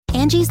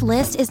Angie's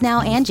List is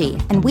now Angie,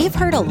 and we've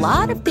heard a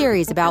lot of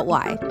theories about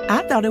why.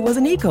 I thought it was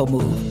an eco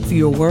move.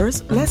 Fewer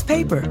words, less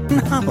paper.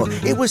 No,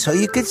 it was so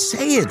you could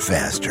say it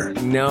faster.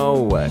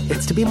 No,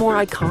 it's to be more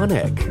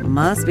iconic.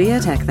 Must be a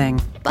tech thing.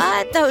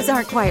 But those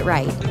aren't quite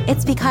right.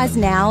 It's because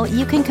now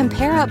you can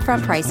compare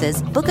upfront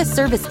prices, book a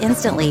service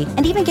instantly,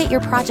 and even get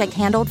your project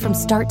handled from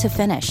start to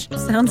finish.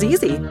 Sounds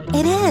easy.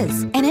 It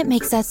is, and it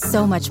makes us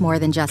so much more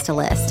than just a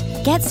list.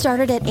 Get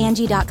started at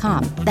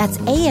Angie.com. That's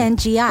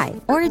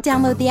ANGI, or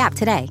download the app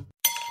today.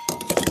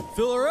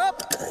 Fill her up.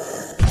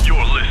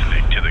 You're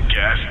listening to the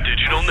Gas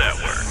Digital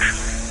Network.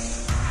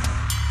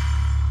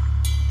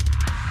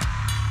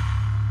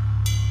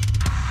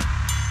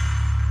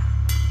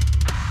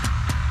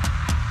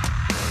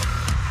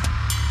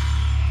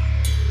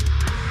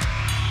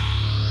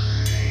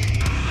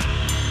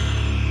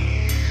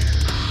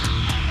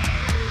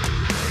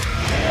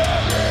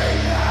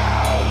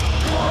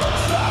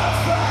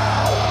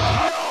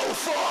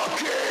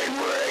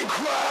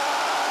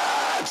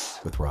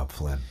 With Rob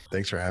Flynn.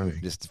 Thanks for having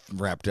me. Just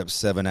wrapped up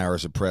 7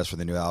 hours of press for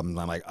the new album.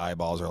 I'm like,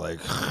 eyeballs are like,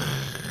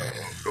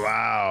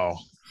 Wow.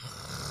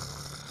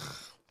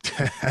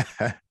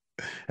 And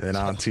then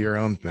on to your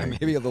own thing.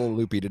 maybe a little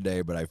loopy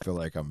today, but I feel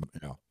like I'm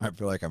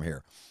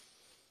here.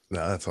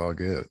 No, that's all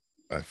good.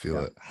 I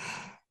feel it.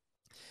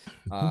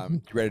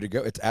 You ready to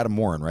go? It's Adam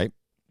Warren, right?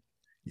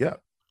 Yeah.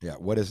 Yeah.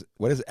 What is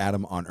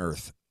Adam on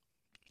Earth?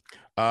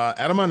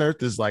 Adam on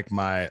Earth is like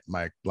my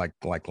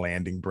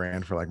landing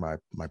brand for like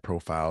my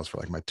profiles for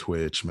like my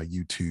Twitch, my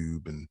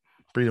YouTube, and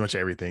pretty much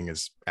everything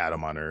is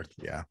Adam on Earth.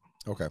 Yeah.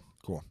 Okay,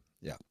 cool.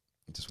 Yeah.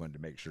 I just wanted to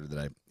make sure that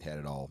I had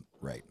it all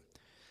right.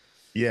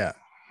 Yeah.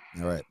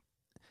 All right.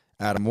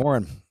 Adam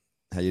Warren,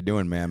 how you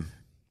doing, man?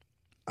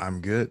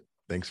 I'm good.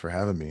 Thanks for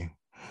having me.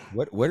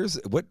 What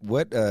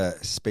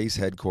space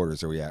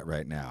headquarters are we at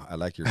right now? I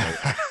like your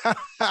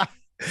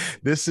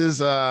This is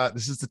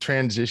the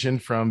transition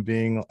from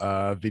being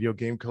a video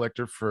game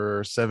collector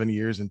for 7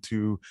 years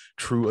into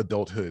true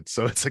adulthood.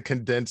 So it's a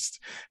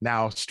condensed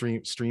now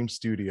stream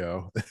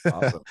studio.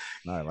 Awesome.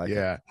 No, I like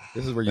it.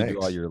 This is where you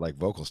do all your like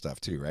vocal stuff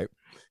too, right?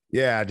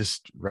 Yeah,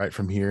 just right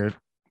from here,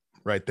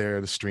 right there,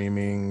 the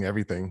streaming,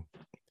 everything.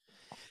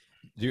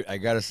 Dude, I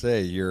gotta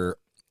say, you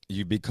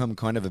become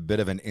kind of a bit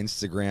of an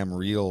Instagram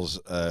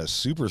Reels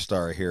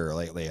superstar here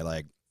lately.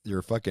 Like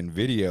your fucking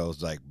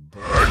videos, like.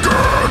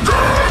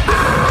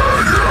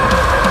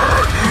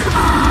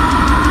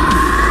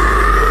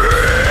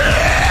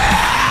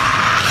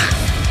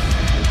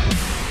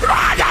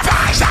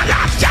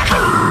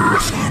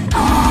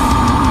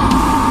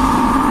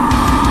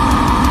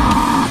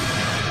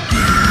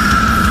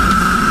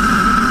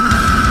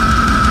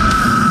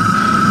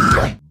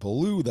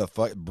 Blew the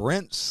fuck.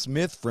 Brent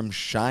Smith from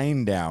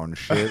Shinedown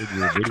shared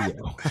your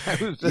video.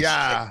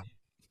 Yeah,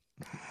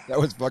 that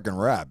was fucking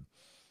rad.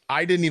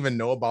 I didn't even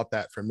know about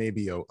that for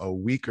maybe a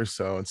week or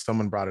so, and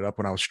someone brought it up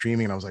when I was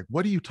streaming, and I was like,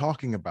 "What are you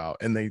talking about?"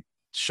 And they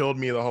showed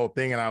me the whole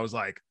thing, and I was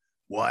like,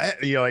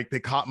 "What?" You know, like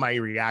they caught my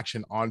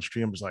reaction on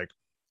stream. I was like,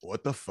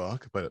 "What the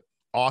fuck?" But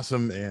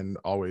awesome, and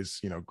always,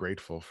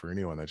 grateful for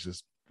anyone that's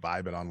just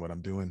vibing on what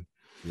I'm doing.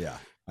 Yeah.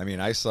 I mean,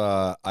 I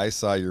saw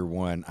your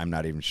one. I'm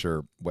not even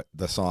sure what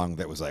the song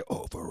that was like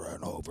over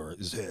and over,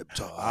 zip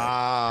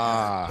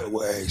tie, the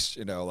waist.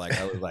 Like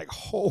I was like,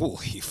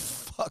 holy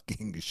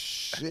fucking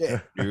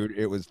shit, dude!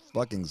 It was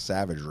fucking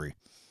savagery.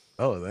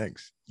 Oh,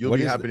 thanks. You'll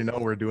be happy to know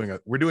we're doing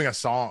a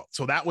song.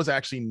 So that was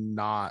actually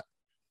not.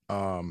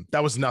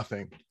 That was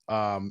nothing.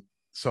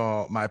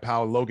 So my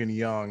pal Logan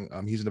Young,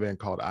 he's in a band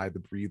called I the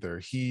Breather.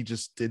 He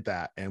just did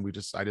that, and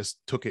I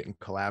just took it and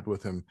collabed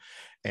with him,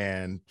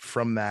 and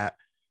from that,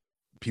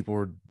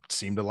 people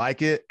seemed to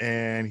like it,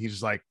 and he's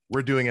just like,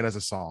 we're doing it as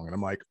a song, and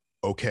I'm like,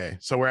 okay.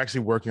 So we're actually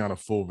working on a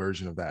full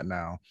version of that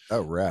now. Oh,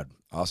 rad.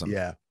 Awesome.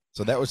 Yeah.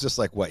 So that was just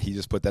like what he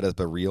just put that as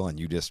a reel and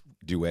you just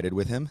duetted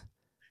with him?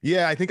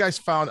 Yeah, I think I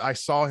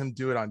saw him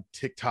do it on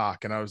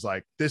TikTok, and I was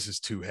like, this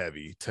is too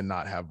heavy to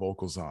not have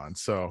vocals on.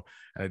 So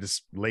I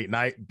just late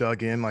night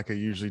dug in like I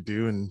usually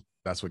do, and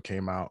that's what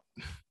came out.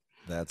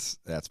 That's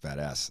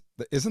badass.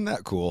 Isn't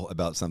that cool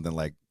about something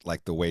like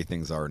the way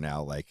things are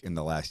now, like in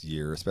the last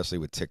year, especially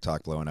with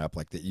TikTok blowing up,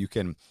 like that you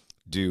can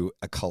do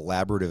a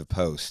collaborative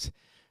post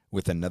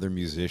with another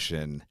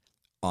musician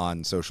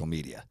on social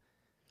media?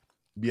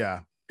 Yeah,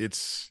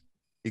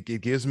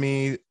 it gives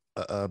me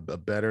a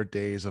better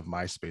days of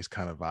MySpace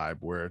kind of vibe,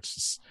 where it's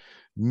just,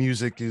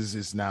 music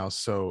is now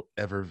so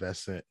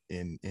effervescent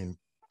in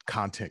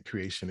content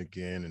creation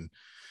again, and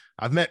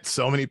I've met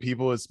so many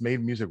people. It's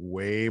made music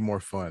way more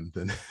fun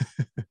than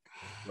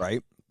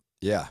right.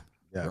 Yeah.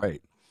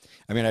 Right.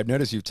 I mean, I've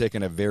noticed you've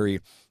taken I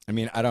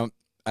don't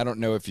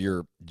know if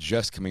you're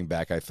just coming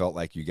back. I felt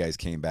like you guys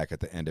came back at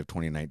the end of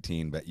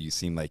 2019, but you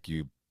seem like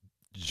you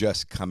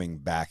just coming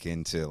back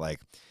into like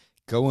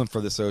going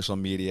for the social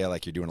media.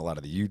 Like you're doing a lot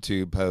of the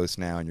YouTube posts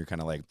now, and you're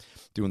kind of like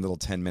doing little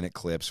 10-minute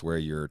clips where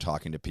you're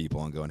talking to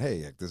people and going,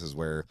 hey, this is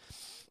where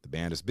the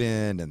band has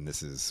been, and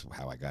this is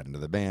how I got into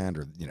the band,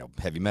 or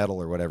heavy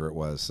metal or whatever it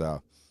was.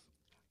 So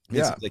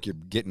it seems like you're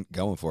getting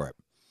going for it.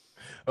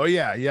 Oh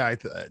yeah, yeah.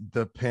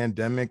 The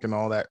pandemic and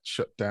all that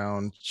shut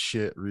down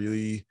shit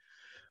really.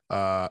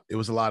 It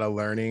was a lot of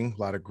learning,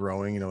 a lot of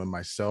growing, in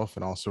myself,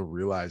 and also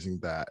realizing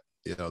that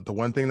the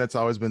one thing that's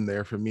always been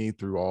there for me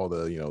through all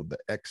the the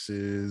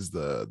X's,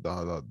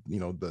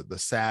 the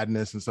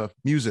sadness and stuff,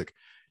 music.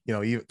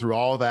 Even through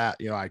all that,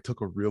 I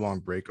took a real long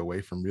break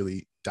away from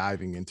really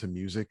diving into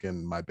music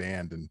and my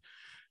band, and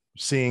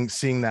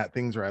seeing that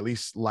things are at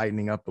least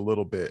lightening up a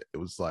little bit. It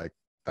was like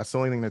that's the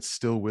only thing that's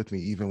still with me,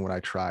 even when I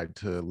tried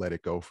to let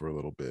it go for a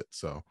little bit.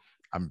 So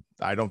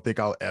I don't think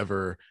I'll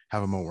ever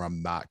have a moment where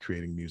I'm not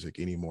creating music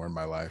anymore in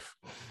my life.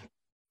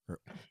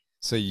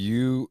 So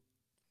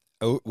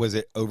was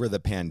it over the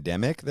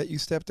pandemic that you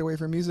stepped away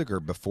from music, or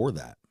before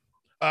that?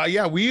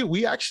 Yeah,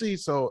 we actually,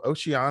 so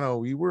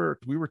OCEANO, we were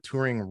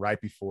touring right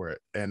before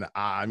it, and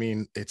I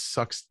mean, it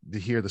sucks to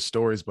hear the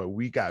stories, but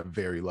we got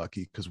very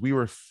lucky because we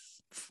were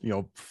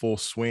full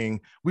swing.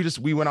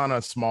 We went on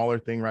a smaller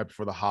thing right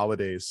before the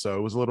holidays, so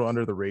it was a little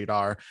under the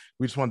radar.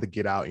 We just wanted to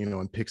get out,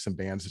 and pick some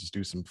bands to just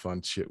do some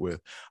fun shit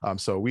with.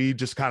 So we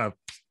just kind of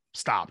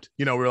stopped.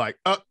 We're like,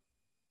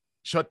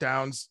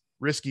 shutdowns,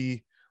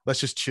 risky, let's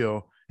just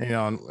chill.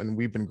 And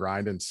we've been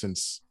grinding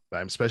since,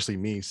 especially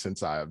me,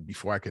 since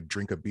before I could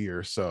drink a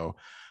beer. So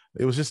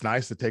it was just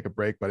nice to take a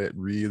break, but it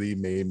really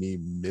made me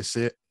miss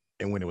it.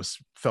 And when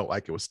felt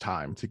like it was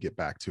time to get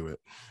back to it.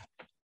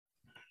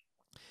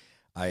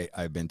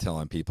 I've been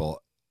telling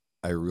people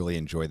I really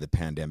enjoyed the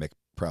pandemic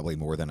probably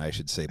more than I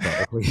should say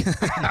publicly.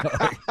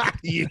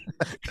 Yeah.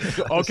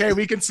 Okay,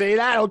 we can say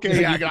that. Okay,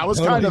 yeah, I was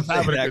kind of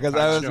having a good time, because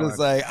I was just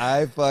like,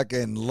 I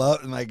fucking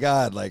love, my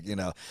God, like,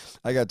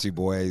 I got 2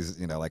 boys,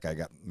 like I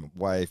got my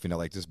wife,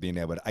 like just being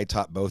able to, I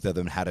taught both of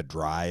them how to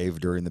drive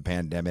during the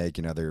pandemic.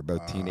 They were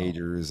both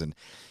teenagers, and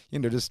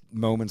just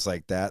moments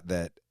like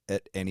that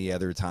at any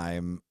other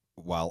time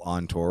while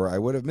on tour, I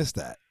would have missed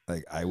that.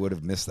 Like I would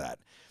have missed that.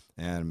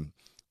 And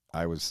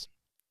I was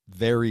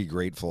very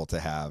grateful to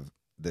have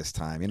this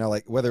time,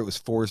 like whether it was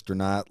forced or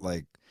not,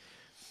 like,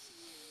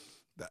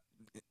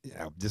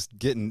 just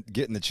getting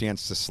the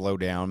chance to slow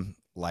down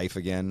life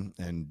again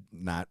and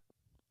not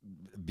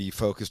be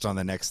focused on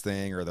the next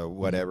thing or the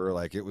whatever.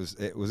 Like it was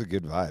a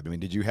good vibe. I mean,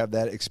 did you have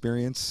that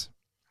experience?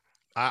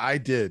 I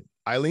did.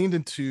 I leaned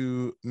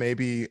into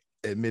maybe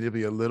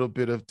admittedly a little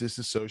bit of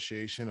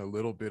disassociation, a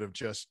little bit of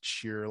just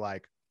sheer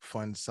like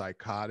fun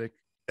psychotic.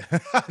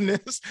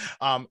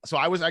 So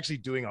I was actually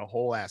doing a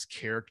whole ass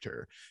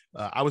character.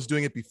 I was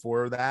doing it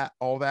before that,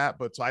 all that,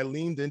 but so I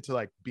leaned into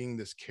like being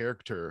this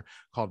character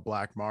called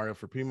Black Mario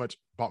pretty much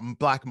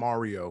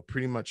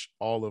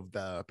all of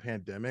the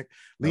pandemic.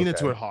 Lean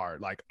into it hard.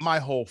 Like my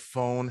whole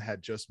phone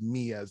had just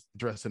me as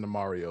dressed in a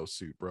Mario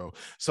suit, bro.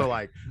 So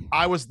like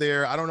I was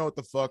there. I don't know what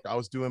the fuck I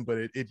was doing,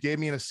 but it gave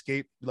me an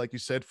escape, like you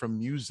said, from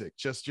music.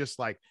 Just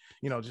like,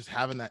 just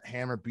having that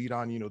hammer beat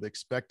on, the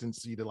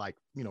expectancy to like,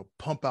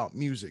 pump out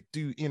music,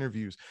 do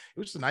interviews. It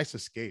was just a nice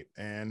escape.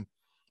 And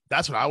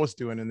that's what I was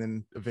doing. And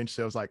then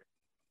eventually I was like,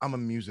 I'm a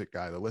music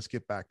guy though. Let's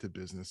get back to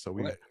business. So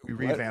we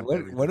revamped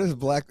what is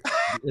Black?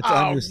 It's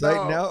on your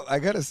site now. I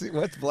gotta see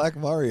what's Black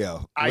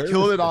Mario. I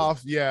killed it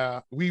off.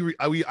 Yeah,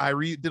 I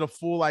did a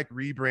full like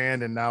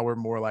rebrand, and now we're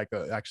more like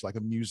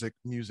a music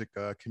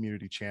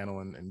community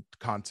channel and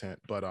content.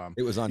 But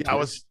it was on. Yeah,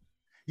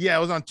 Twitch? it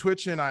was on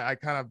Twitch, and I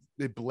kind of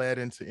it bled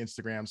into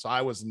Instagram. So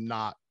I was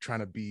not trying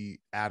to be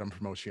Adam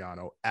from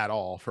OCEANO at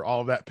all for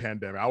all of that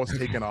pandemic. I was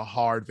taking a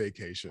hard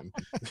vacation.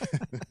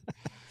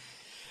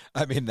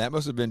 I mean, that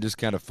must have been just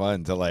kind of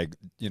fun to like,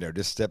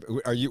 just step.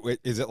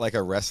 Is it like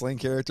a wrestling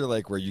character,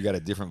 like where you got a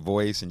different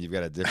voice and you've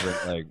got a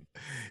different like?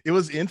 It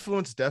was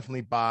influenced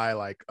definitely by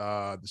like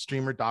the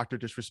streamer Dr.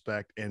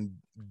 Disrespect and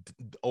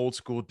old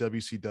school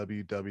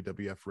WCW,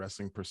 WWF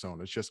wrestling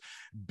persona. It's just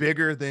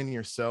bigger than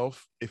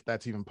yourself, if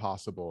that's even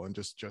possible, and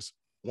just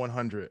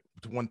 100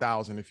 to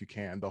 1000 if you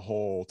can the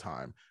whole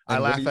time. I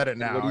laugh at it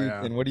now.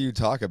 And what do you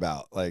talk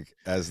about like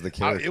as the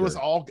character? It was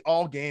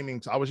all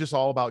gaming. So I was just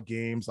all about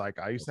games. Like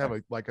I used to have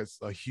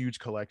a huge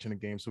collection of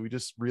games, so we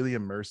just really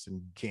immersed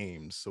in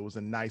games. So it was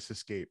a nice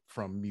escape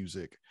from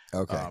music.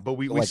 Okay, but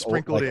we like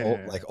sprinkled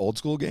in old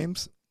school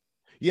games.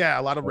 Yeah,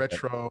 a lot of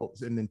retro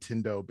and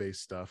Nintendo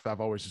based stuff. I've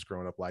always just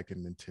grown up liking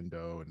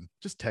Nintendo and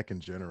just tech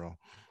in general.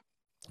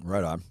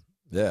 Right on.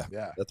 Yeah,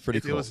 that's pretty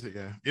cool.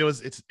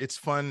 It's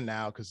fun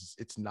now because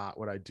it's not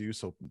what I do,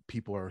 so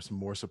people are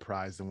more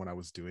surprised than when I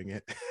was doing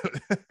it.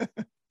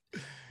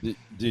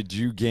 Did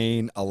you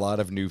gain a lot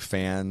of new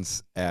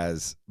fans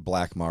as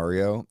Black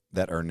Mario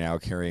that are now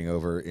carrying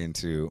over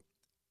into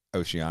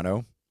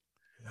OCEANO?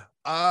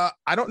 I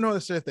don't know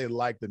necessarily if they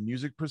like the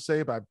music per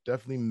se, but I've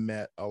definitely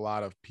met a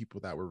lot of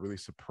people that were really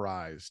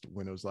surprised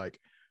when it was like,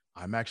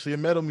 I'm actually a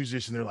metal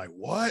musician. They're like,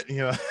 what?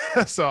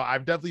 So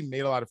I've definitely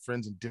made a lot of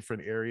friends in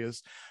different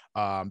areas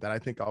that I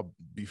think I'll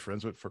be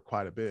friends with for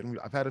quite a bit. And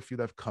I've had a few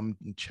that have come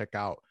and check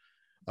out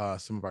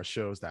some of our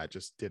shows that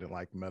just didn't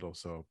like metal.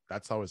 So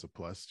that's always a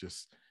plus,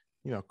 just,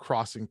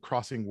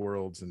 crossing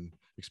worlds and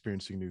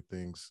experiencing new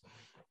things.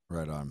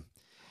 Right on.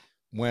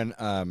 When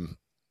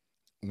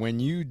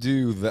you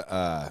do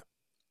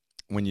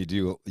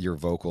your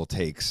vocal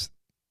takes,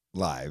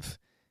 live.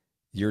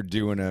 You're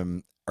doing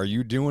them. Are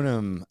you doing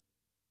them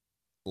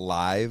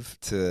live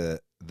to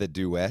the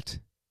duet?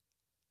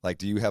 Like,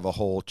 do you have a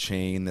whole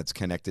chain that's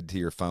connected to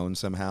your phone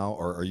somehow,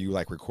 or are you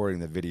like recording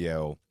the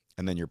video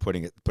and then you're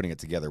putting it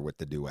together with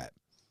the duet?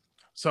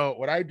 So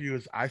what I do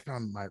is I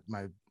found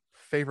my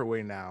favorite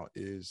way now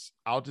is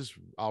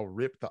I'll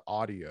rip the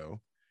audio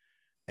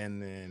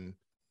and then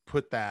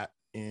put that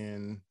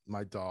in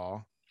my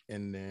DAW,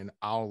 and then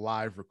I'll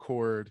live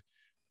record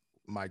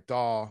my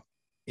DAW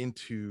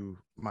into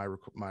my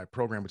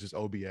program, which is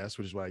OBS,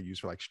 which is what I use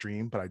for like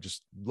stream, but I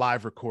just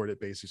live record it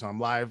basically. So I'm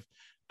live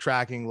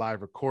tracking,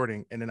 live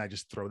recording, and then I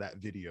just throw that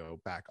video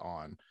back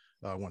on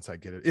once I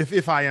get it.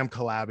 If I am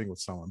collabing with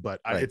someone,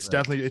 but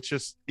definitely, it's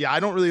just, I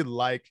don't really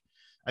like,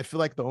 I feel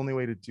like the only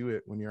way to do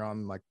it when you're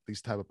on like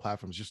these type of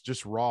platforms,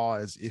 just raw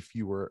as if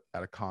you were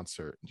at a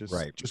concert, just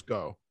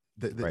go.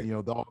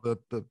 You know, all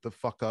the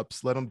fuck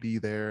ups, let them be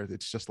there.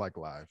 It's just like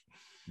live.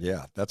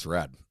 Yeah, that's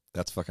rad.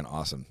 That's fucking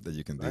awesome that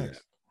you can do that.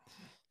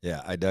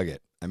 Yeah, I dug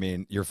it. I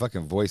mean, your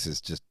fucking voice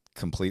is just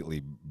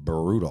completely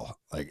brutal.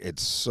 Like,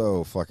 it's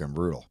so fucking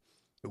brutal.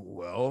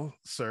 Well,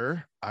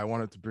 sir, I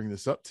wanted to bring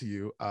this up to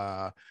you.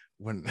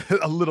 When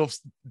a little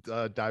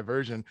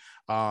diversion,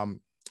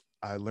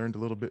 I learned a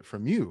little bit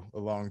from you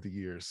along the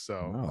years.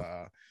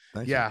 So,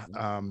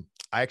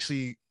 I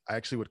actually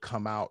would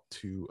come out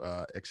to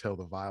Exhale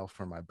the Vial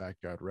for my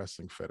backyard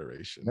wrestling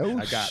federation.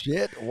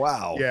 Shit!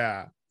 Wow.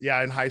 Yeah.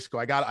 In high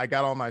school, I got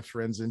all my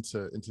friends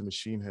into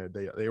Machine Head.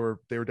 They were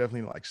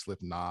definitely like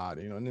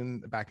Slipknot, you know, and then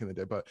back in the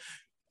day, but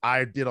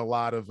I did a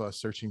lot of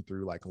searching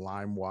through like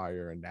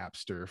LimeWire and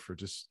Napster for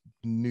just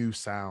new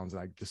sounds,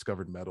 and I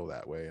discovered metal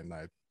that way. And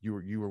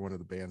you were one of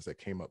the bands that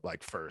came up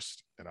like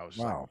first, and I was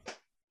just wow, like,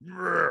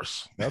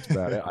 yes, that's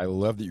about it. I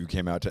love that you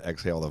came out to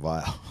Exhale the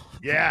Vial.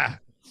 Yeah,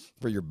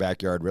 for your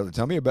backyard wrestling.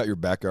 Tell me about your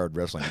backyard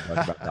wrestling. You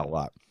talk about that a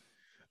lot.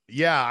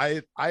 Yeah,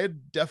 I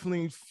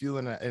definly feel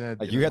in a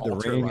like you had the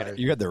ring.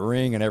 You had the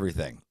ring and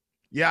everything.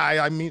 Yeah,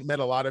 I met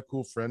a lot of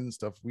cool friends and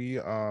stuff.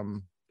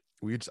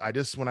 I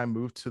just when I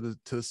moved to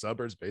the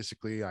suburbs,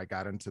 basically I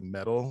got into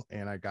metal,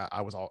 and I got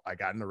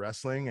into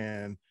wrestling,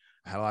 and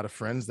I had a lot of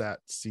friends that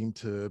seemed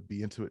to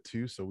be into it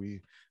too. So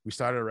we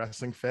started a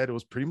wrestling fed. It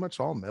was pretty much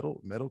all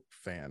metal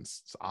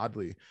fans. It's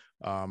oddly,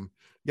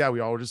 we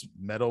all were just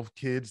metal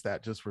kids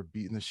that just were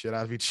beating the shit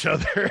out of each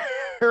other.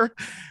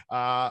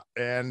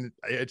 And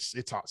it's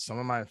some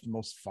of my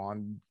most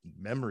fond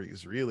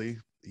memories, really,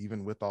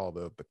 even with all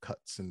the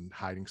cuts and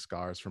hiding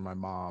scars from my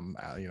mom,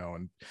 you know,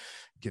 and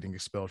getting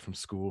expelled from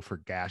school for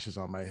gashes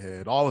on my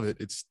head, all of it.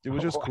 It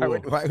was just cool.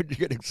 Why would you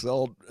get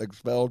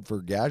expelled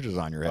for gashes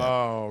on your head?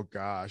 Oh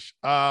gosh.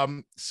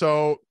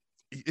 So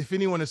if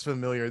anyone is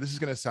familiar, this is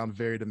going to sound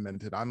very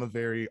demented. I'm a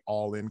very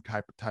all-in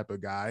type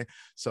of guy.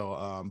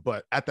 So,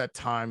 but at that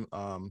time,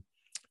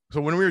 so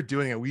when we were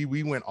doing it,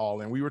 we went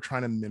all in. We were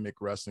trying to mimic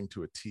wrestling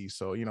to a T.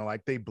 So, you know,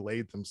 like they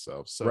blade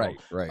themselves. So,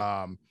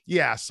 right.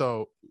 Yeah.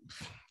 So,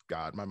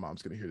 God, my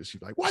mom's gonna hear this.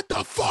 She's like, "What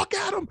the fuck,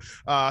 Adam?"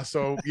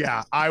 So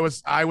yeah, I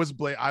was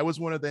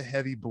one of the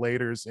heavy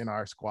bladers in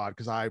our squad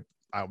because I'm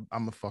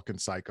a fucking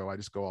psycho. I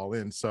just go all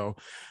in. So,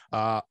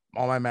 all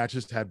my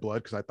matches had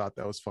blood because I thought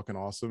that was fucking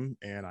awesome,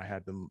 and I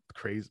had them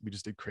crazy. We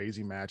just did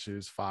crazy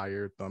matches,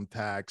 fire,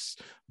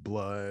 thumbtacks,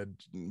 blood.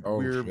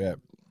 Oh shit.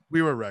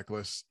 We were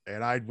reckless,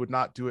 and I would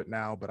not do it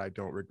now, but I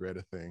don't regret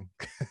a thing.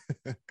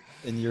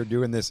 And you're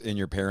doing this in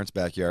your parents'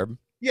 backyard?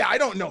 Yeah, I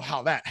don't know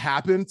how that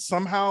happened.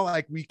 Somehow,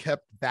 like, we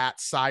kept that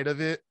side of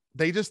it.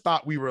 They just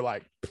thought we were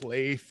like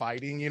play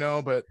fighting, you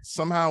know, but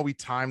somehow we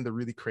timed the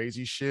really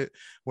crazy shit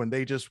when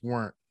they just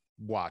weren't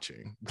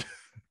watching.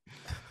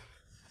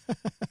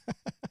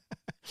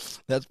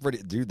 That's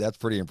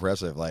pretty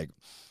impressive. Like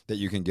that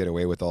you can get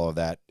away with all of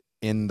that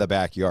in the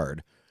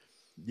backyard.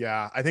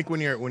 Yeah, I think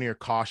when you're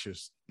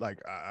cautious, like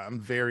I'm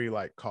very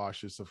like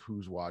cautious of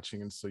who's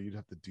watching, and so you'd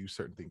have to do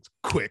certain things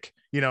quick,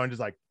 you know, and just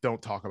like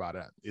don't talk about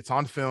it. It's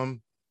on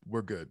film.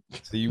 We're good.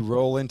 So you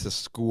roll into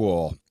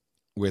school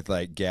with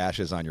like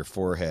gashes on your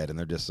forehead, and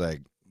they're just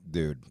like,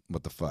 dude,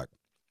 what the fuck?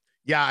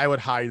 Yeah, I would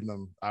hide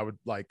them. I would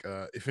like,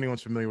 if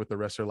anyone's familiar with the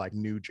wrestler like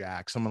New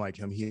Jack, someone like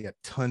him, he had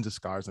tons of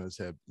scars on his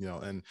head, you know,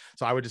 and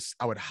so I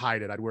would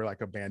hide it. I'd wear like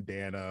a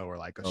bandana or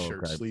like a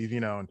shirt sleeve, you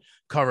know, and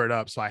cover it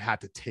up. So I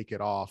had to take it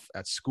off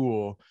at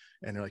school,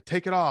 and they're like,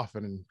 take it off,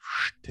 and then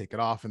take it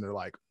off. And they're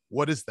like,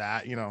 what is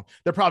that? You know,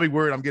 they're probably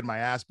worried I'm getting my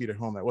ass beat at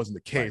home. That wasn't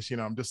the case. You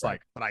know, I'm just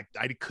like, but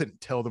I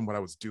couldn't tell them what I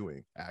was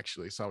doing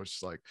actually. So I was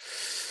just like,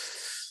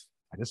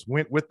 I just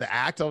went with the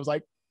act. I was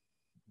like,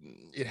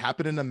 it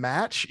happened in a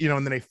match, you know,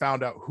 and then they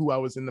found out who I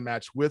was in the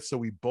match with. So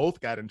we both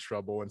got in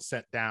trouble and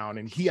sent down,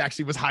 and he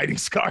actually was hiding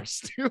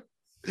scars too.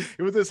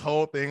 It was this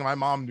whole thing. My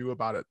mom knew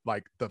about it,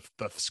 like the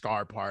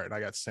scar part, and I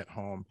got sent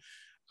home.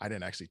 I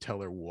didn't actually tell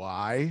her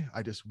why.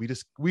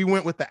 We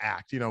went with the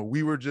act, you know,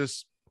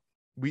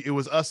 it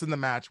was us in the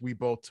match. We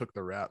both took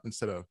the rap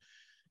instead of,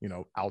 you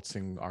know,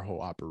 outsing our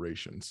whole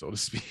operation, so to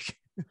speak.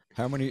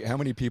 How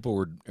many people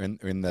were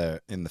in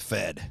the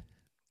Fed?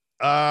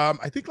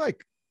 I think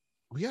like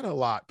we had a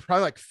lot,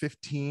 probably like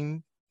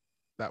 15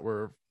 that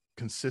were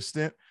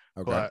consistent.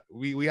 Okay. But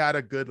we had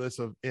a good list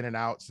of in and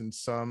outs, and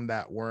some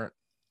that weren't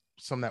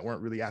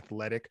really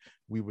athletic.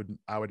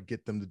 I would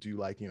get them to do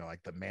like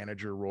the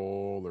manager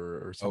role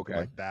or something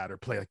like that, or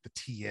play like the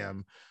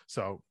TM.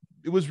 So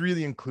it was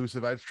really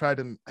inclusive. I tried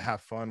to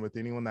have fun with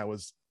anyone that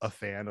was a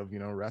fan of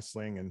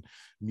wrestling and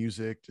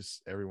music.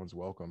 Just everyone's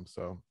welcome.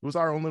 So it was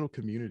our own little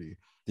community.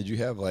 Did you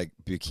have like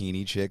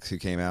bikini chicks who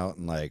came out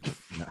and like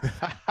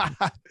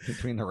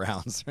between the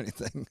rounds or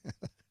anything?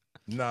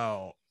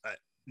 No,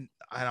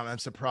 I'm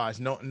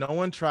surprised. No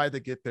one tried to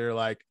get their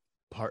like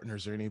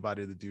partners or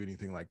anybody to do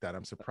anything like that.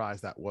 I'm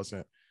surprised that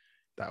wasn't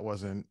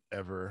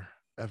ever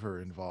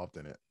involved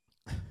in it.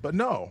 But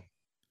no,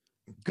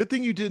 good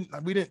thing we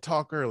didn't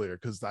talk earlier,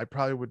 because I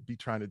probably would be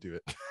trying to do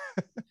it.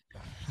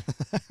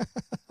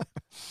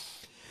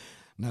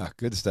 No,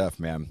 good stuff,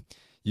 man.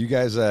 You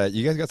guys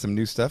got some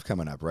new stuff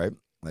coming up, right?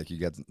 Like you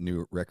got a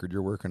new record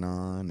you're working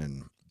on,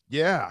 and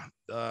yeah,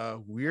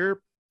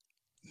 we're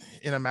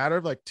in a matter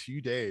of like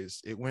 2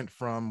 days. It went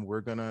from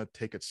we're gonna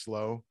take it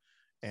slow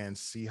and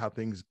see how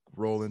things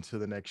roll into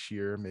the next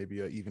year,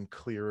 maybe an even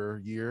clearer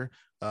year,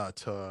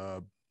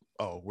 to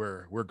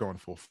we're going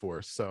full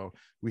force. So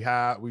we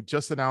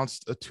just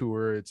announced a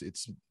tour.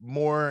 It's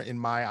more, in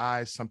my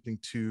eyes, something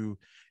to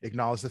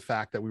acknowledge the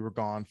fact that we were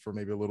gone for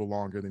maybe a little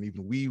longer than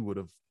even we would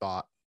have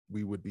thought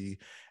we would be,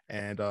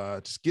 and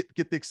just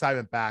get the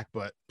excitement back.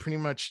 But pretty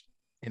much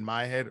in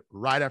my head,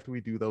 right after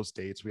we do those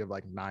dates, we have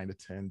like 9 to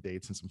 10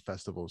 dates and some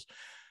festivals,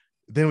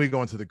 then we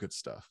go into the good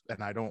stuff.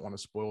 And I don't want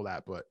to spoil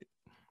that, but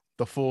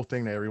the full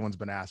thing that everyone's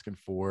been asking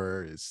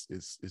for is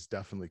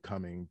definitely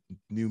coming.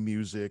 New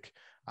music.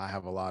 I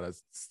have a lot of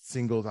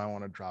singles I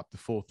want to drop. The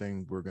full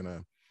thing, we're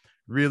gonna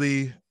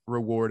really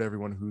reward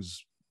everyone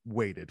who's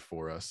waited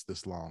for us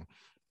this long.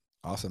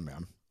 Awesome,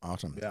 man.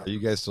 Awesome. Yeah. Are you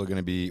guys still going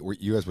to be?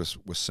 You guys was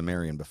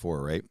Sumerian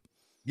before, right?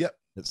 Yep.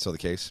 That's still the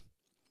case.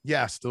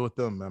 Yeah, still with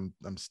them.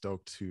 I'm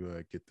stoked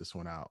to get this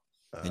one out.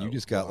 And you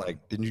just got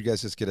didn't you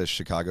guys just get a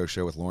Chicago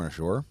show with Lorna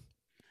Shore?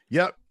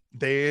 Yep.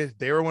 They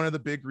were one of the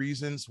big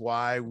reasons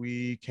why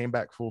we came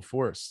back full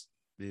force.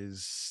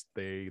 Is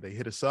they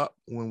hit us up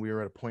when we were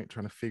at a point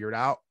trying to figure it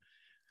out.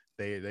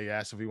 They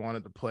asked if we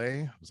wanted to play.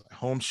 It was a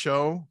home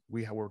show.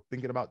 We were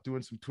thinking about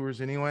doing some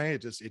tours anyway. It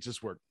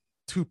just worked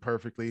too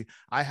perfectly.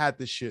 I had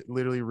this shit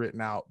literally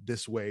written out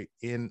this way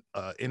in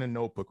a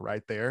notebook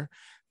right there,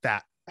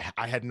 that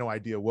I had no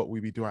idea what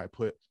we'd be doing. I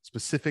put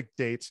specific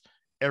dates.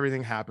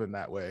 Everything happened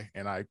that way,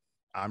 and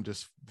I'm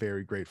just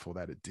very grateful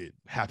that it did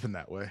happen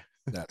that way.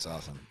 That's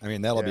awesome. I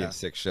mean, that'll be a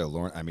sick show.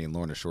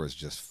 Lorna Shore is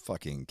just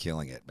fucking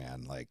killing it,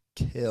 man. Like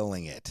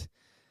killing it.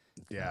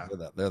 Yeah,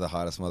 they're the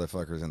hottest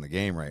motherfuckers in the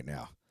game right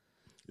now.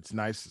 It's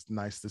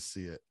nice to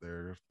see it.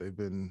 They've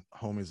been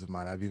homies of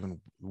mine. I've even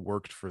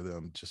worked for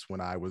them just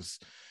when I was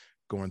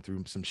going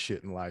through some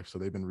shit in life. So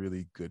they've been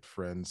really good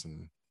friends,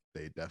 and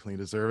they definitely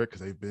deserve it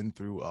because they've been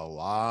through a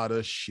lot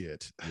of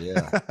shit.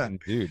 Yeah. And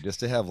dude, just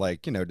to have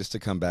just to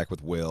come back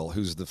with Will,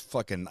 who's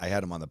I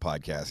had him on the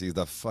podcast. He's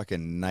the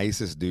fucking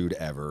nicest dude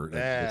ever.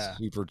 Yeah.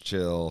 Super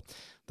chill.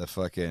 The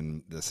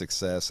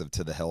success of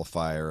To the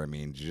Hellfire. I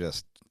mean,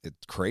 just,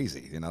 it's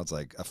crazy. It's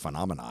like a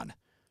phenomenon.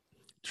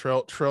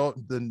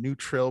 The new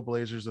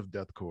trailblazers of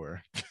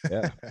deathcore.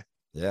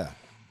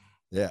 Yeah.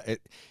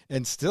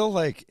 And still,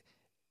 like,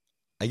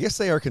 I guess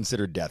they are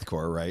considered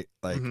deathcore, right?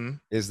 Like,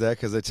 is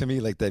that because to me,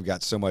 like, they've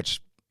got so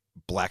much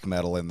black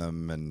metal in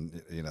them,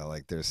 and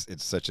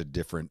it's such a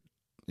different,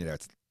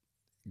 it's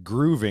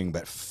grooving,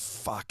 but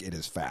fuck, it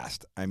is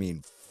fast. I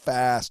mean,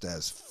 fast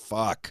as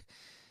fuck.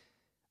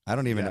 I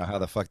don't even know how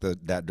the fuck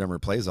that drummer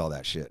plays all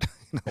that shit.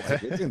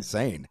 It's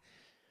insane.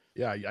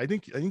 Yeah, I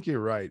think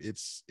you're right.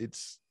 It's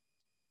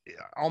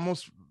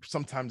almost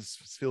sometimes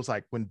feels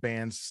like when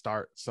bands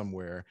start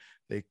somewhere,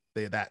 they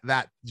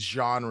that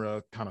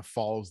genre kind of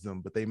follows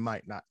them, but they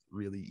might not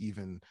really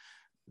even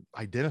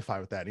identify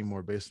with that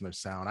anymore based on their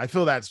sound. I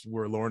feel that's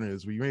where Lorna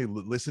is. We really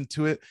listen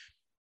to it.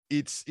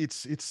 It's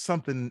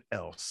something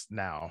else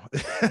now.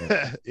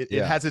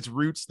 It has its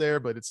roots there,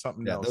 but it's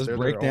something else. Those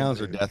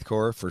breakdowns are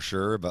deathcore for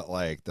sure, but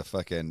like the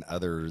fucking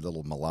other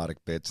little melodic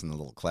bits and the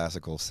little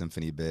classical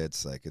symphony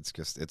bits, like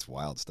it's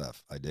wild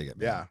stuff. I dig it,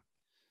 man.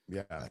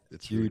 Yeah,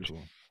 it's huge.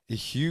 Really cool. A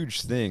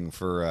huge thing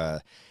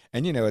for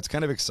and it's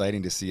kind of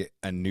exciting to see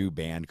a new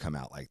band come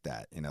out like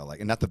that, and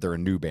not that they're a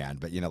new band,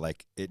 but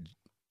like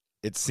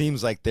it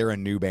seems like they're a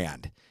new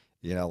band,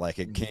 like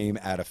it came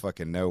out of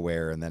fucking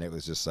nowhere, and then it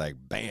was just like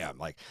bam,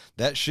 like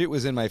that shit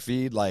was in my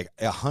feed like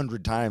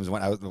 100 times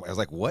when I was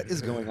like, what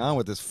is going on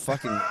with this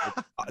fucking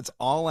it's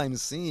all I'm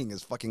seeing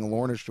is fucking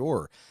Lorna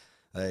Shore.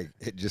 Like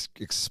it just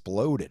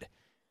exploded.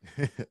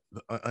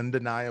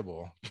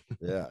 Undeniable.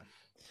 Yeah.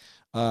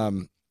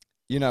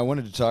 I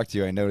wanted to talk to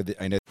you. I know.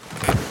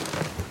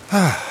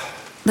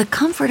 The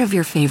comfort of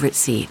your favorite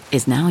seat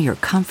is now your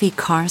comfy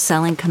car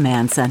selling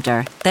command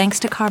center, thanks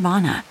to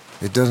Carvana.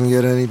 It doesn't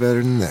get any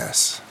better than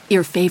this.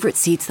 Your favorite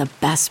seat's the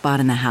best spot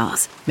in the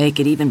house.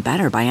 Make it even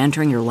better by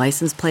entering your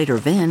license plate or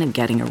VIN and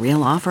getting a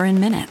real offer in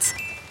minutes.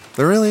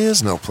 There really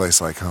is no place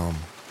like home.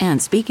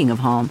 And speaking of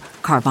home,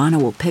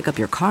 Carvana will pick up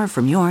your car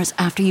from yours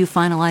after you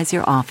finalize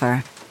your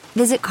offer.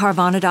 Visit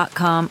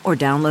Carvana.com or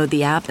download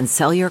the app and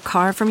sell your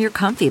car from your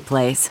comfy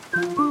place.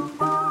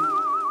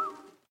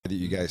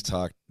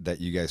 That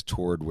you guys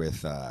toured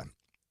with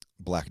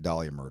Black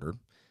Dahlia Murder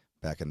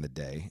back in the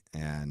day,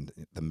 and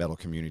the metal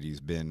community's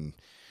been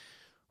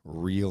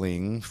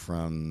reeling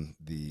from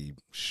the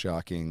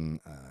shocking,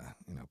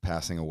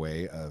 passing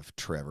away of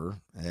Trevor.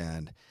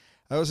 And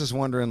I was just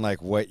wondering,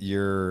 like, what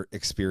your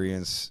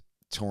experience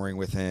touring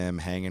with him,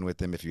 hanging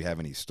with him, if you have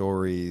any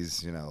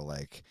stories,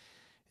 like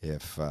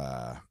if,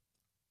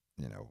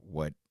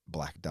 what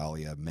Black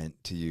Dahlia meant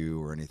to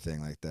you or anything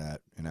like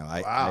that.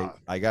 Wow.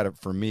 I got it.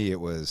 For me, it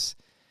was,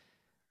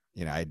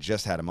 I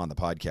just had him on the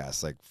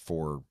podcast like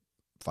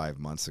 4-5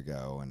 months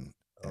ago, and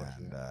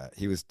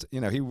he was,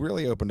 he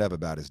really opened up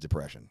about his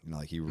depression.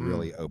 He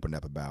really opened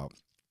up about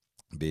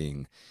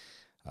being,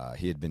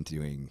 he had been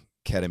doing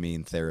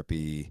ketamine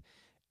therapy,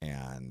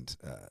 and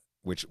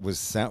which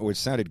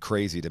sounded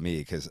crazy to me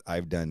because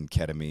I've done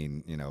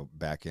ketamine,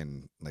 back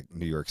in like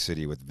New York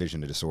City with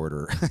vision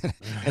disorder.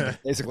 And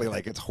basically,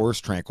 like, it's horse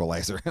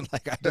tranquilizer, and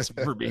like I just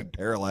remember being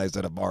paralyzed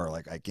at a bar,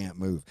 like I can't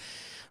move.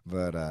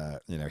 But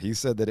he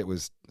said that it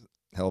was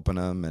helping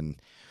him,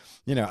 and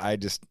I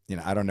just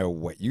I don't know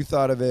what you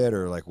thought of it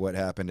or like what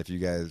happened, if you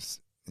guys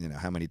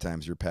how many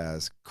times your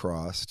paths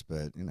crossed,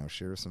 but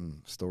share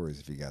some stories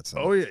if you got some.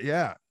 Oh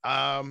yeah.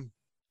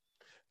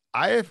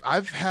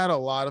 I've had a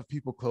lot of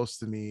people close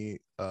to me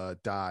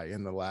die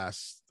in the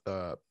last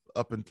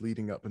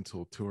leading up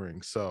until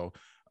touring. So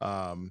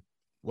one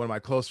of my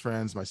close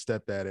friends, my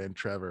stepdad and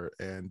Trevor,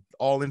 and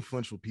all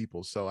influential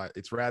people. So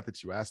it's rad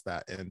that you asked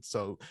that. And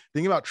so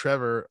thinking about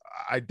Trevor,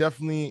 I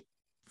definitely,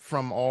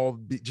 from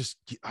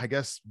I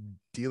guess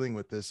dealing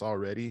with this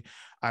already,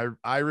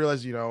 I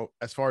realized,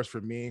 as far as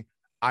for me,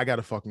 I got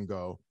to fucking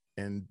go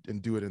and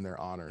do it in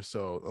their honor.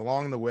 So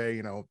along the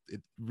way,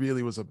 it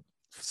really was a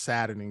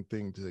saddening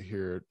thing to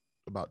hear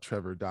about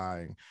Trevor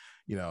dying.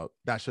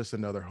 That's just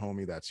another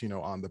homie that's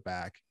on the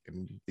back,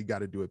 and you got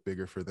to do it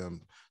bigger for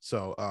them.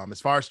 So as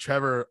far as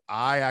Trevor,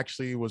 I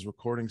actually was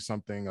recording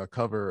a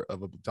cover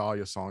of a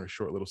Dahlia song, a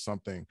short little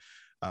something,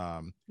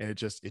 and it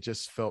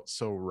just felt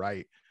so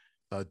right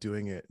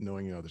doing it,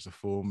 knowing there's a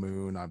full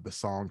moon. The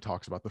song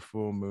talks about the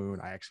full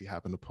moon. I actually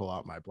happened to pull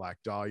out my Black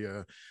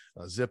Dahlia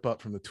zip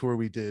up from the tour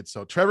we did.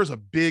 So Trevor's a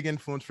big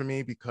influence for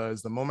me,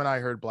 because the moment I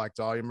heard Black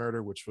Dahlia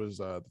Murder, which was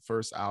the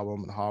first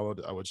album in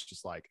Hollowed, I was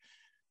just like,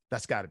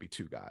 that's got to be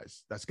two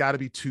guys. That's got to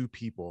be two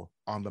people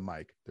on the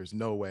mic. There's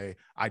no way.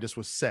 I just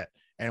was set.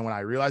 And when I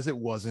realized it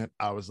wasn't,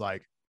 I was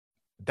like,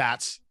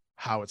 that's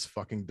how it's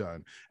fucking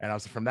done. And I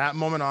was, from that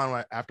moment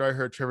on, after I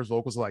heard Trevor's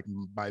vocals, like,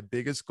 my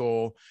biggest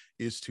goal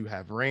is to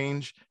have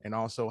range and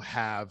also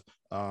have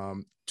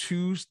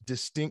two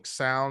distinct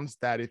sounds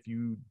that if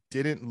you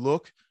didn't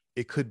look,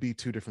 it could be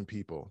two different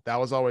people. That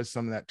was always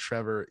something that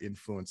Trevor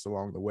influenced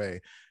along the way.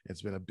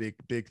 It's been a big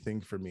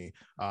thing for me.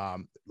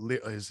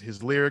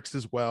 His lyrics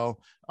as well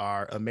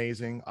are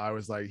amazing. I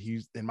was like,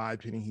 in my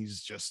opinion,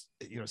 he's just,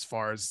 as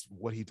far as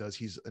what he does,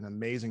 he's an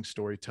amazing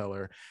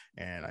storyteller.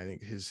 And I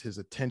think his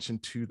attention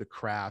to the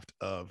craft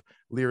of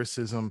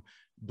lyricism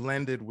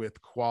blended with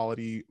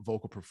quality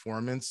vocal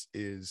performance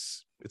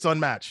it's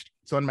unmatched.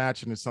 It's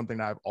unmatched, and it's something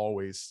that I've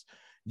always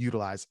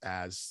utilized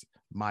as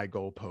my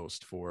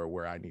goalpost for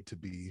where I need to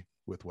be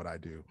with what I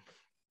do.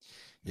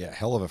 Yeah,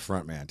 hell of a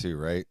front man too,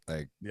 right?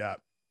 Like, yeah,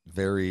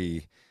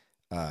 very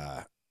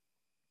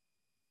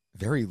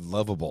very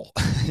lovable.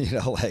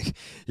 Like,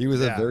 he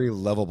was a very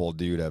lovable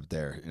dude up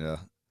there.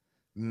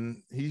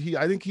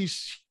 I think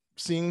he's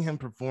seeing him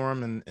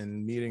perform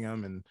and meeting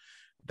him, and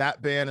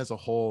that band as a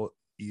whole,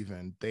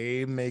 even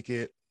they make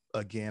it,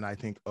 again, I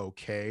think,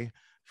 okay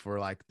for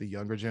like the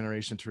younger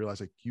generation to realize,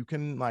 like, you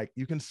can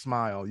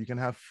smile, you can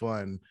have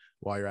fun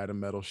while you're at a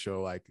metal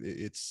show. Like,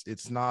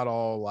 it's not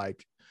all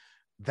like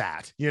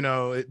that,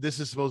 this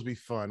is supposed to be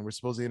fun. We're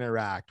supposed to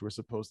interact. We're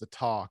supposed to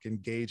talk,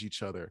 engage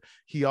each other.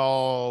 He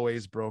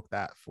always broke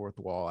that fourth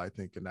wall, I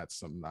think. And that's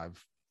something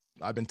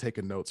I've been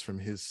taking notes from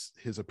his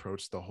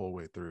approach the whole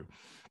way through.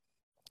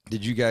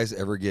 Did you guys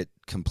ever get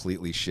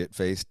completely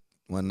shit-faced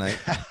one night?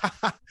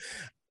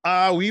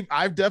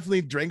 I've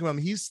definitely drank him.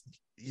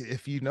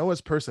 If you know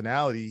his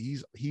personality,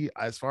 he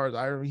as far as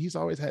I remember, he's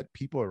always had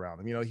people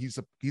around him.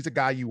 He's a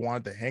guy you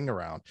wanted to hang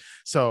around.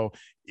 So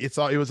it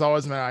was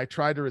always, man, I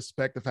tried to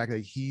respect the fact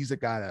that he's a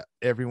guy that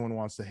everyone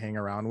wants to hang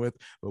around with.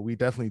 But we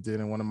definitely did.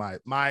 And one of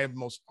my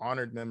most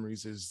honored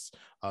memories is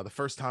the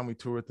first time we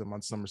toured with them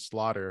on Summer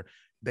Slaughter.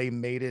 They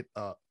made it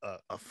a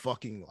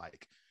fucking,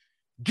 like,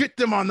 get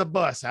them on the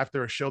bus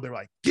after a show. They were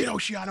like, get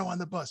Oceano on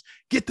the bus,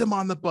 get them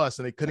on the bus.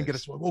 And they couldn't get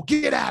us. Well,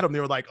 get at them. They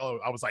were like, oh,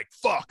 I was like,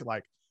 fuck,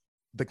 like,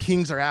 the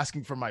Kings are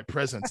asking for my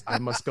presence. I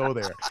must go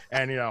there.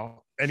 And,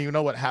 you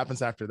know what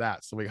happens after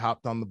that. So we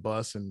hopped on the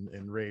bus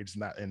and raged,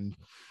 and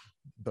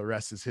the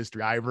rest is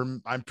history.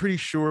 I'm pretty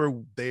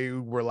sure they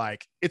were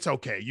like, it's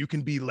okay, you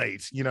can be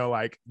late.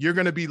 Like, you're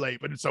going to be late,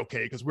 but it's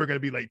okay, because we're going to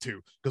be late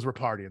too, because we're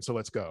partying. So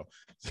let's go.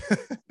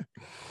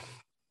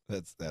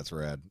 That's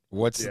rad.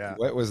 What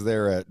was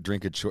there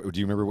drink of choice? Do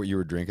you remember what you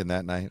were drinking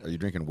that night? Are you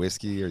drinking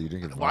whiskey? Are you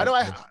drinking Why do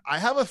vodka? I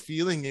have a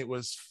feeling it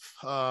was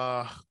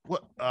damn,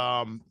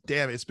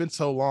 it's been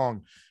so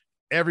long.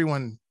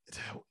 Everyone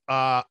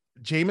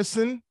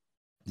Jameson.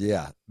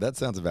 Yeah, that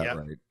sounds about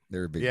right.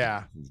 They're big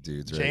these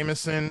dudes, right?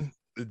 Jameson,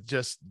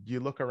 just you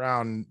look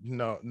around,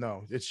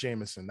 no, it's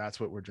Jameson. That's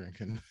what we're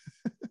drinking.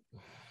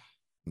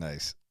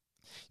 Nice.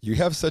 You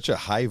have such a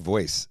high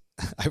voice.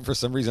 For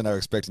some reason, I was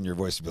expecting your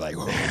voice to be like,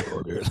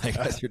 "Whoa, dude!" Like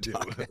as you're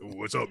talking.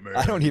 What's up, man?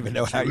 I don't even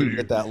know how you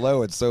get that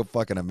low. It's so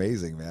fucking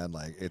amazing, man.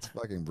 Like it's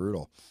fucking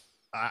brutal.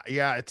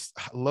 It's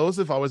lows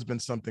have always been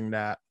something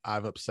that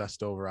I've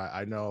obsessed over.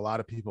 I know a lot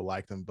of people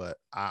like them, but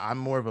I'm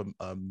more of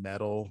a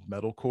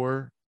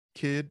metalcore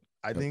kid.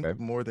 I think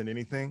more than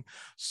anything.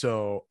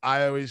 So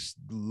I always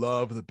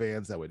love the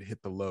bands that would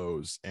hit the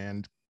lows,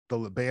 and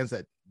the bands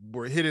that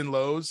were hitting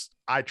lows,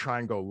 I try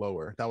and go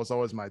lower. That was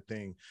always my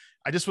thing.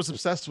 I just was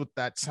obsessed with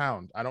that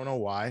sound. I don't know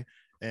why.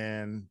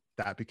 And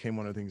that became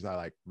one of the things I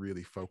like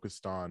really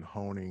focused on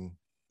honing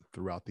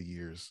throughout the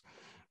years.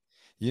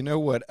 You know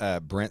what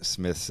Brent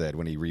Smith said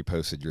when he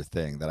reposted your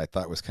thing that I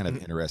thought was kind of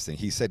interesting?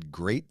 He said,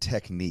 "Great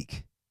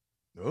technique."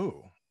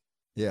 Oh,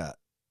 yeah.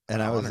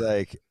 And I was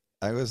like,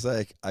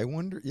 I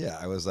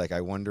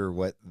wonder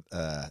what,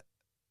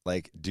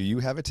 do you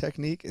have a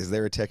technique? Is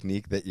there a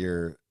technique that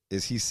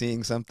is he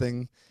seeing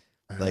something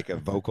like a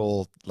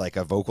vocal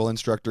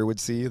instructor would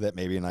see that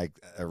maybe like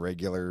a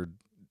regular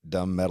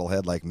dumb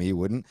metalhead like me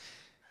wouldn't?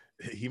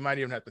 He might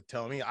even have to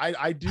tell me.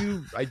 I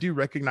do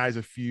recognize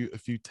a few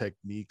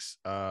techniques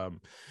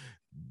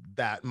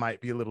that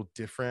might be a little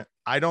different.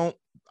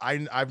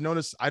 I've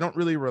noticed I don't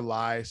really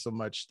rely so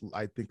much.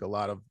 I think a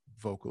lot of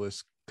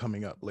vocalists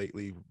coming up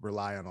lately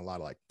rely on a lot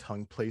of like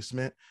tongue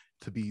placement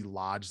to be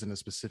lodged in a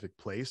specific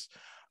place.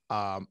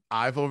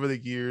 I've over the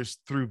years,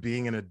 through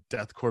being in a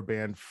deathcore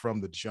band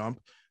from the jump,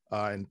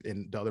 and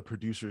the other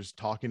producers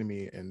talking to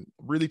me and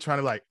really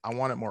trying to I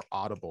want it more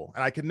audible,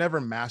 and I could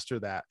never master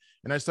that.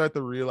 And I started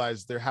to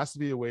realize there has to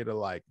be a way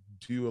to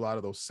do a lot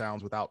of those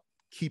sounds without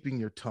keeping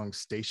your tongue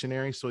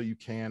stationary, so you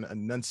can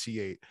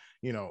enunciate,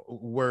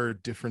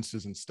 word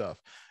differences and stuff.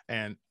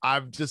 And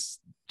I've just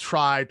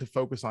tried to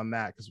focus on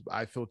that because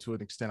I feel to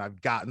an extent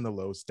I've gotten the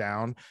lows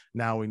down.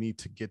 Now we need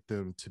to get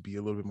them to be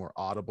a little bit more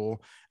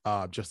audible,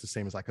 just the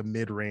same as like a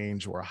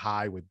mid-range or a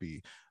high would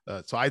be.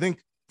 So I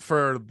think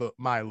for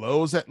my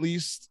lows, at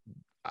least,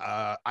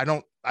 I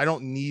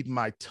don't need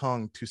my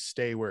tongue to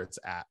stay where it's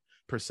at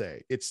per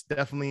se. It's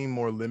definitely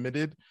more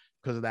limited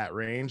because of that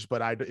range, but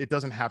it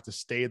doesn't have to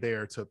stay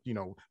there to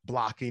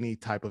block any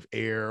type of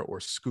air or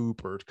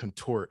scoop or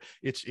contort.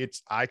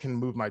 It's I can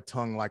move my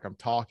tongue like I'm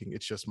talking.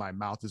 It's just my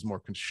mouth is more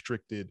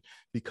constricted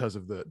because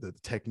of the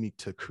technique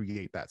to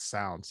create that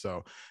sound.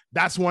 So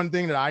that's one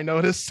thing that I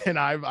noticed and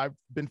I've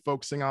been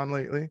focusing on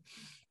lately.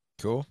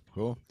 Cool.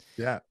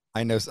 Yeah.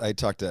 I know I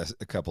talked to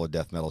a couple of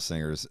death metal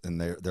singers and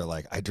they're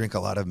like, I drink a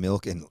lot of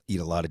milk and eat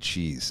a lot of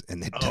cheese.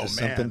 And it does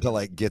something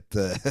to get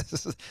the,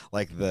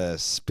 the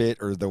spit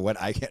or the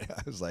what I get.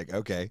 I was like,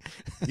 okay.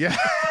 Yeah.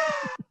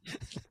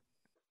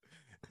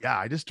 Yeah.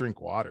 I just drink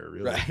water,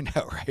 really. Right. I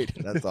know, right.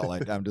 That's all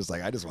I'm just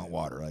like, I just want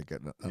water. I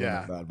don't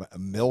know about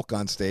milk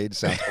on stage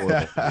sounds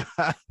horrible.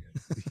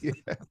 Yeah.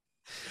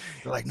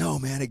 They're like, no,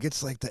 man, it gets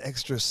the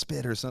extra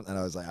spit or something. And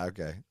I was like,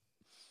 okay.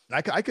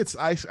 I could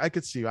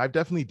see. I've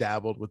definitely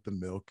dabbled with the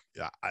milk.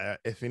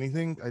 If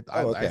anything,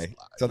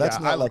 so that's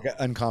not like an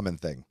uncommon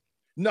thing.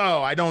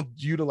 No, I don't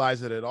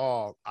utilize it at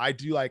all. I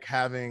do like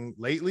having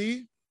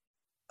lately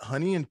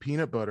honey and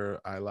peanut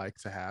butter. I like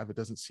to have. It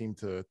doesn't seem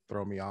to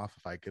throw me off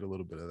if I get a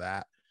little bit of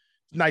that.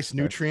 Nice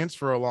nutrients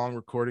for a long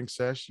recording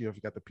session. If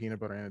you got the peanut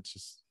butter in, it's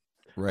just.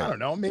 Right. I don't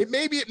know.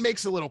 Maybe it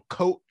makes a little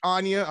coat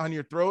on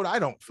your throat. I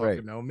don't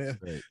fucking know, man.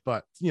 Right.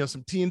 But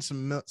some tea and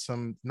some milk,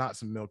 some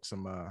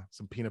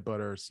peanut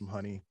butter, some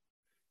honey.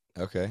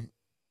 Okay.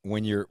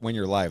 When you're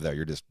live though,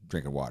 you're just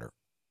drinking water.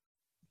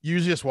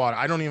 Usually just water.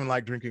 I don't even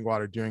like drinking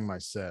water during my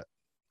set.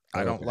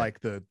 I don't like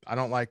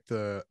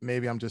the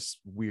maybe I'm just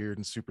weird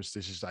and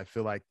superstitious. I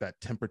feel like that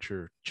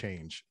temperature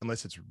change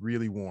unless it's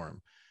really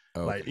warm.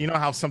 Okay.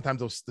 How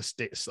sometimes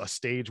a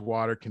stage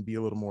water can be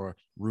a little more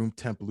room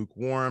temp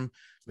lukewarm,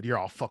 but you're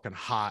all fucking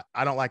hot.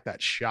 I don't like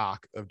that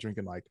shock of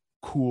drinking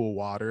cool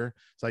water.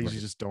 So I usually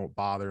just don't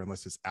bother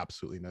unless it's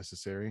absolutely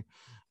necessary.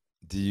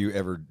 Do you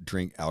ever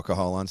drink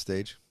alcohol on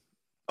stage?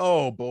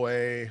 Oh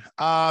boy.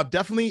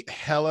 Definitely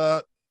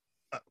hella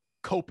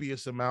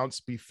copious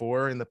amounts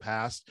before in the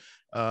past.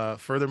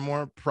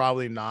 Furthermore,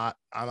 probably not.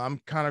 I'm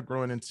kind of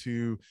growing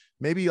into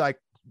maybe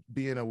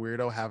being a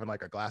weirdo, having a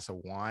glass of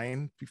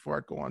wine before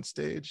I go on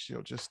stage,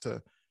 just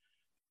to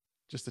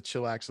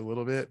chillax a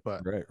little bit,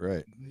 but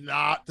right.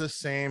 Not the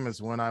same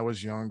as when I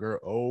was younger.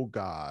 Oh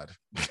God.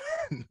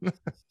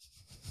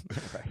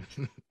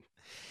 Right.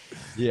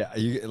 Yeah.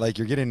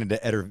 You're getting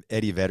into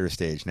Eddie Vedder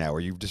stage now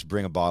where you just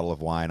bring a bottle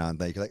of wine on,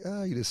 you're like,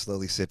 oh, you just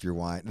slowly sip your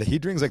wine. He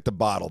drinks the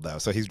bottle though.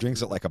 So he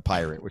drinks it like a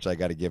pirate, which I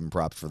got to give him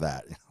props for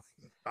that.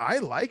 I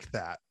like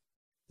that.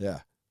 Yeah.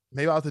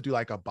 Maybe I'll have to do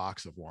a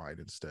box of wine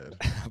instead.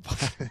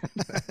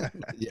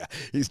 Yeah,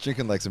 he's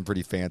drinking like some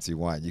pretty fancy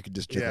wine. You could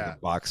just drink like a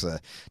box of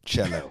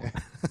cello.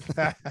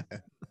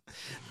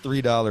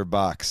 $3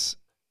 box.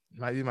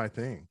 Might be my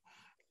thing.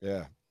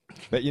 Yeah.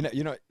 But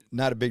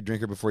not a big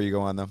drinker before you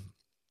go on though.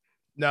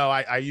 No,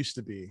 I used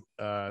to be.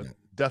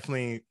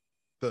 Definitely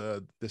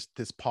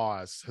this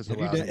pause has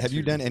allowed me. Have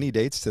you done any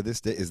dates to this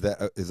day? Is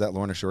that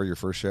Lorna Shore your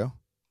first show?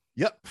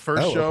 Yep,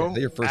 first show.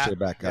 Okay. Your first show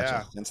back.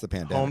 Gotcha. Since the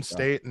pandemic. Home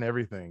state and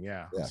everything.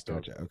 Yeah.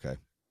 Gotcha. Okay.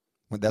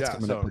 Well, that's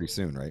coming up pretty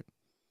soon, right?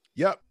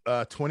 Yep.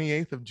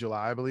 28th of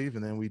July, I believe,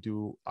 and then we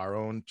do our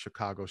own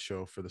Chicago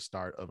show for the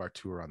start of our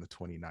tour on the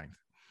 29th.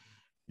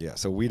 Yeah.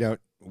 So we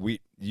don't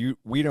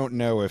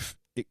know if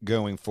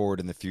going forward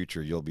in the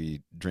future you'll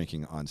be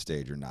drinking on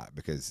stage or not,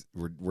 because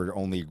we're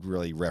only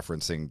really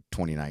referencing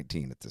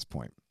 2019 at this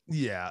point.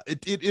 Yeah,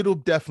 it'll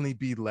definitely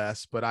be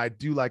less, but I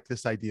do like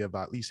this idea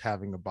about at least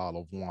having a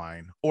bottle of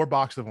wine or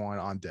box of wine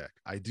on deck.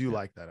 I do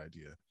like that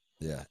idea.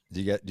 Yeah.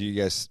 Do you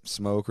guys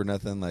smoke or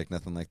nothing like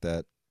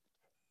that?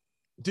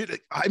 Dude,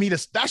 I mean,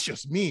 that's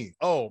just me.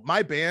 Oh,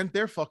 my band,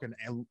 they're fucking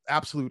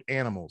absolute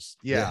animals.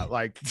 Yeah.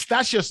 Like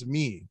that's just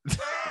me.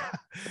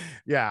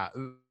 Yeah.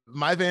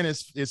 My van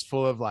is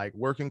full of like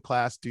working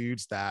class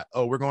dudes that,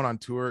 we're going on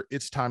tour.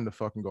 It's time to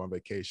fucking go on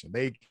vacation.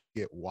 They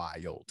get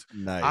wild.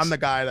 Nice. I'm the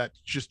guy that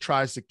just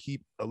tries to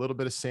keep a little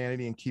bit of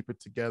sanity and keep it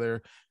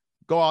together.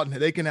 Go out and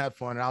they can have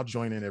fun, and I'll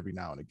join in every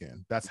now and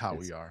again. That's how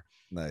we are.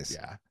 Nice.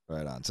 Yeah.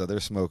 Right on. So they're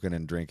smoking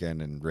and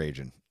drinking and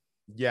raging.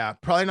 Yeah,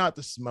 probably not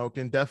the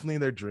smoking. Definitely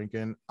they're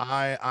drinking.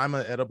 I'm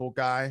an edible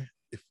guy.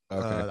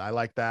 I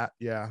like that.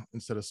 Yeah,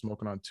 instead of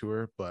smoking on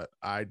tour, but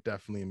I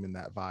definitely am in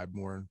that vibe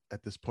more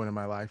at this point in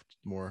my life.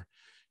 More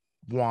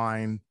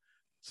wine,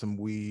 some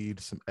weed,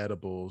 some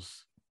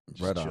edibles,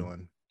 just right on.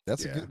 Chilling.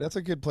 That's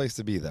a good place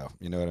to be, though.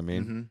 You know what I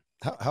mean?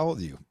 Mm-hmm. How old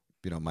are you?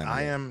 If you don't mind.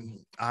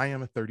 I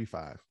am a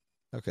 35.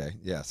 Okay,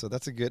 yeah. So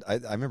that's a good. I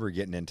remember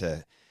getting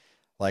into.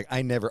 Like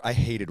I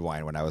hated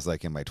wine when I was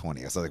like in my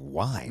 20s. I was like,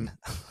 wine?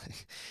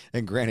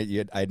 And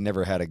granted, I'd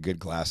never had a good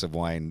glass of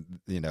wine,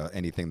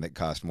 anything that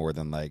cost more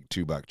than like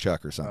 $2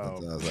 Chuck or something.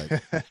 So I was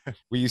like,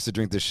 we used to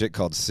drink this shit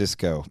called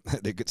Cisco.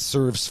 It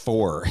serves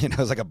 4, it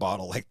was like a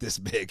bottle like this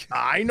big.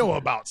 I know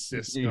about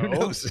Cisco. You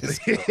know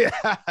Cisco.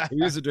 Yeah. We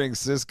used to drink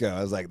Cisco.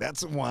 I was like,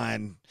 that's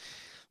wine.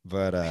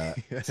 But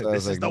so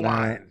this is the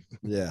wine.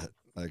 Yeah.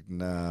 Like,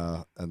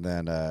 no. And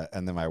then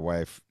my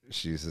wife,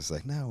 she's just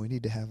like, no, we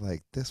need to have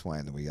like this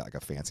wine. Then we got like a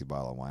fancy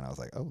bottle of wine. I was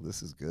like, oh,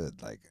 this is good.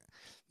 Like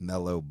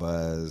mellow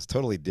buzz,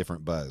 totally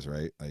different buzz,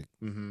 right? Like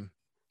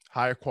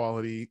higher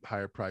quality,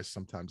 higher price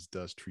sometimes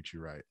does treat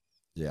you right.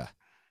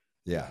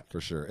 Yeah,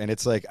 for sure. And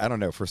it's like, I don't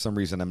know, for some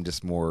reason I'm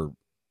just more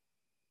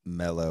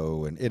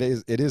mellow, and it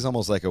is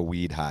almost like a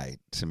weed high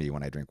to me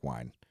when I drink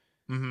wine.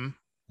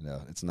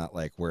 It's not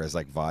like, whereas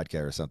like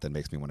vodka or something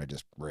makes me want to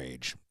just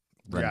rage.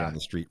 Run down the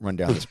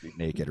street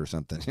naked or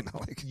something,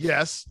 like.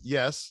 Yes,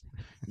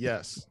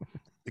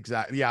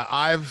 exactly. Yeah,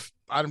 I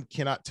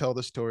cannot tell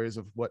the stories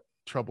of what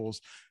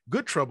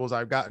good troubles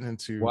I've gotten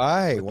into.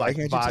 Why can't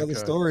you tell the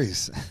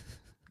stories?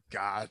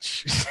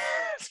 Gosh,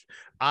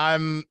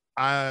 I'm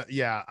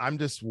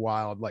just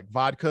wild. Like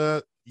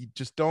vodka, you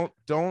just don't.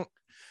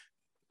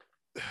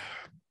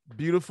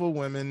 Beautiful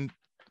women,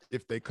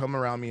 if they come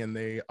around me and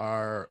they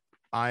are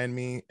eyeing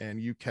me,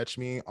 and you catch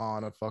me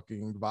on a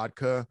fucking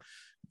vodka,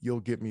 you'll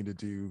get me to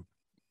do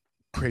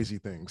crazy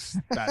things.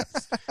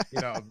 That's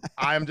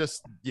I'm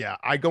just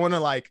I go into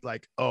like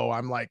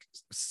I'm like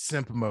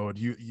simp mode.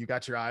 You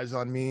got your eyes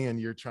on me and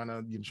you're trying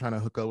to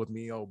hook up with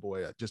me. Oh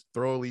boy, just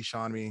throw a leash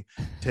on me,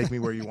 take me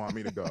where you want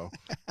me to go.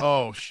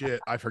 Oh shit,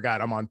 I forgot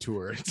I'm on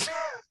tour.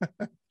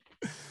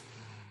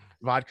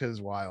 Vodka is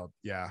wild.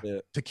 Yeah.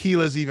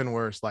 Tequila's even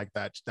worse. Like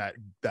that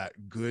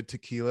good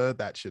tequila,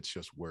 that shit's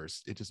just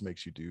worse. It just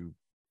makes you do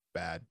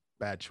bad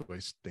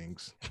choice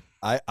things.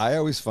 I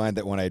always find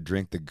that when I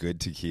drink the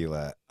good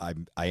tequila, I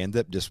end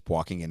up just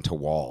walking into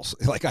walls.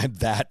 Like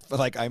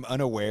I'm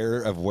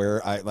unaware of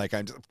where I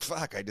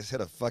just hit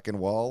a fucking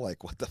wall.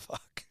 Like what the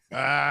fuck?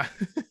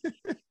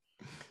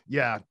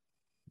 Yeah,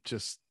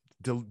 just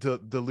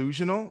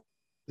delusional.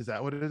 Is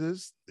that what it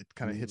is? It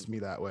kind of hits me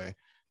that way.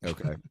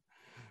 Okay.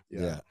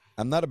 Yeah.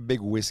 I'm not a big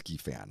whiskey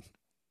fan.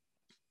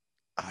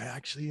 I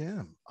actually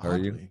am. Are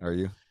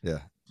you? Yeah.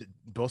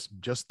 Both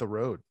just the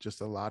road, just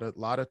a lot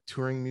of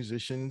touring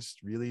musicians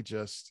really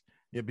just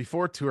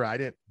before tour I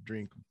didn't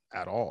drink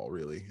at all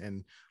really,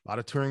 and a lot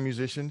of touring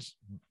musicians,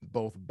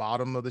 both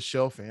bottom of the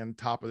shelf and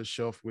top of the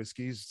shelf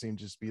whiskeys seem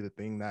to just be the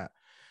thing that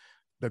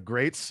the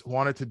greats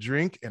wanted to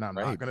drink, and I'm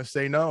not gonna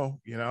say no,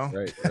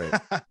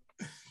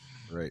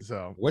 right.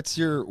 So what's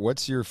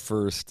your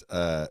first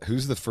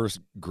who's the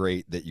first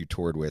great that you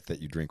toured with that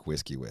you drink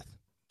whiskey with?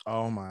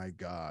 Oh my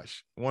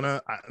gosh,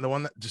 the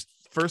one that just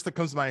first that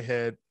comes to my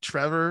head,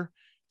 Trevor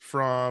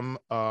from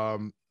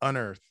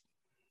Unearth.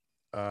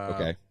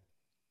 Okay.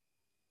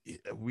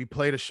 We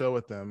played a show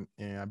with them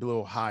in, I believe,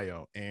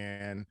 Ohio,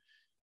 and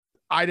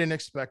I didn't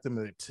expect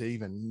them to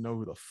even know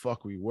who the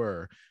fuck we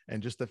were,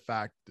 and just the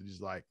fact that he's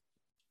like,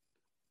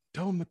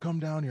 tell him to come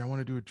down here, I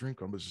want to do a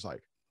drink. I was just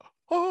like,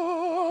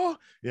 oh,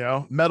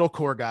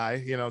 metalcore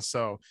guy,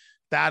 so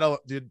that'll,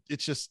 dude,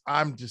 it's just,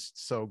 I'm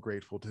just so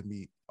grateful to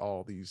meet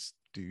all these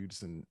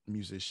dudes and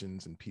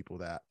musicians and people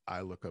that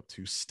I look up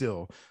to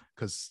still,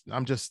 because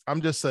I'm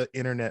just an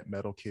internet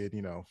metal kid,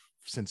 you know,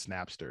 since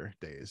Napster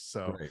days.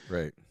 So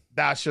right.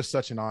 That's just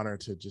such an honor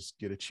to just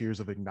get a cheers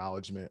of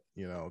acknowledgement,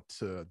 you know,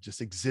 to just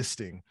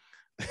existing.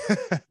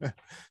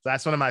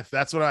 That's one of my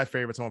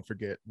favorites. I won't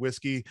forget.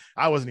 Whiskey,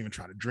 I wasn't even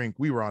trying to drink.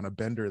 We were on a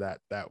bender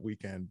that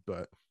weekend,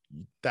 but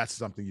that's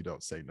something you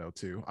don't say no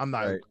to. I'm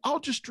not, I'll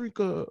just drink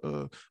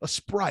a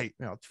Sprite.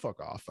 No,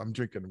 fuck off. I'm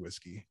drinking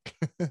whiskey.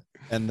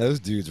 And those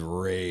dudes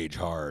rage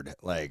hard.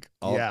 Like,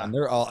 and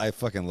they're all, I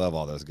fucking love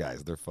all those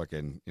guys. They're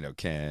fucking, you know,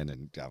 Ken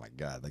and, oh my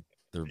God, like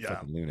they're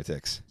fucking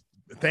lunatics.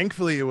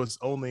 Thankfully, it was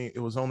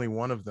only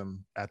one of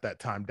them at that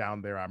time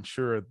down there. I'm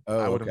sure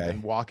I would have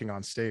been walking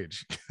on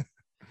stage.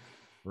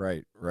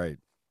 Right.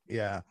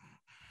 Yeah.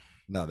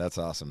 No, that's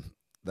awesome.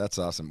 That's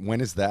awesome.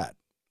 When is that?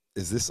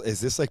 Is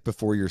this like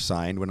before you're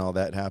signed when all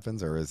that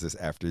happens, or is this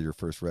after your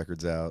first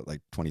record's out,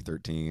 like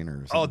 2013 or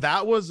something? Oh,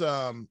 that was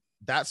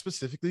that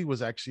specifically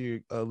was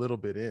actually a little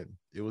bit in.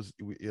 It was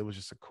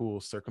just a cool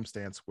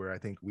circumstance where I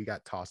think we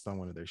got tossed on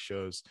one of their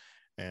shows,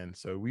 and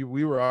so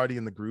we were already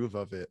in the groove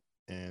of it,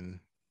 and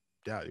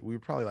yeah, we were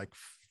probably like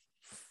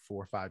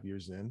 4 or 5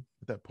 years in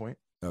at that point.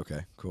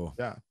 Okay, cool.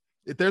 Yeah.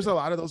 There's a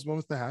lot of those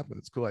moments that happen.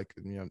 It's cool. Like,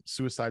 you know,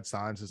 Suicide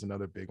Silence is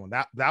another big one.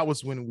 That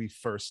was when we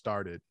first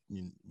started,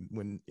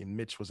 when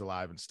Mitch was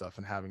alive and stuff,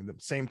 and having the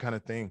same kind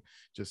of thing.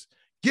 Just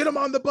get him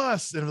on the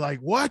bus. And like,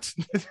 what?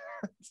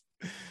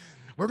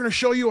 We're going to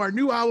show you our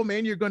new album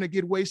and you're going to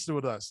get wasted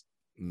with us.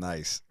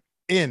 Nice.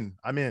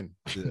 I'm in.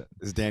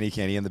 Is Danny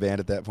Kenny in the band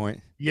at that point?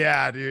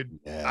 Yeah, dude.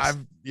 Yes.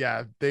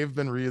 They've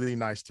been really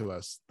nice to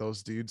us.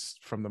 Those dudes,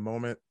 from the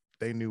moment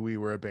they knew we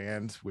were a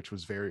band, which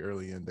was very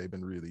early in, they've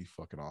been really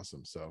fucking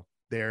awesome. So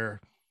they're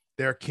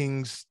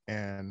kings,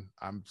 and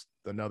I'm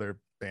another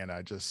band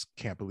I just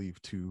can't believe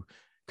to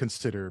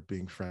consider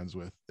being friends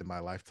with in my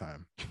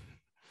lifetime.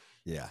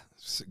 Yeah,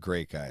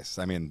 great guys.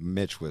 I mean,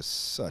 Mitch was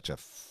such a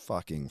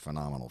fucking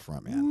phenomenal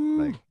frontman.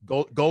 Like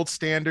gold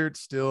standard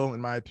still,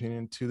 in my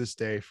opinion, to this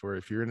day. For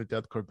if you're in a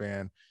deathcore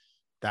band,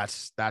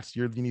 that's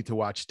you need to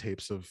watch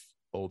tapes of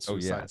old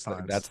Suicide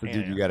Silence. That's the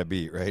dude you got to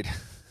beat, right?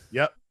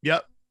 Yep.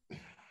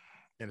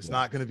 And it's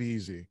not going to be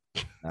easy.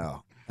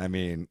 No, I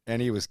mean,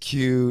 and he was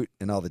cute,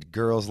 and all the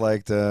girls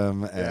liked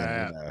him,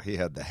 and you know, he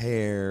had the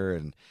hair,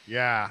 and you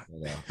know,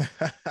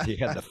 he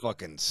had the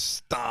fucking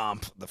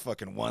stomp, the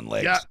fucking one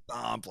leg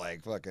stomp,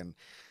 like fucking.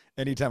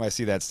 Anytime I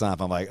see that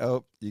stomp, I'm like,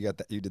 oh, you got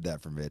that, you did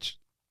that for Mitch.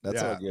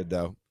 That's all good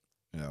though.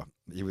 You know,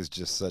 he was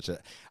just such a.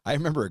 I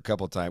remember a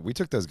couple times we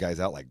took those guys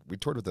out, like we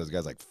toured with those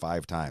guys like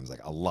 5 times,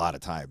 like a lot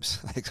of times.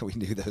 Like, so we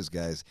knew those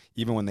guys,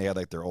 even when they had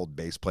like their old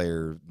bass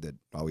player that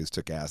always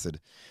took acid.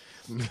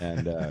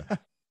 And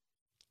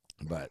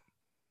but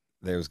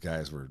those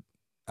guys were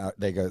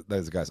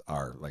those guys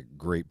are like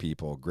great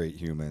people, great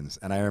humans.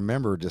 And I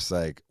remember just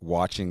like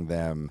watching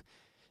them,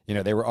 you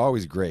know, they were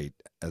always great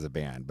as a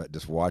band, but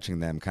just watching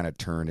them kind of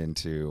turn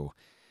into,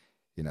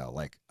 you know,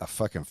 like a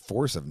fucking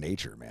force of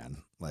nature,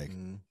 man. Like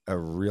a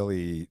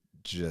really,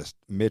 just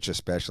Mitch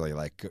especially,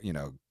 like, you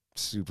know,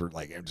 super,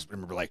 like, I just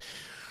remember like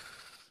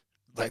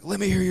let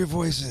me hear your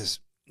voices.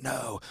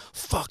 No,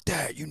 fuck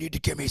that. You need to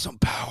give me some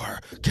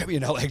power. Give me, you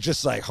know, like,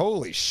 just like,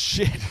 holy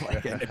shit.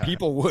 Like, and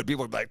people would be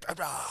like,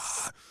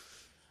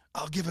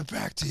 I'll give it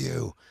back to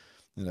you.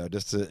 You know,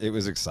 just it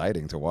was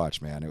exciting to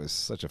watch, man. It was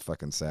such a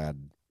fucking sad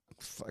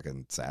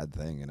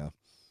thing, you know?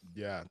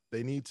 Yeah.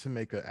 They need to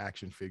make an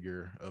action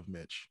figure of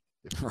Mitch.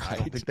 Right. I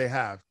don't think they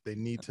have. They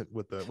need to,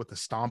 with the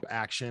stomp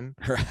action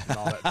and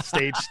all that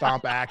stage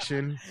stomp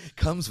action.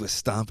 Comes with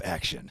stomp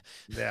action.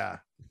 Yeah.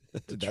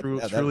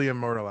 Truly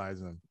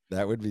immortalize him.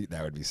 That would be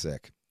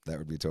sick. That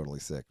would be totally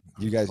sick.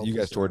 You guys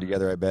toured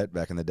together, I bet,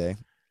 back in the day.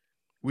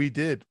 We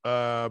did.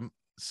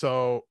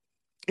 So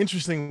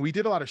interesting. We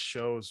did a lot of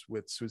shows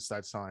with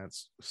Suicide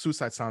Silence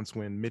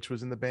when Mitch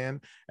was in the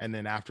band, and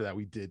then after that,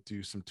 we did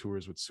do some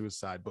tours with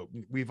Suicide. But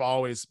we've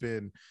always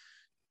been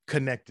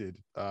connected.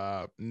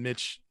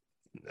 Mitch,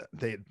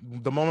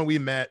 the moment we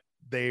met,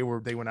 they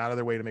went out of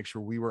their way to make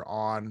sure we were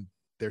on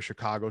their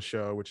Chicago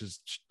show, which is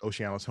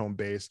OCEANO's home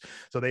base.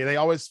 So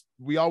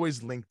we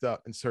always linked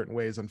up in certain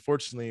ways.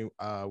 Unfortunately,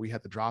 we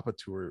had to drop a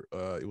tour.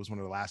 It was one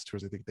of the last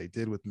tours I think they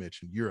did with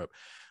Mitch in Europe.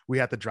 We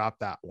had to drop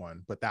that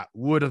one, but that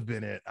would have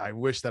been it. I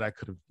wish that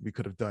we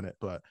could have done it,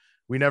 but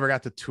we never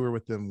got to tour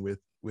with them with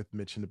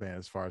Mitch in the band,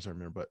 as far as I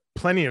remember. But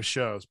plenty of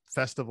shows,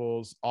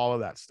 festivals, all of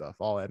that stuff,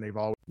 and they've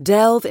always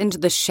delve into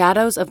the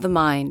shadows of the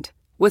mind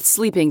with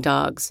Sleeping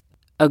Dogs,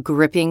 a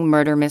gripping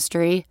murder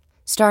mystery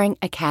starring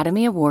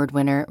Academy Award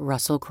winner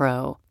Russell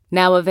Crowe.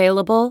 Now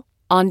available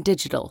on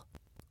digital.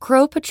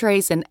 Crowe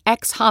portrays an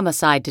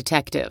ex-homicide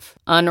detective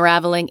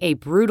unraveling a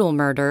brutal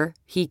murder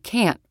he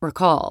can't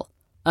recall.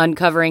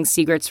 Uncovering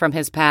secrets from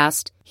his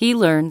past, he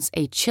learns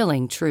a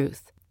chilling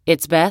truth.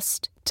 It's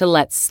best to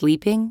let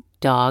sleeping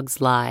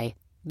dogs lie.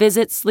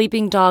 Visit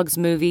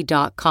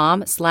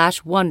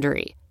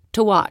sleepingdogsmovie.com/Wondery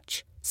to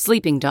watch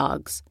Sleeping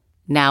Dogs,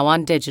 now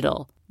on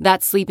digital.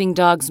 That's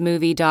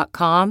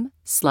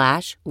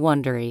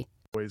sleepingdogsmovie.com/Wondery.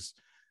 always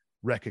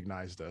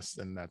recognized us,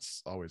 and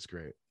that's always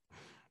great.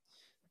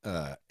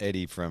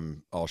 Eddie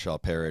from All Shall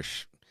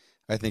Perish,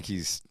 I think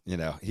he's,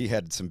 he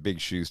had some big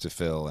shoes to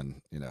fill,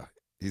 and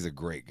he's a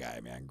great guy,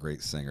 man.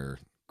 Great singer,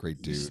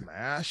 great dude. He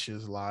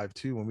smashes live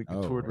too. When we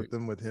toured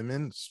with him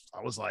in,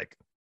 I was like,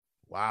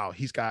 wow,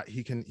 he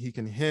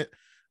can hit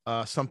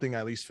something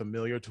at least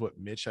familiar to what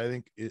Mitch I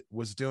think it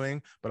was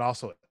doing, but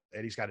also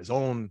Eddie's got his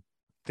own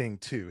thing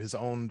too, his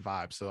own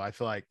vibe. So I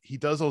feel like he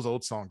does those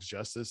old songs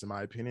justice, in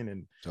my opinion.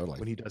 And totally,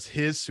 when he does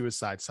his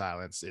Suicide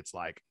Silence, it's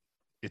like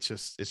it's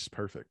just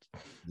perfect.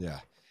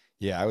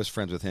 Yeah, I was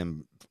friends with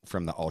him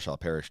from the All Shall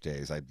Perish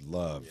days. I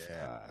love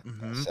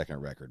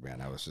second record,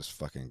 man. I was just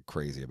fucking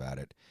crazy about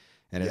it.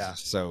 And it's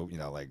just so,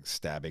 like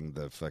stabbing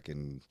the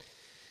fucking,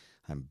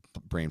 I'm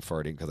brain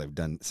farting because I've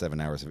done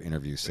 7 hours of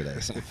interviews today.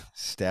 So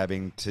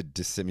stabbing to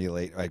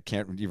dissimulate. I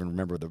can't even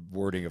remember the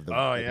wording of the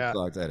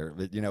songs either.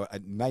 But, I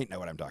might know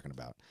what I'm talking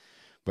about.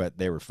 But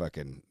they were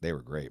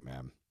great,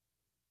 man.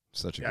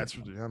 Such a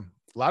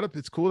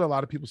it's cool that a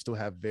lot of people still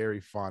have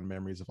very fond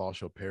memories of All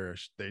Shall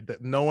Perish.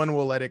 No one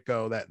will let it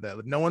go. That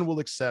no one will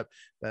accept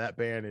that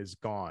band is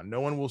gone.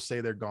 No one will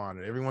say they're gone.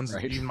 And everyone's,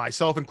 even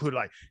myself included,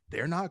 like,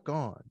 they're not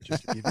gone.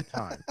 Just give it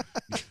time.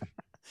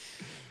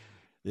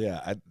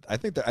 Yeah, I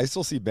think that I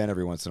still see Ben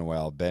every once in a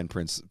while. Ben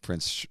Prince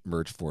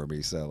merch for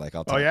me, so like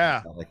I'll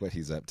like what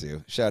he's up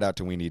to. Shout out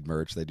to We Need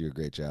Merch; they do a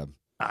great job.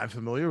 I'm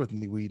familiar with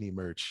We Need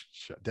Merch.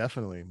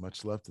 Definitely,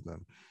 much love to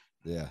them.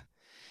 Yeah.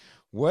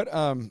 What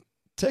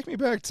take me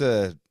back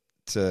to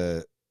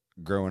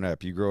growing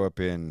up. You grew up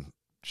in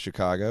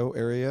Chicago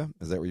area.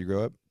 Is that where you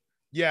grew up?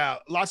 Yeah,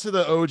 lots of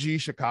the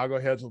OG Chicago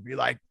heads will be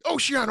like,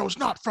 "Oceano's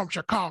not from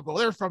Chicago;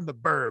 they're from the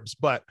burbs."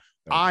 But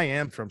I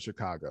am from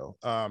Chicago.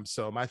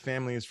 So my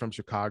family is from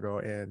Chicago,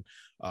 and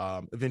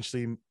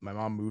eventually my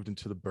mom moved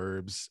into the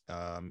burbs,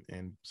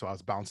 and so I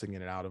was bouncing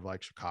in and out of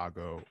like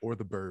Chicago or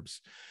the burbs,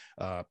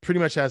 pretty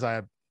much as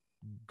I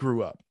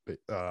grew up.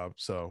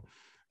 So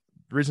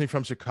originally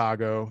from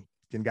Chicago,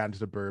 then got into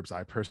the burbs.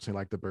 I personally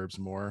like the burbs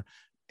more,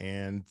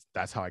 and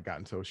that's how I got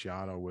into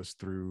Oceano, was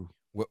through.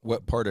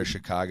 What part of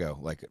Chicago?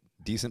 Like a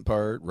decent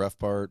part, rough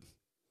part?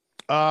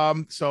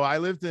 So I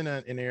lived in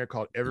an area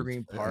called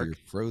Evergreen Park. You're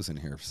frozen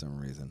here for some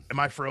reason. Am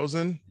I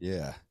frozen?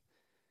 Yeah.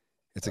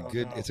 It's a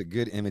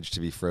good image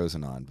to be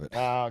frozen on, but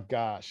oh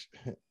gosh.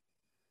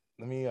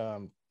 Let me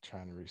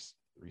try and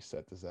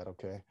reset. Is that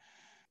okay?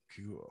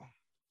 Cool.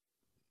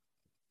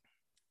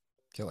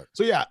 Killer.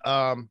 So yeah,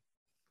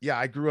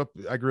 I grew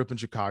up in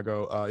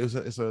Chicago.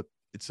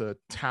 It's a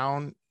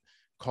town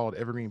called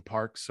Evergreen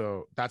Park.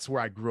 So that's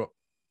where I grew up.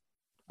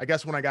 I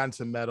guess when I got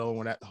into metal,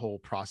 when that whole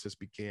process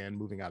began,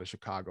 moving out of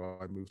Chicago,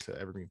 I moved to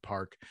Evergreen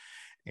Park,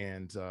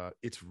 and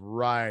it's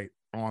right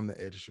on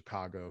the edge of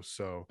Chicago.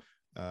 So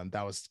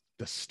that was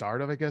the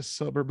start of, I guess,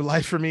 suburban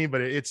life for me.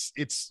 But it's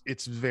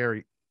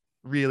very,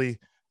 really,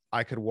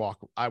 I could walk.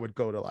 I would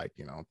go to like,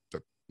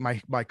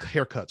 my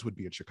haircuts would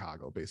be in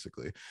Chicago,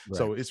 basically. Right.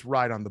 So it's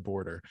right on the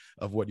border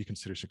of what you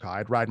consider Chicago.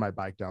 I'd ride my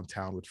bike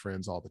downtown with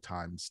friends all the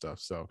time and stuff.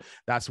 So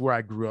that's where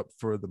I grew up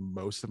for the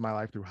most of my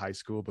life through high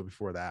school. But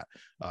before that,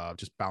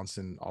 just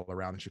bouncing all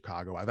around in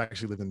Chicago. I've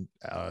actually lived in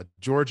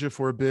Georgia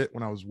for a bit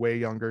when I was way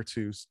younger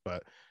too.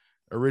 But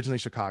originally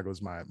Chicago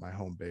is my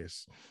home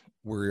base.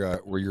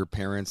 Were your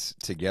parents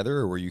together,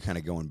 or were you kind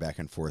of going back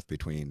and forth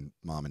between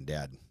mom and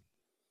dad?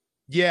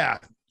 Yeah.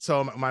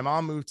 So my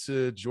mom moved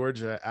to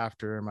Georgia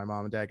after my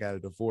mom and dad got a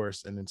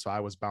divorce. And then so I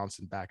was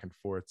bouncing back and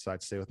forth. So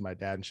I'd stay with my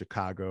dad in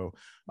Chicago,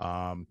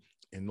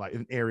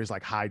 in areas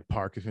like Hyde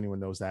Park, if anyone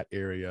knows that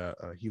area.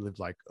 He lived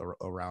like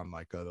around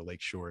like the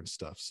Lake Shore and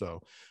stuff.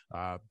 So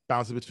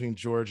bouncing between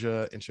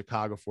Georgia and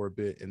Chicago for a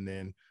bit, and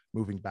then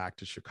moving back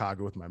to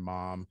Chicago with my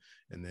mom.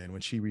 And then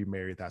when she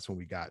remarried, that's when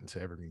we got into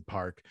Evergreen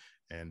Park.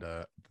 And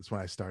that's when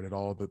I started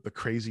all the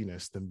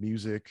craziness, the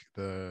music,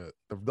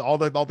 all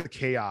the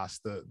chaos,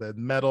 the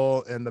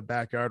metal and the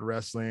backyard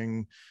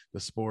wrestling, the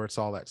sports,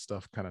 all that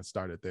stuff kind of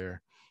started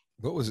there.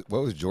 What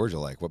was Georgia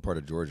like? What part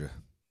of Georgia?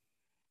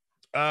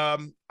 I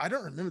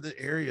don't remember the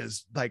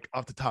areas like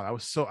off the top.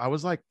 I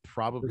was like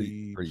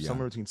probably pretty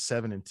somewhere between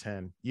 7 and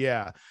 10.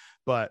 Yeah,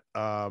 but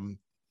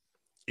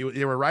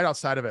they were right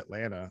outside of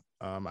Atlanta.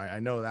 I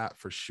know that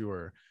for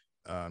sure.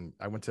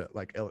 I went to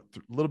like a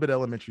little bit of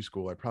elementary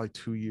school, like probably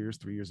 3 years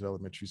of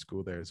elementary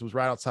school there. So it was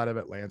right outside of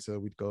Atlanta.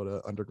 We'd go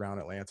to underground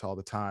Atlanta all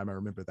the time. I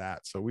remember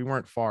that. So we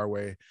weren't far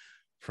away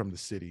from the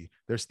city.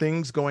 There's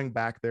things going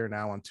back there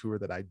now on tour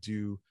that I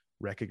do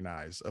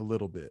recognize a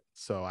little bit.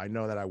 So I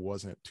know that I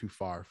wasn't too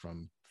far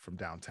from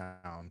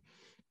downtown.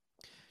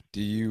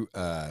 Do you,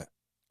 are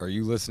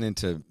you listening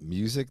to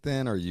music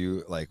then? Are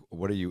you like,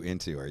 what are you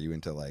into? Are you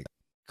into like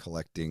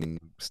collecting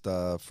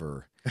stuff,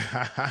 or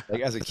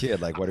like as a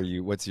kid, like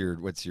what's your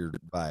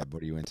vibe?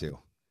 What are you into?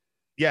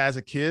 Yeah, as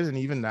a kid and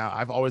even now,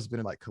 I've always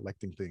been like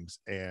collecting things,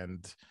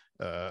 and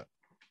I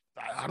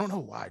don't know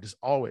why, just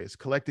always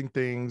collecting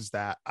things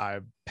that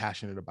I'm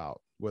passionate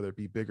about, whether it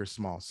be big or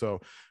small.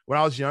 So when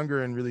I was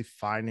younger and really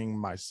finding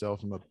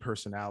myself and my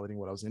personality and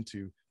what I was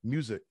into,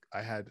 music,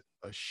 I had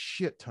a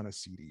shit ton of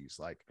CDs,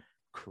 like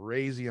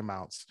crazy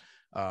amounts.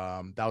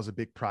 That was a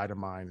big pride of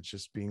mine. It's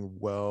just being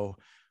well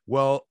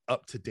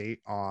up to date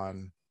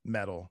on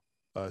metal,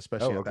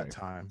 especially at that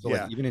time. So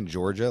like even in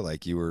Georgia,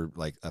 like you were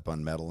like up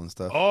on metal and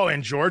stuff. Oh,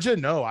 in Georgia?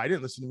 No, I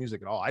didn't listen to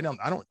music at all.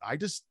 I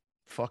just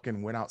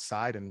fucking went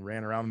outside and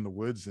ran around in the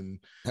woods and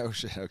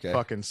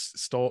fucking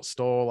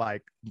stole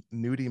like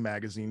nudie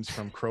magazines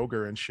from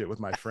Kroger and shit with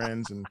my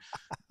friends and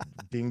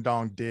ding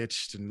dong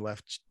ditched and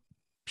left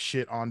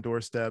shit on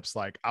doorsteps.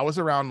 Like I was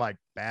around like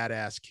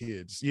badass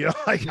kids,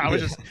 like I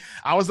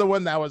was the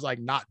one that was like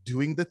not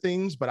doing the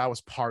things, but I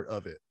was part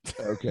of it.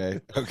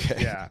 Okay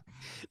Yeah,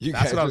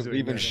 that's what I was doing,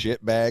 leaving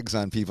shit bags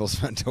on people's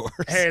front doors.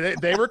 Hey,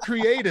 they were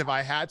creative.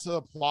 I had to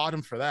applaud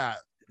them for that.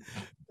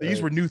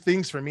 These were new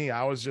things for me.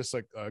 I was just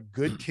like a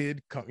good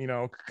kid,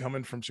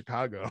 coming from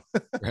Chicago.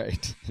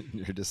 Right.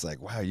 You're just like,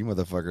 wow, you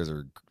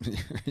motherfuckers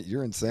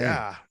you're insane.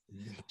 Yeah,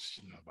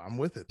 I'm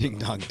with it. Ding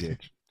dong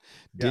ditch.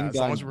 Ding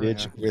dong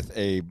ditch with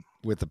a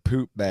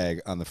poop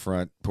bag on the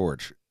front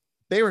porch.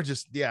 They were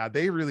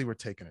they really were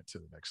taking it to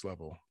the next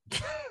level.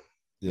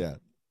 Yeah.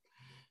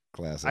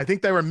 Classic. I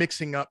think they were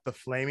mixing up the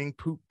flaming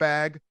poop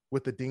bag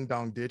with the ding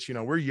dong ditch.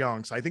 We're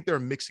young, so I think they were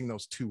mixing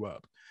those two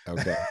up.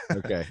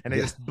 Okay. And they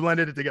just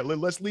blended it together.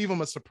 Let's leave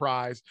them a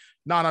surprise,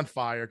 not on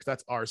fire because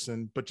that's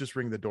arson, but just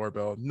ring the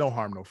doorbell. No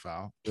harm, no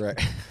foul.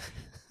 Right.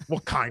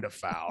 What kind of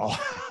foul?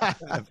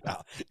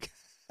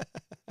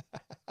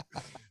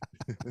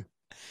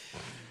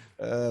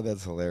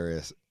 That's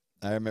hilarious.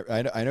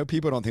 I know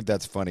people don't think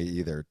that's funny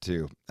either,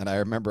 too. And I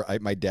remember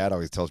my dad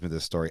always tells me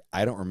this story.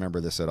 I don't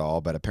remember this at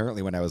all, but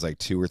apparently when I was like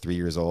 2 or 3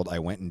 years old, I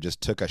went and just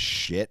took a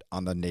shit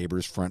on the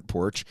neighbor's front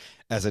porch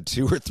as a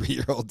 2 or 3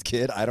 year old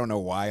kid. I don't know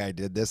why I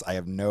did this. I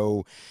have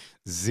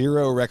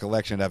zero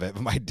recollection of it.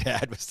 But my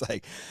dad was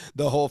like,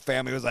 the whole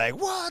family was like,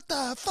 "What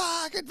the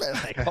fuck?" And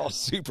like all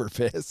super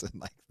pissed.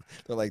 And like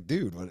they're like,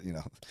 "Dude, what,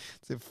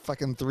 it's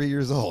fucking 3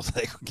 years old.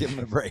 Like, give him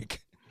a break."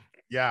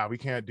 Yeah, we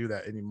can't do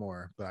that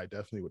anymore, but I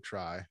definitely would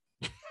try.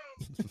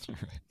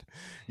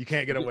 You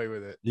can't get away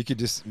with it.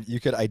 You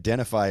could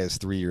identify as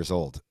 3 years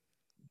old.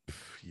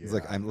 Yeah. It's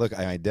like I'm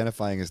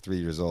identifying as 3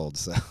 years old,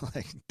 so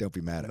like don't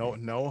be mad at me.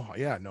 No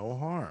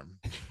harm.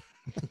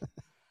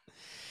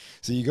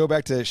 So you go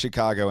back to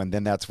Chicago, and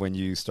then that's when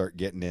you start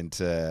getting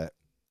into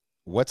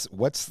what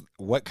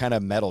kind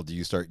of metal do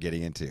you start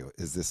getting into?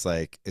 Is this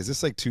like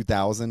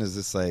 2000? Is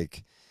this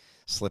like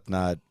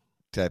Slipknot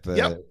type of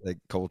like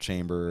Cold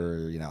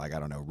Chamber, like I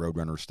don't know,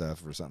 Roadrunner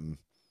stuff or something?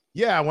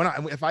 Yeah,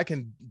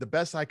 the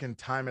best I can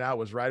time it out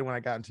was right when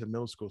I got into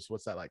middle school. So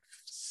what's that, like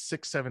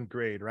 6th, 7th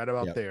grade, right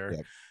about there.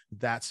 Yep.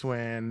 That's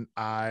when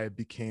I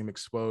became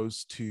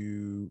exposed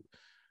to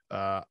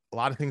a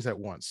lot of things at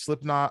once: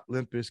 Slipknot,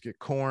 Limp Bizkit,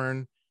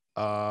 Korn,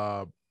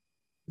 9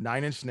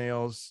 Inch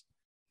Nails,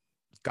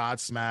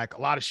 Godsmack,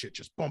 a lot of shit,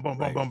 just boom, boom,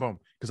 boom, boom, boom.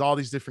 Because all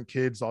these different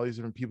kids, all these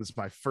different people. It's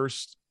my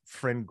first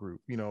friend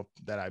group,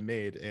 that I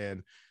made,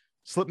 and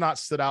Slipknot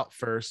stood out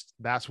first.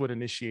 That's what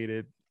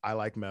initiated I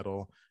like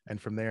metal. And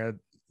from there,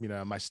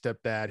 my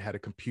stepdad had a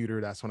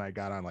computer. That's when I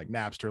got on like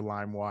Napster,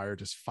 LimeWire,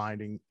 just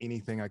finding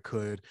anything I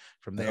could.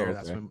 From there,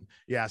 so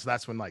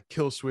that's when like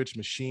Killswitch,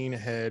 Machine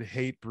Head,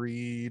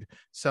 Hatebreed,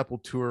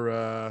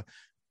 Sepultura,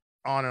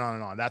 on and on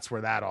and on. That's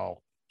where that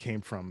all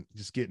came from.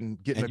 Just getting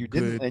good.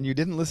 And you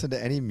didn't listen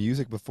to any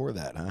music before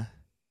that, huh?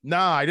 No,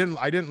 I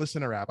didn't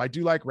listen to rap. I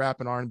do like rap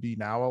and R&B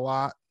now a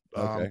lot,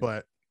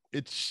 but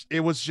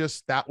it was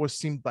just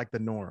seemed like the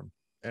norm.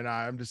 And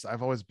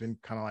I've always been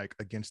kind of like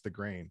against the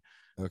grain.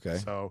 Okay.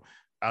 So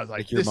I was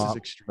like, this is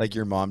extreme. Like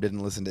your mom didn't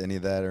listen to any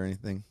of that or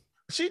anything?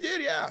 She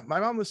did, yeah. My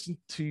mom listened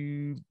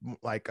to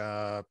like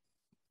I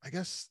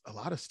guess a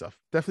lot of stuff.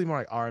 Definitely more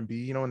like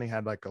R&B, when they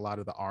had like a lot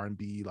of the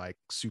R&B like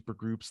super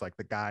groups, like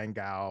the guy and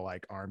gal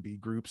like R&B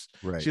groups.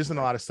 Right. She listened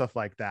to a lot of stuff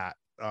like that.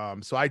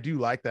 So I do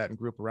like that and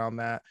grew up around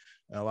that,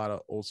 and a lot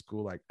of old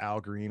school like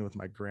Al Green with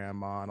my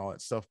grandma and all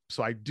that stuff.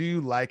 So I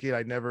do like it.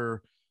 I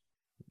never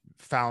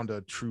found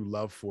a true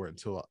love for it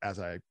until as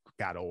I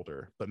got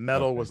older. But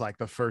metal was like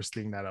the first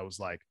thing that I was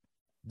like,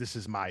 this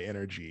is my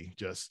energy,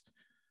 just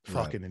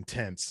fucking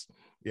intense.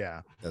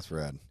 Yeah, that's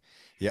rad.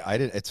 Yeah,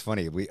 it's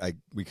funny, we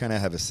kind of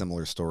have a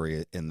similar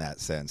story in that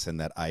sense, in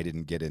that I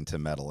didn't get into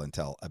metal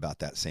until about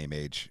that same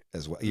age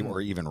as well,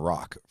 or even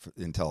rock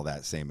until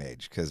that same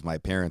age, because my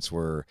parents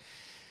were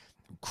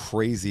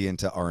crazy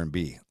into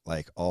R&B,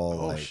 like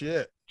all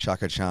shit,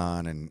 Chaka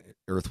Khan and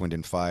Earth, Wind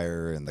and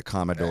Fire and the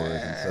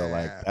Commodores. And so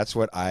like that's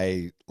what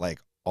I like.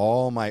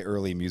 All my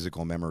early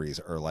musical memories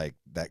are like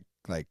that,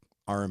 like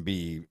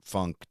R&B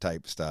funk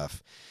type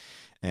stuff.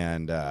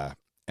 And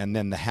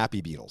then the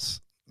Happy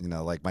Beatles,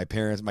 like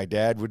my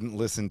dad wouldn't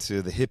listen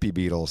to the hippie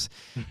Beatles,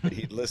 but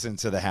he'd listen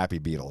to the Happy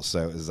Beatles.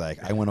 So it was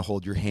like, I Want to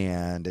Hold Your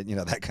Hand, and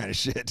that kind of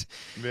shit.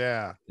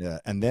 Yeah.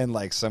 And then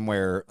like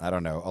somewhere, I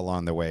don't know,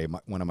 along the way,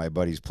 one of my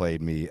buddies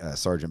played me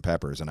Sgt.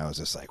 Pepper's, and I was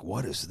just like,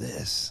 what is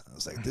this? I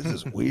was like, this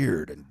is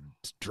weird and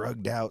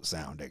drugged out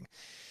sounding,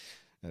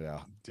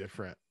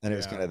 different. And it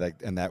was kind of like,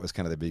 and that was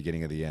kind of the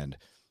beginning of the end.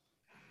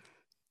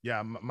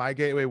 Yeah. My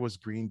gateway was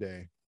Green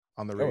Day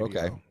on the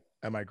radio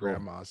at my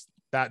grandma's.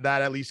 That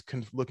at least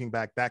looking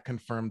back, that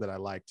confirmed that I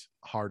liked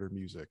harder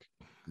music.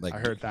 Like I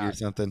heard Dookie or that.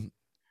 something.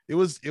 It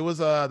was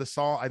the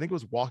song, I think it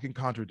was Walking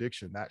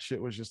Contradiction. That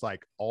shit was just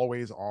like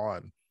always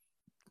on.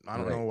 I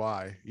don't know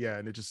why. Yeah,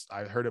 and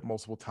I heard it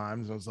multiple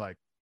times and I was like,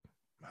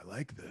 I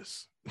like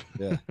this.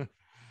 Yeah.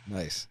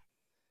 Nice.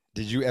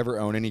 Did you ever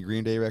own any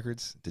Green Day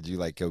records? Did you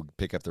like go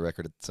pick up the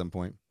record at some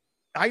point?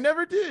 I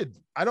never did.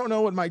 I don't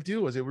know what my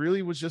deal was. It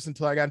really was just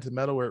until I got into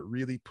metal where it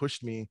really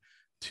pushed me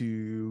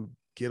to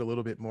get a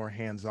little bit more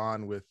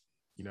hands-on with,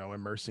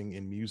 immersing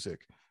in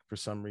music for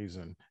some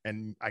reason.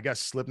 And I guess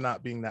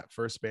Slipknot being that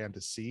first band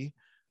to see,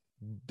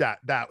 that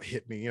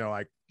hit me,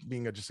 like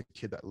being just a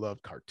kid that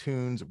loved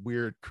cartoons,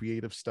 weird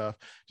creative stuff,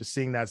 just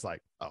seeing that's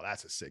like, oh,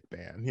 that's a sick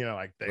band,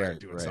 like they're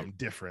doing something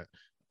different.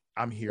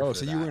 I'm here. Oh,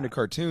 so you were into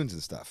cartoons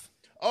and stuff.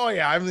 Oh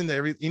yeah, I'm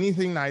into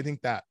anything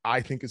that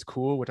I think is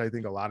cool, which I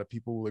think a lot of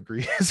people will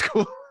agree is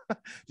cool.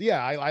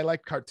 Yeah, I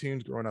like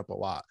cartoons growing up a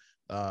lot.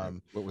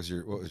 What was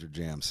your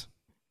jams?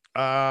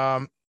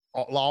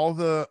 All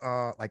the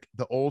like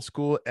the old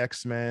school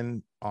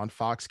X-Men on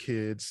Fox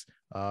Kids,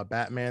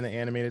 Batman the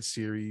animated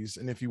series,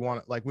 and if you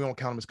want, like, we don't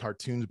count them as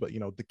cartoons, but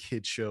the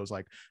kid shows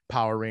like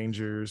Power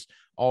Rangers,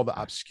 all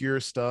the obscure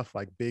stuff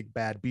like Big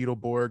Bad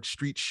Beetleborg,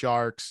 Street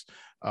Sharks.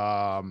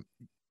 I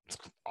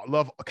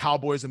love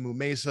Cowboys and Moo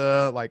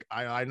Mesa. Like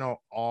I know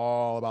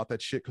all about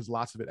that shit because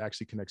lots of it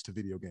actually connects to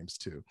video games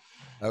too.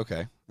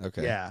 Okay.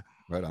 Yeah.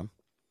 Right on.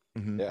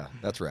 Mm-hmm. Yeah,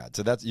 that's rad.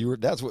 So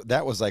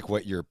that was like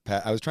what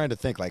I was trying to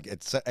think, like,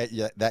 it's at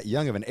that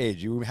young of an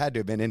age, you had to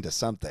have been into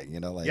something,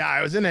 like. Yeah,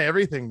 I was into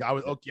everything.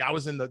 I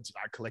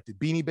collected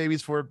Beanie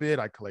Babies for a bit.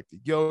 I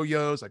collected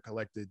yo-yos. I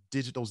collected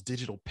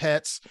digital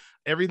pets.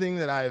 Everything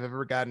that I've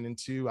ever gotten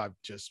into, I've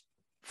just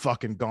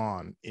fucking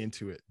gone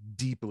into it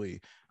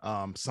deeply,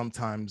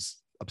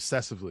 sometimes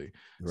obsessively.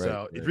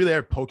 It really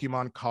had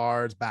Pokemon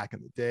cards back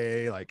in the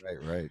day, like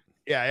right.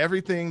 Yeah,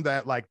 everything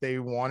that like they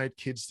wanted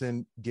kids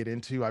to get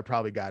into, I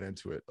probably got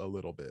into it a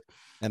little bit.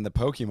 And the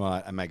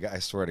Pokemon, I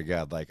swear to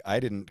God, like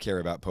I didn't care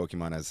about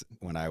Pokemon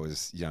when I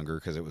was younger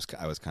because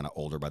I was kind of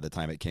older by the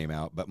time it came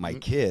out. But my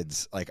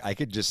kids, like I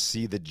could just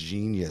see the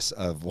genius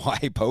of why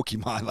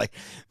Pokemon, like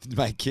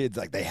my kids,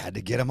 like they had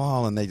to get them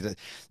all, and they,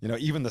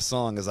 even the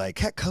song is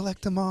like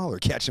collect them all or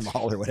catch them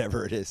all or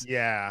whatever it is.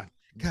 Yeah,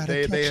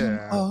 gotta catch them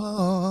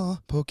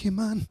all,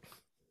 Pokemon.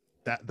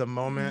 That the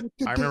moment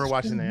I remember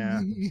watching the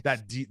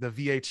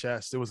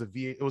VHS,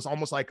 it was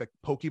almost like a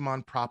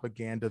Pokemon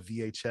propaganda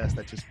VHS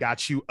that just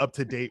got you up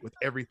to date with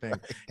everything.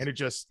 And it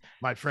just,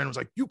 my friend was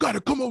like, you got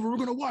to come over, we're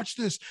gonna watch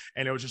this.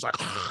 And it was just like,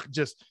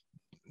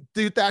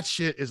 dude, that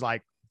shit is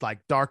like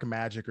dark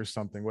magic or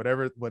something.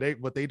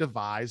 What they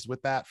devised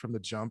with that from the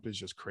jump is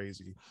just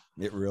crazy.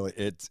 It really,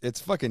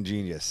 it's fucking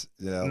genius.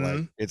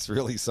 Like it's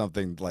really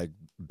something like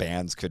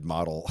bands could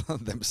model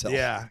themselves.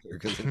 Yeah.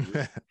 Because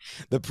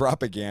the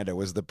propaganda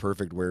was the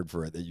perfect word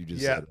for it that you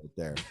just said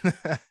right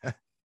there.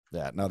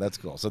 Yeah, no, that's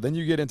cool. So then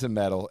you get into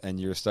metal and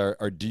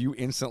do you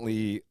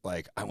instantly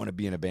like, I want to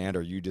be in a band,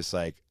 or you just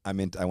like, I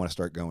want to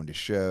start going to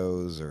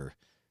shows or?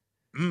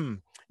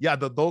 Yeah.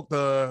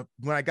 The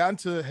when I got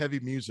into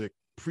heavy music,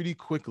 pretty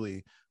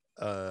quickly,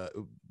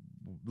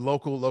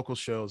 local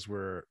shows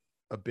were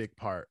a big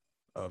part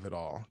of it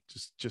all.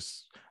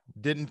 Just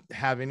didn't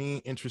have any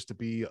interest to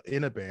be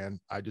in a band.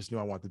 I just knew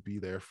I wanted to be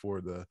there for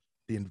the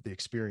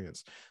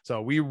experience.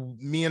 So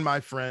me and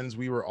my friends,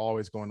 we were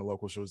always going to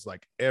local shows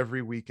like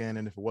every weekend.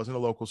 And if it wasn't a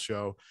local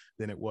show,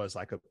 then it was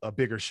like a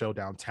bigger show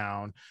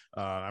downtown.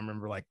 I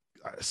remember like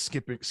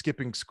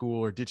skipping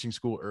school or ditching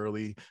school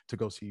early to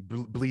go see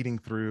Bleeding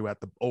Through at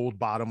the old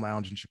Bottom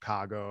Lounge in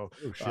Chicago.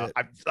 Oh, shit.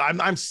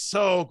 I'm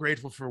so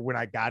grateful for when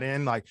I got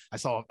in. Like I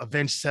saw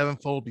Avenged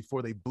Sevenfold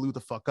before they blew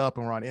the fuck up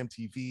and were on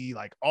MTV.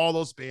 Like all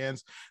those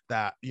bands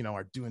that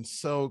are doing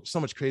so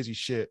much crazy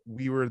shit.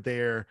 We were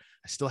there.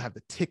 I still have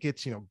the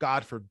tickets.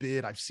 God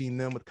forbid I've seen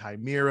them with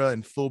Chimera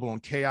and Full Blown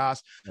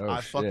Chaos.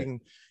 I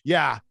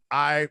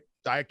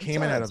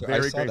came in at a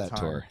very great time.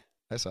 Tour.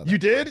 I saw that. You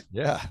did?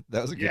 Yeah,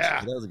 that was a good show.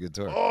 That was a good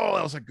tour. Oh,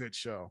 that was a good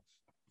show.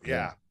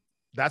 Yeah.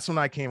 That's when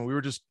I came. We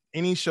were just,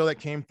 any show that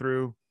came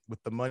through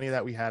with the money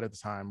that we had at the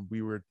time,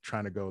 we were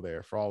trying to go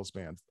there for all those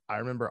bands. I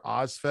remember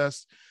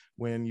Ozfest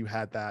when you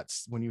had, I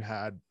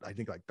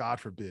think like God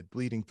Forbid,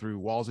 Bleeding Through,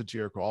 Walls of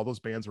Jericho, all those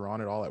bands were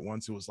on it all at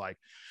once. It was like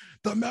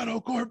the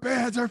metalcore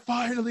bands are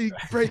finally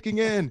breaking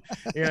in.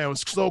 It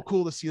was so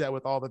cool to see that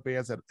with all the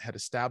bands that had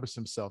established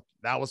themselves.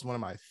 That was one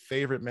of my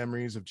favorite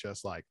memories of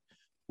just like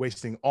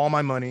wasting all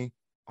my money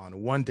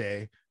on one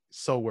day.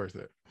 So worth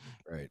it.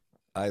 Right.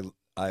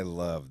 I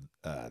love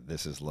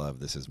This Is Love,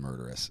 This Is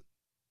Murderous.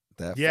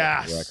 That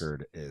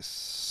record is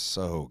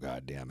so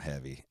goddamn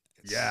heavy.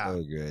 It's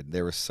so good.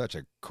 They were such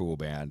a cool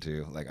band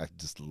too. Like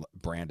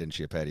Brandon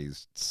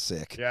Chiappetti's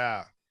sick.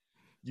 Yeah.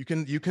 You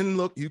can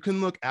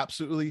look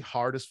absolutely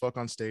hard as fuck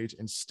on stage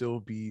and still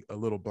be a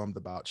little bummed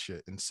about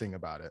shit and sing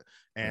about it.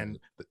 And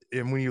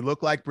when you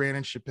look like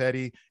Brandon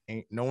Chiappetti,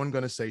 ain't no one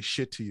gonna say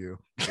shit to you.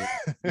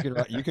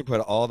 You can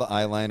put all the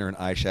eyeliner and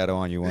eyeshadow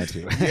on you want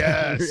to.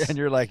 Yes. And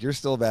you're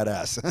still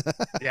badass.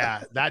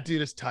 Yeah, that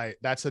dude is tight.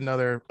 That's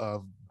another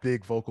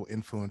big vocal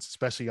influence,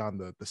 especially on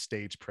the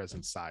stage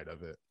presence side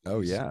of it.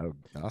 Oh yeah,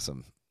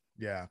 awesome.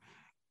 Yeah.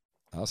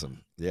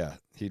 Awesome. Yeah.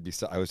 He'd be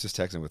I was just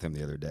texting with him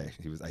the other day.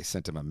 I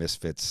sent him a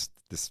Misfits,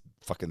 this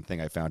fucking thing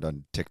I found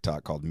on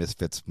TikTok called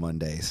Misfits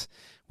Mondays,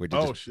 which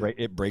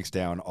it breaks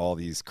down all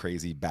these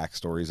crazy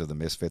backstories of the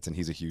Misfits, and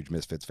he's a huge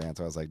Misfits fan.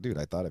 So I was like, dude,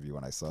 I thought of you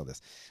when I saw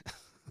this.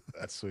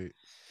 That's sweet.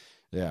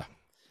 Yeah.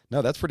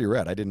 No, that's pretty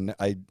rad. I don't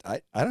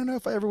know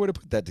if I ever would have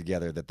put that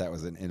together, that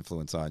was an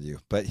influence on you,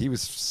 but he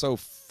was so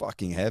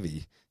fucking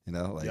heavy, you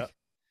know, like, yep.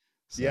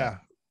 So. Yeah.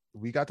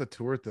 We got to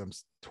tour with them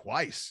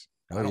twice.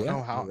 Oh, I don't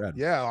know how.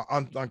 Yeah,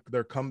 on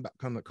their comeback,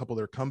 a couple of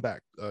their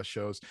comeback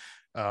shows.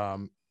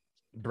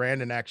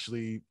 Brandon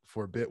actually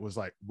for a bit was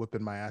like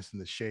whipping my ass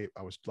into shape.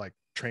 I was like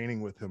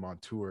training with him on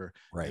tour,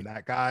 right? And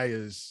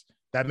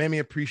that made me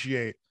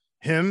appreciate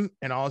him,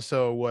 and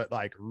also what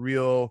like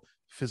real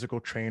physical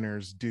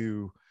trainers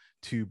do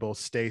to both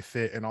stay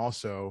fit and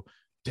also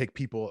take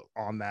people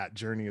on that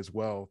journey as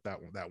well. That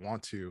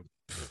want to.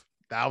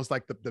 That was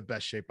like the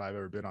best shape I've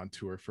ever been on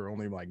tour for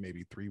only like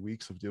maybe 3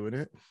 weeks of doing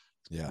it.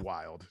 Yeah,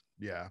 wild.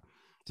 Yeah,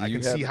 I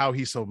can see how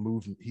he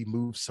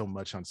moves so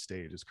much on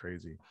stage. It's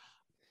crazy.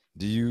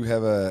 Do you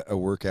have a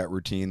workout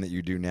routine that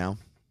you do now?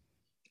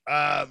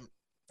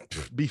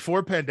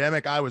 Before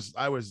pandemic, I was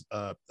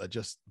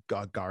just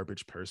a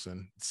garbage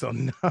person. So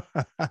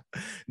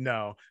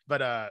no.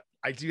 But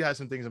I do have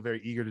some things I'm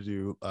very eager to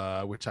do,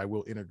 which I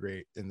will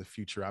integrate in the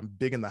future. I'm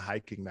big in the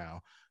hiking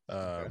now,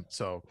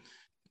 so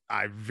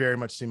I very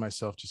much see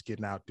myself just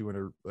getting out,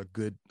 doing a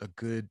good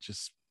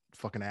just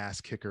fucking ass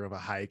kicker of a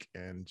hike,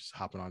 and just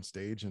hopping on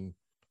stage and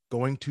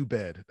going to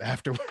bed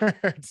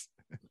afterwards.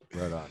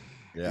 Right on.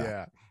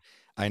 Yeah.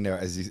 I know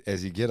as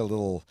you get a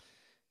little,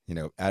 you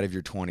know, out of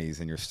your 20s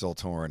and you're still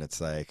torn, it's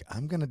like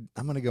I'm gonna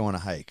go on a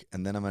hike,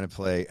 and then I'm gonna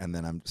play, and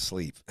then I'm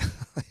sleep.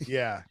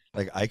 Yeah.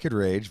 Like I could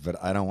rage,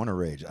 but I don't want to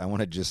rage. I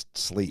want to just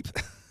sleep.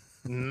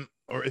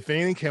 Or if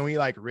anything, can we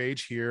like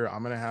rage here?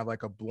 I'm gonna have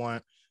like a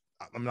blunt.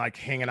 I'm like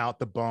hanging out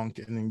the bunk,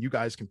 and then you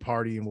guys can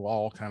party, and we'll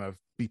all kind of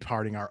be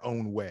partying our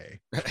own way.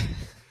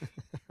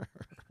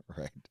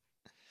 Right.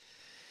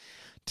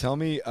 Tell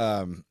me,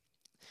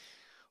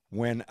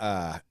 when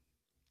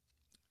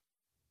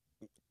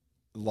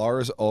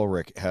Lars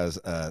Ulrich has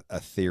a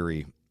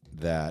theory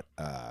that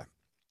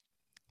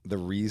the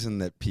reason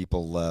that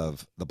people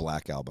love the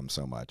Black Album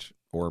so much,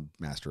 or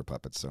Master of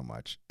Puppets so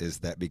much, is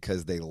that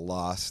because they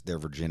lost their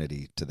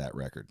virginity to that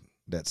record.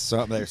 There's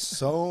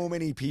so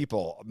many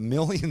people,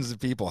 millions of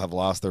people have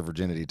lost their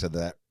virginity to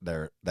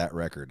that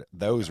record.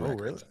 Those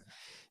records. Really?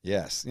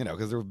 Yes, you know,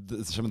 because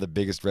they're some of the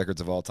biggest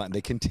records of all time.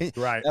 They continue.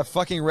 Right. That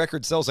fucking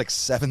record sells like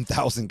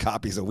 7,000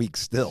 copies a week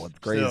still. It's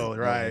crazy. Still,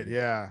 right,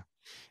 yeah.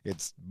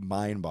 It's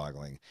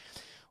mind-boggling.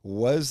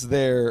 What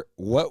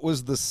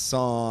was the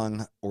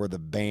song or the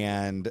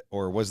band,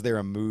 or was there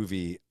a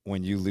movie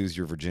when you lose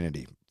your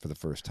virginity for the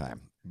first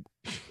time?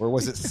 Or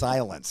was it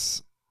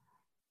Silence?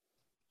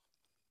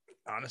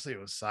 Honestly, it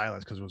was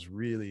Silence, because it was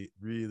really,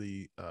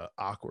 really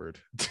awkward.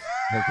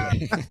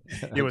 Okay.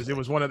 It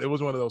was one of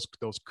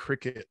those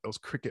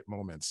cricket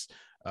moments.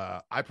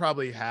 I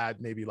probably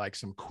had maybe like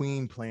some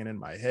Queen playing in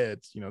my head,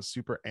 you know,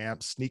 super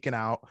amped, sneaking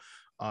out.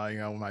 You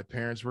know, when my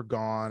parents were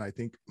gone, I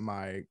think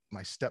my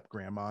step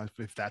grandma,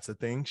 if that's a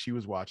thing, she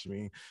was watching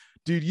me.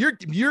 Dude,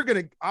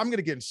 I'm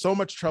gonna get in so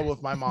much trouble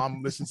if my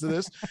mom listens to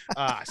this.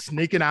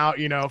 Sneaking out,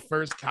 you know,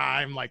 first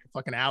time, like a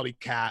fucking alley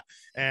cat,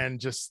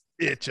 and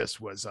it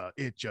was a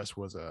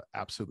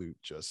absolute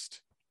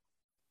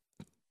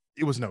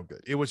it was no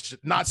good. It was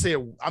just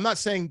I'm not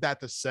saying that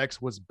the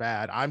sex was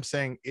bad. I'm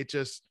saying it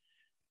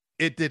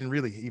didn't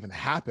really even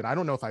happen. I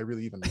don't know if I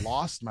really even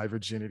lost my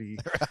virginity.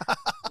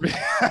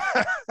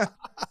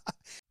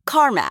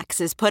 CarMax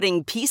is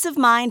putting peace of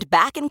mind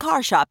back in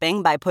car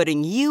shopping by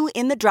putting you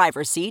in the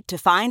driver's seat to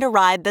find a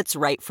ride that's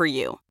right for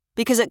you.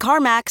 Because at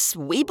CarMax,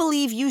 we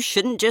believe you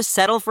shouldn't just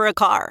settle for a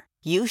car.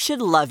 You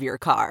should love your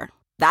car.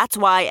 That's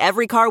why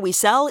every car we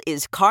sell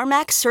is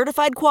CarMax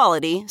certified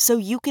quality, so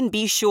you can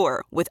be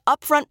sure with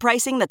upfront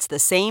pricing that's the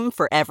same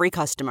for every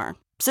customer.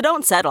 So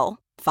don't settle.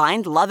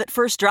 Find love at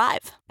first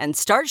drive and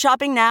start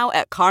shopping now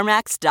at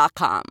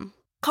CarMax.com.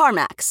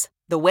 CarMax,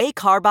 the way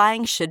car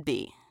buying should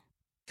be.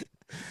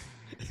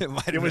 It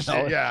was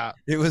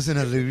an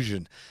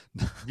illusion.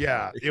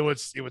 Yeah, it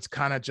was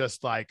kind of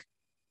just like,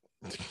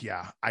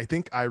 yeah, I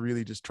think I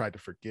really just tried to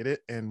forget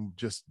it and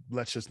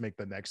let's just make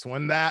the next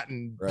one that,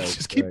 and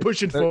just keep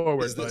pushing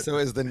forward. So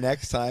is the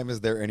next time, is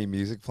there any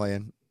music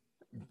playing?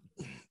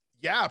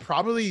 Yeah,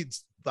 probably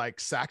like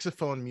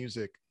saxophone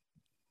music.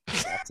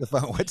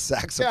 Saxophone? What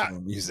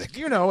saxophone music?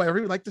 You know,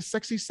 like the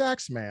sexy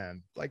sax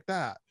man, like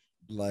that.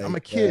 Like I'm a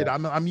kid.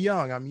 I'm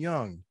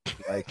young.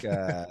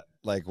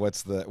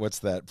 What's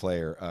that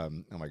player?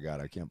 Oh my God,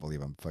 I can't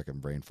believe I'm fucking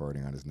brain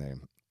farting on his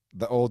name.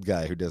 The old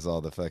guy who does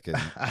all the fucking.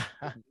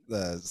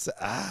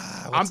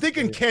 I'm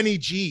thinking Kenny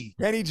G.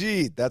 Kenny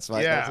G. That's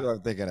what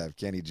I'm thinking of.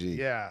 Kenny G.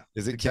 Yeah.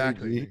 Is it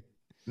exactly. Kenny G?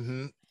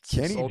 Mm-hmm.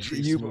 Kenny G.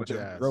 You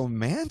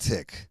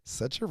romantic.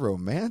 Such a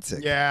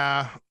romantic.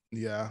 Yeah.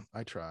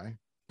 I try.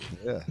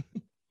 Yeah.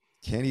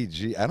 Kenny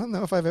G. I don't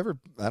know if I've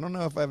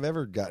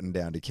ever gotten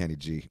down to Kenny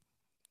G.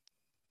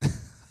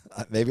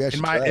 Maybe I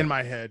should in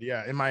my head.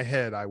 Yeah, in my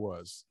head I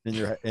was. In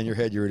your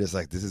head, you were just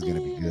like, this is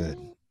gonna be good.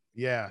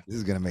 Yeah, this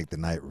is gonna make the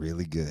night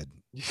really good.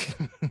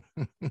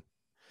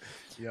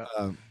 Yeah.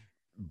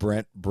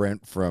 Brent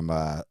from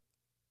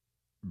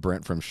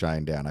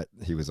Shinedown.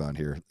 He was on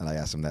here, and I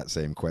asked him that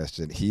same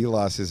question. He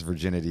lost his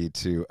virginity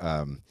to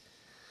 "I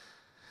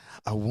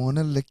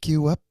Wanna Lick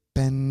You Up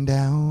and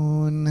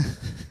Down."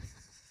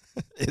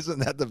 Isn't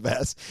that the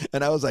best?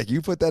 And I was like,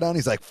 you put that on?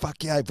 He's like,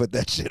 fuck yeah, I put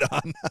that shit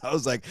on. I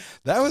was like,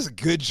 that was a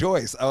good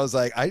choice. I was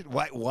like,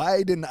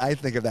 why didn't I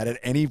think of that at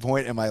any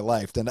point in my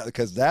life?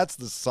 Because that's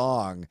the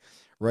song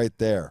right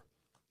there.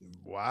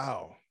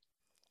 Wow.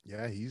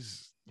 Yeah,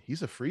 he's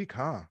a freak,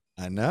 huh?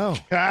 I know.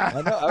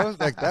 I know. I was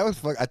like, that was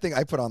fuck. I think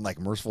I put on like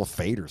Merciful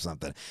Fate or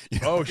something.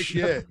 Oh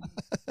shit.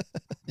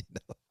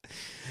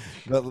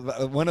 But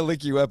I want to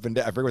lick you up and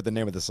down. I forget what the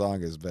name of the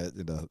song is, but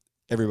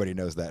everybody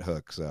knows that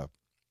hook. So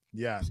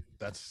yeah,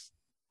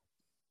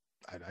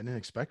 I didn't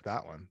expect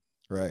that one.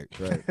 Right.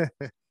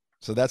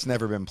 So that's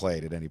never been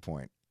played at any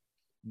point.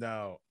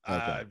 No.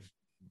 Okay.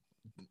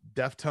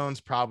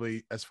 Deftones,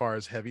 probably, as far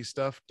as heavy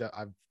stuff,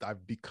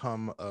 I've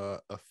become a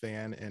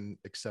fan and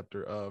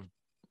acceptor of.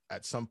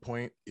 At some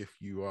point,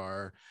 if you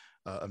are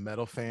a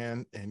metal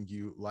fan and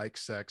you like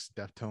sex,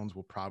 Deftones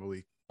will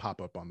probably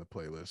pop up on the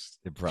playlist.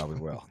 It probably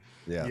will.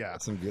 Yeah. Yeah.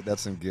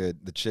 That's some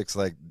good. The chicks,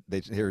 like,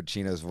 they hear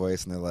Chino's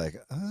voice and they're like,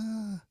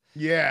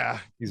 yeah,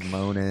 he's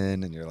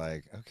moaning, and you're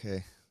like,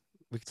 okay,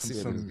 we can see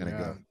where this is gonna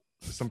go.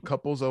 Some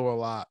couples owe a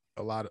lot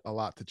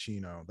to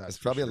Chino. That's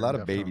probably a lot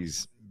of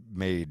babies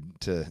made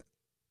to.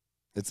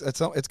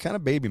 It's kind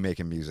of baby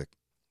making music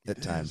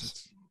at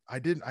times. I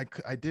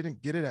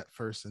didn't get it at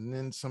first, and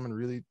then someone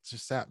really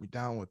just sat me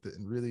down with it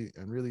and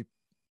really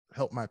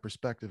helped my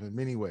perspective in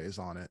many ways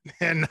on it.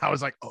 And I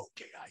was like,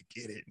 okay, I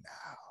get it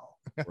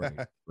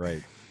now.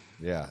 Right.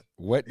 Yeah.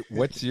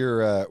 What's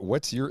your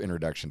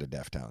introduction to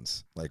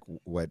Deftones?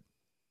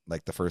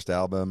 Like the first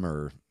album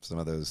or some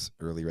of those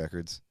early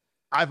records?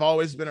 I've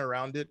always been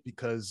around it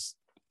because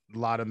a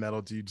lot of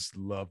metal dudes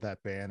love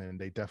that band, and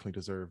they definitely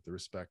deserve the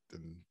respect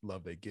and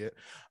love they get.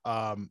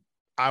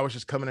 I was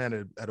just coming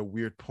at a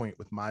weird point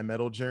with my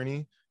metal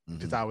journey,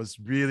 because I was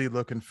really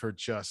looking for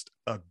just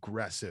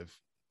aggressive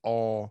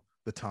all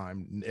the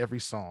time in every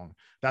song.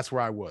 That's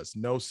where I was.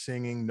 No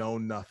singing, no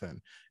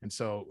nothing. And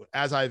so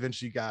as I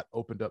eventually got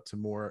opened up to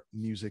more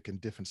music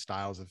and different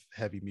styles of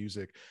heavy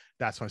music,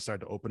 that's when I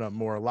started to open up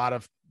more. A lot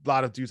of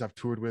dudes I've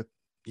toured with,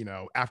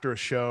 after a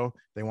show,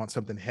 they want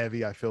something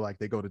heavy. I feel like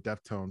they go to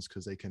Deftones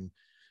because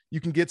you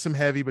can get some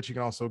heavy, but you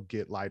can also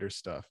get lighter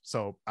stuff.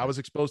 So I was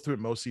exposed to it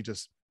mostly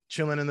just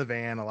chilling in the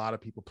van, a lot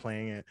of people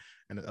playing it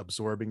and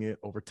absorbing it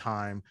over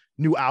time.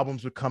 New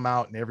albums would come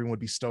out and everyone would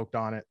be stoked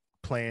on it,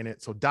 playing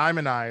it. So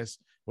Diamond Eyes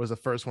was the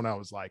first one I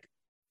was like,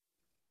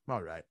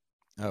 all right.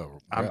 Oh,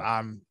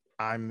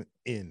 I'm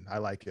in. I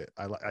like it.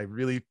 I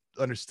really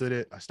understood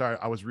it.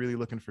 I was really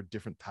looking for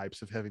different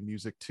types of heavy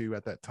music too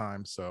at that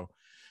time. So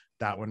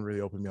that one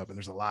really opened me up, and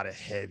there's a lot of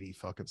heavy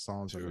fucking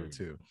songs on there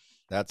too.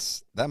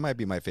 That might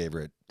be my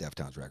favorite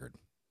Deftones record.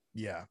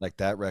 Yeah. Like,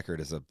 that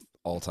record is a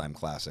all-time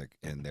classic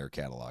in their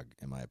catalog,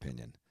 in my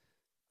opinion.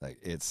 Like,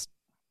 it's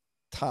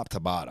top to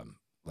bottom,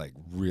 like,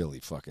 really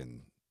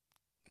fucking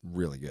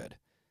really good.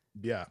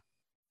 Yeah.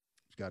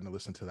 I've gotten to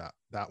listen to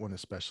that one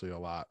especially a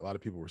lot. A lot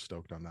of people were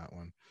stoked on that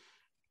one.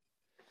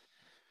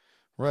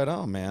 Right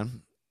on,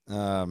 man.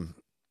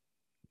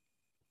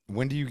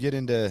 When do you get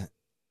into,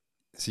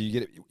 so you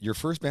get, your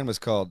first band was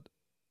called,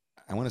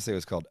 I want to say it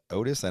was called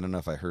Otis. I don't know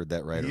if I heard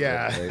that right.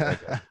 Yeah. Okay.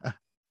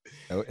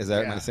 Oh, is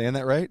that, am I saying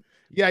that right?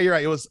 Yeah, you're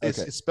right.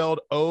 It's spelled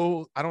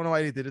O. I don't know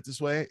why they did it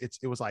this way. It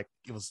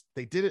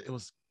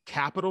was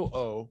capital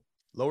O,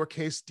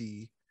 lowercase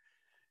d,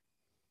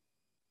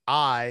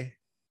 I,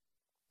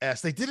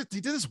 S. They did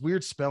this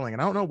weird spelling,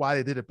 and I don't know why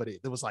they did it, but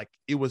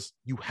it was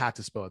you had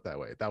to spell it that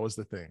way. That was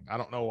the thing. I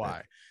don't know why.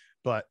 Right.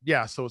 But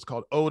yeah, so it's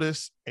called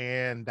Otis,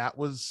 and that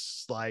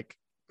was like,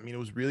 it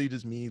was really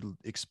just me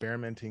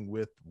experimenting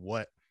with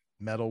what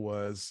metal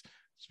was,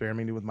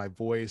 experimenting with my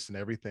voice and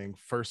everything.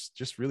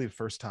 Just really the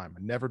first time.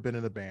 I've never been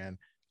in a band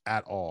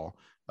at all.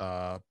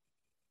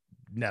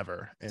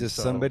 Never. And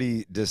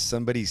does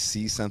somebody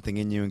see something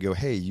in you and go,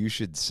 hey, you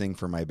should sing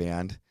for my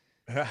band?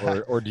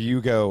 or do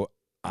you go,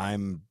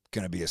 I'm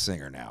gonna be a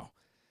singer now?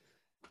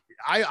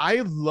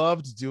 I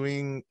loved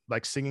doing,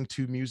 like, singing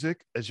to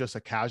music as just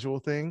a casual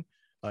thing,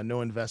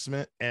 no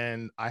investment.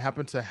 And I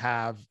happened to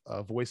have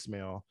a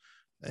voicemail,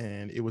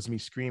 and it was me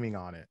screaming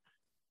on it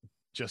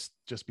just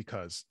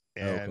because.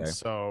 And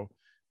so,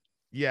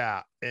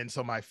 yeah. And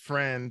so my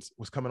friend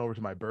was coming over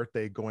to my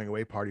birthday going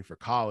away party for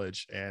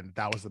college. And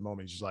that was the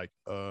moment. He's like,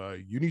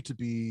 you need to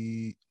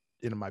be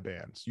in my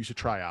bands. You should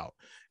try out.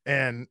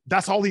 And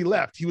that's all he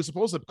left. He was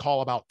supposed to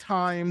call about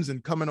times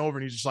and coming over,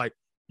 and he's just like,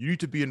 you need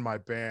to be in my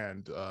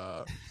band.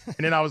 And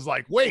then I was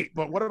like, wait,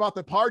 but what about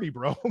the party,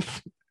 bro?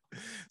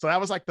 So that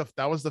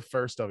was the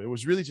first of it. It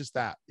was really just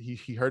that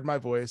he heard my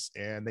voice,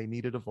 and they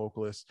needed a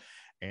vocalist,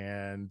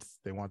 and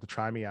they wanted to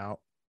try me out.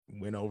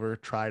 went over,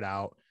 tried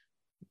out.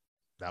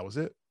 That was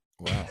it.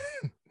 Wow.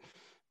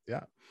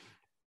 Yeah.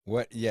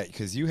 What? Yeah,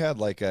 because you got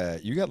like a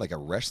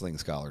wrestling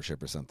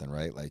scholarship or something,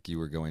 right? Like you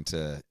were going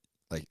to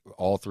like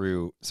all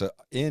through. So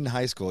in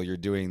high school, you're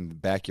doing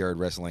backyard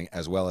wrestling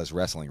as well as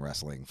wrestling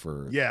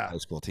for the high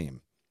school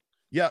team.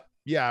 Yep.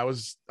 Yeah, I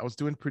was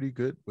doing pretty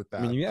good with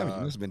that. I mean, you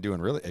must have been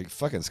doing really a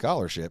fucking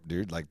scholarship,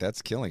 dude. Like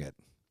that's killing it.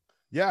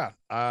 Yeah.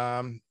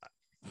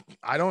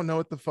 I don't know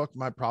what the fuck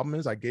my problem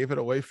is. I gave it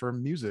away for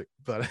music,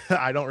 but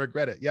I don't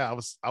regret it. Yeah,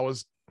 that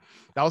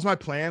was my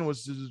plan.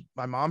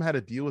 My mom had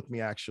a deal with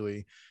me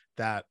actually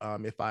that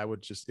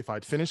if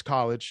I'd finish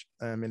college,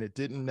 and it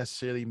didn't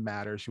necessarily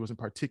matter. She wasn't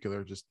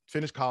particular, just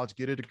finish college,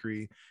 get a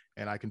degree,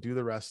 and I can do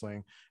the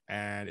wrestling.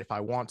 And if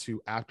I want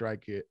to, after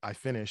I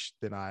finish,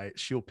 then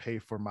she'll pay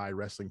for my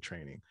wrestling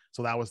training.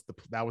 So that was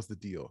the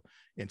deal.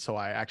 And so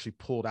I actually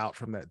pulled out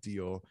from that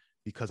deal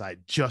because I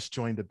just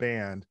joined the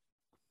band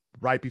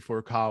right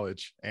before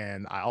college,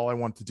 and all I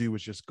wanted to do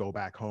was just go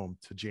back home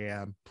to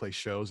jam, play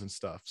shows and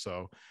stuff.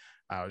 So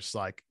I was just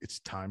like,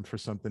 it's time for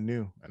something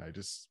new, and I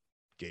just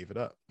gave it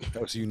up.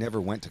 Oh, so you never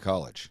went to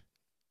college?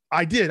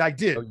 I did,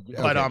 okay,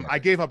 but I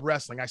gave up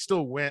wrestling. I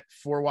still went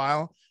for a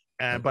while,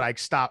 but I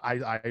stopped.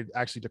 I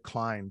actually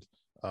declined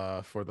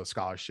for the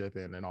scholarship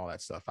and all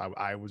that stuff.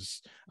 I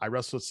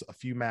wrestled a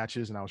few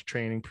matches, and I was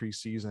training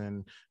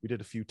preseason. We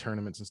did a few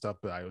tournaments and stuff,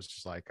 but I was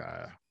just like,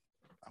 I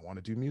want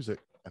to do music,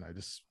 and I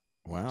just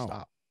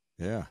stop.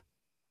 Yeah.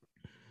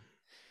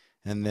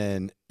 And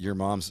then your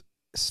mom's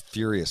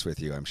furious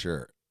with you, I'm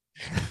sure.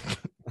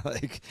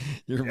 Like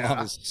your mom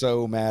is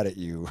so mad at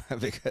you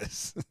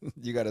because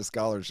you got a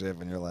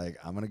scholarship and you're like,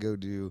 I'm gonna go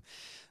do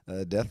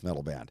a death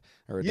metal band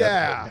or a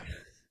death metal band.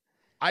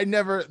 I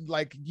never,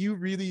 like, you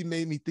really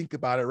made me think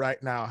about it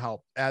right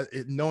now,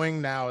 knowing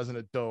now as an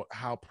adult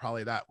how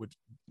probably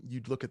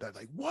you'd look at that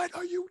like, what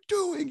are you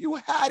doing? You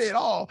had it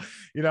all,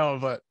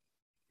 but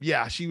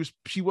yeah,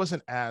 she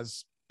wasn't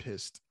as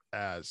pissed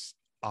as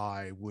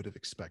I would have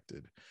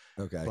expected.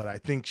 Okay. But I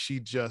think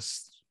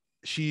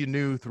she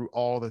knew through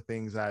all the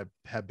things I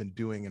have been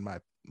doing in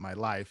my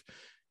life,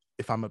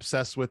 if I'm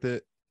obsessed with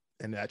it,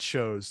 and that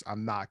shows,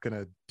 I'm not going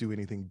to do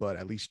anything but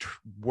at least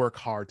work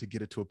hard to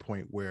get it to a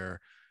point where,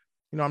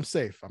 I'm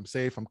safe,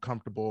 I'm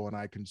comfortable, and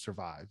I can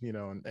survive,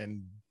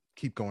 and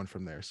keep going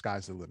from there.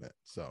 Sky's the limit.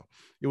 So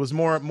it was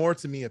more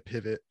to me a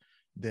pivot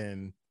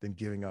than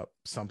giving up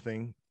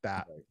something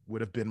that would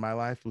have been my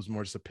life. It was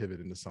more just a pivot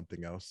into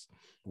something else.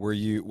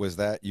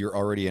 You're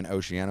already in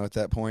Oceano at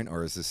that point,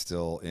 or is this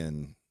still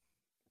in?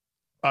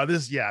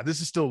 This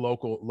is still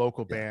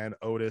local band,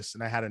 Otis,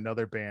 and I had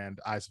another band,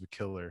 Eyes of a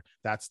Killer.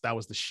 That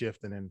was the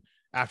shift, and then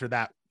after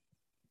that,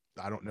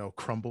 I don't know,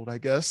 crumbled, I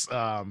guess.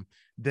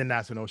 Then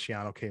that's when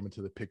Oceano came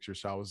into the picture.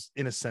 So I was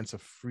in a sense a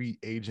free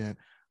agent,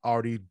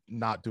 already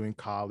not doing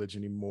college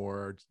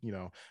anymore,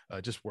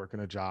 just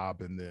working a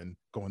job and then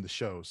going to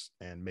shows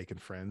and making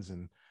friends.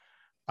 And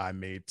I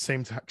made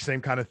same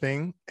kind of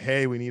thing.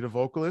 Hey, we need a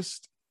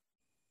vocalist.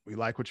 We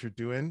like what you're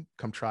doing.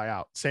 Come try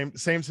out. Same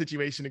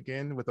situation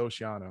again with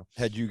Oceano.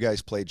 Had you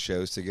guys played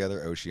shows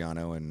together,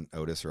 Oceano and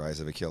Otis or Eyes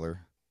of a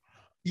Killer?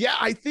 Yeah,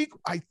 I think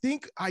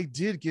I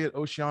did get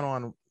Oceano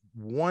on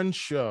one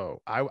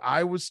show.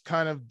 I was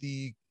kind of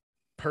the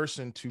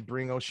person to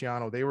bring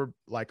Oceano. They were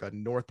like a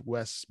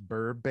Northwest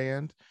Burb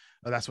band.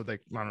 That's what I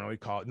don't know, we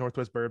call it,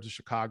 Northwest Burbs of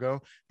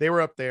Chicago. They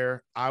were up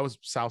there. I was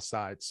South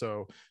Side.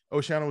 So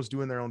Oceano was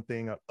doing their own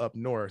thing up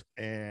north,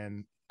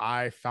 and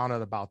I found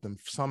out about them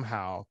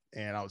somehow,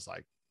 and I was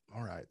like,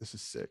 all right, this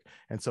is sick.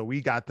 And so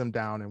we got them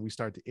down, and we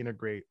started to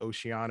integrate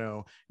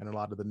Oceano and a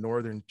lot of the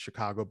northern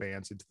Chicago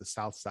bands into the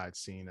South Side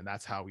scene. And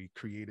that's how we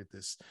created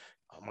this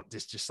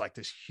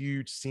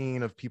huge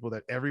scene of people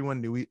that everyone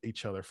knew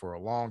each other for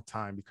a long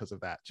time because of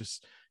that.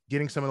 Just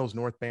getting some of those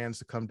North bands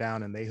to come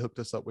down, and they hooked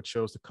us up with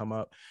shows to come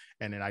up.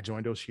 And then I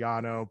joined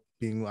Oceano,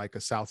 being like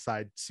a South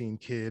Side scene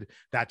kid.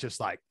 That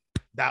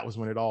was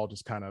when it all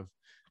just kind of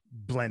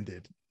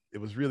blended. It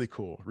was really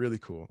cool, really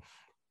cool.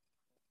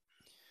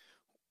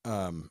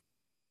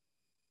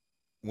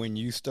 When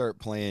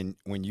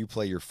you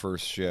play your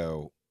first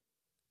show,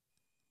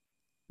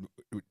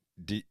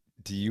 do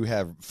you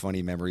have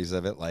funny memories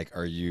of it? Like,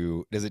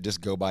 does it just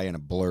go by in a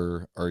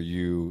blur? Are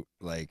you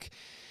like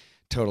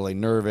totally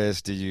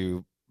nervous? Do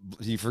you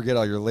forget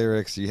all your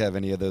lyrics? Do you have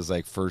any of those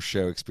like first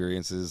show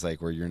experiences, like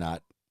where you're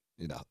not,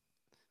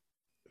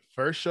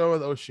 First show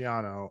with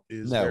Oceano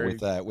is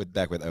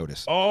with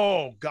Otis.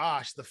 Oh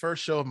gosh, the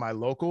first show of my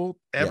local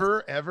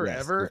ever.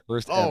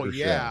 First oh ever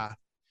yeah. Show.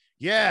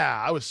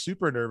 Yeah, I was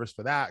super nervous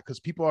for that because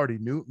people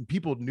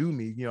knew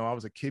me. I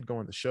was a kid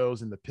going to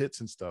shows in the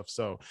pits and stuff.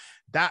 So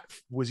that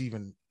was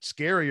even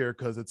scarier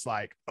because it's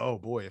like, oh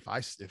boy,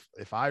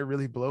 if I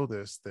really blow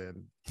this,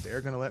 then they're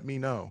gonna let me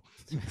know,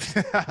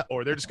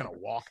 or they're just gonna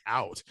walk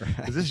out.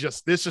 Because this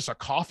is just a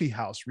coffee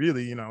house,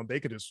 really. They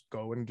could just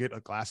go and get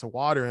a glass of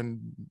water and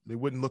it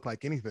wouldn't look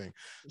like anything.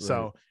 Right.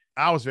 So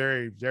I was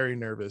very, very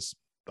nervous,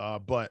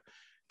 but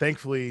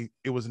thankfully,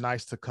 it was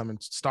nice to come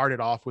and start it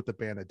off with a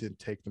band that didn't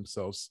take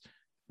themselves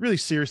really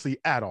seriously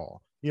at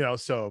all. you know,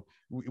 so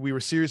we were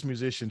serious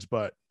musicians,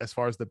 but as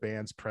far as the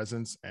band's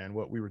presence and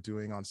what we were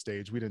doing on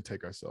stage, we didn't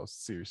take ourselves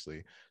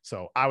seriously.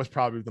 So I was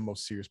probably the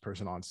most serious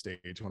person on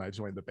stage when I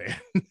joined the band.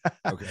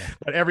 Okay.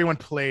 But everyone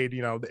played,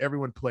 you know,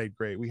 everyone played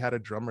great. We had a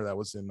drummer that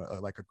was in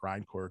like a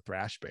grindcore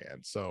thrash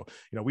band. So,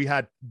 you know, we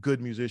had good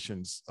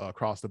musicians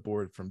across the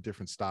board from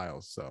different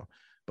styles. So,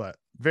 but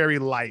very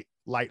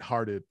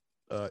lighthearted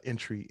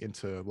entry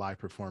into live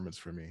performance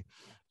for me.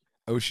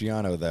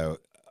 OCEANO, though,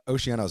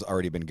 OCEANO's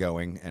already been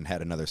going and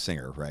had another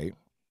singer, right?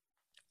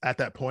 At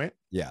that point?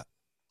 Yeah.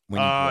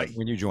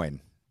 When you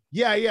join.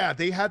 Yeah.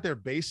 They had their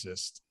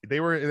bassist. They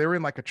were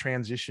in like a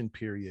transition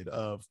period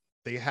of,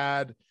 they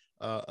had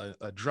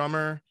a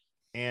drummer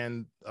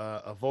and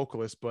a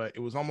vocalist, but it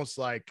was almost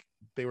like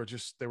they were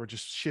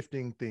just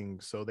shifting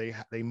things. So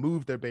they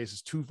moved their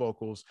bassist to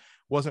vocals,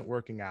 wasn't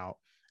working out.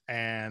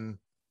 And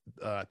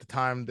at the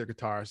time, our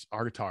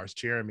guitarist,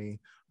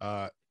 Jeremy,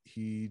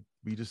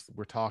 we just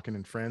were talking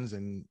and friends,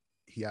 and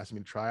he asked me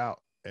to try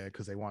out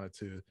because they wanted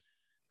to,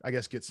 I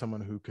guess, get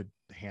someone who could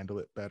handle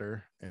it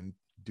better and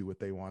do what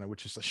they wanted,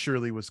 which is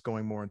surely was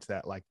going more into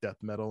that like death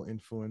metal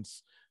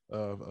influence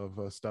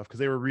of stuff, because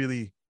they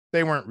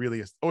weren't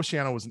really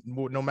OCEANO was,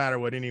 no matter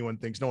what anyone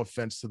thinks, no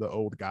offense to the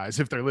old guys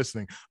if they're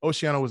listening,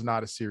 OCEANO was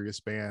not a serious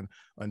band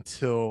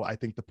until I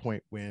think the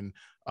point when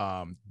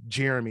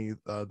Jeremy,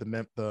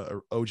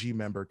 the OG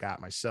member,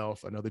 got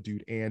myself, another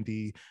dude,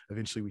 Andy.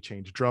 Eventually we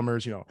changed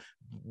drummers. You know,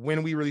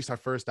 when we released our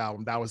first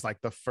album, that was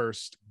like the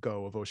first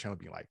go of OCEANO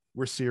being like,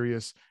 we're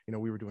serious. You know,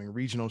 we were doing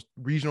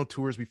regional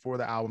tours before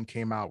the album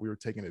came out. We were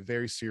taking it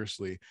very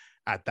seriously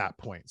at that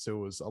point. So it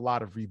was a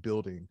lot of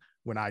rebuilding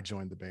when I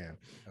joined the band.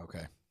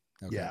 Okay.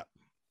 Yeah.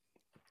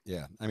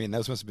 I mean,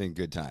 those must have been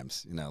good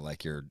times, you know,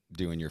 like you're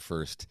doing your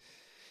first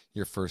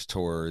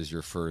tours,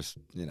 your first,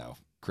 you know,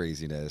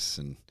 craziness.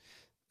 And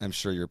I'm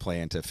sure you're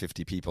playing to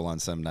 50 people on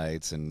some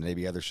nights, and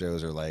maybe other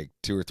shows are like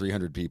 200 or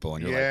 300 people.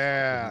 And you're like,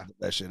 this is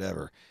the best shit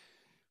ever.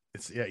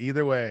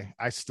 Either way,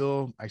 I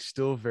still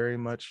very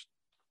much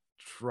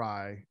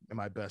try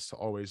my best to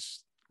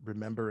always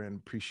remember and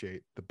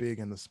appreciate the big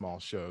and the small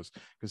shows,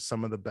 because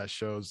some of the best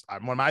shows,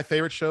 one of my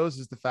favorite shows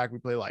is the fact we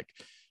play like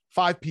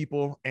 5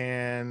 people,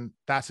 and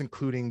that's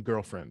including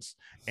girlfriends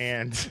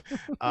and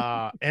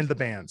the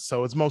bands.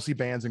 So it's mostly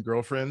bands and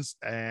girlfriends,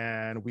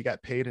 and we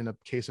got paid in a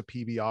case of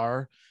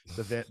PBR.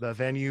 The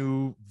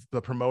venue,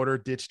 the promoter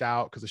ditched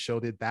out because the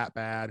show did that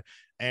bad,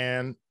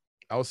 and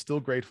I was still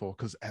grateful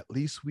because at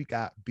least we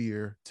got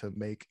beer to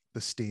make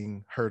the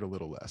sting hurt a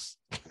little less.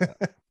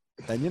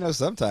 And you know,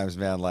 sometimes,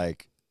 man,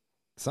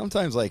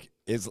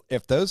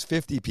 if those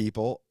 50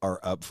 people are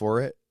up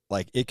for it,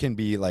 like it can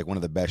be like one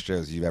of the best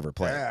shows you've ever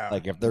played. Yeah.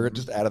 Like if they're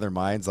just out of their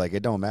minds, like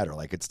it don't matter.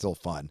 Like it's still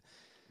fun.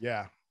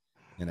 Yeah.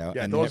 You know,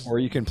 or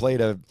you can play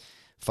to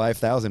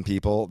 5,000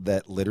 people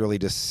that literally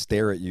just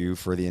stare at you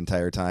for the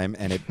entire time,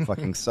 and it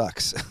fucking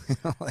sucks.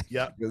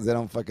 Because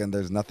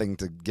there's nothing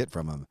to get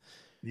from them.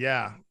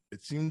 Yeah. It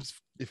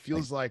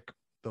feels like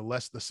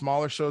the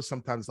smaller shows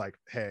sometimes like,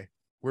 hey,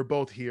 we're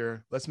both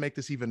here. Let's make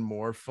this even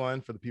more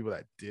fun for the people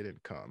that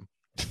didn't come.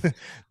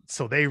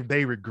 So they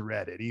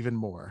regret it even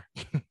more.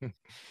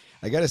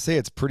 I gotta say,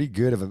 it's pretty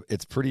good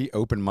it's pretty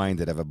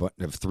open-minded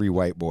of 3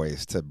 white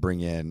boys to bring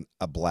in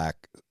a black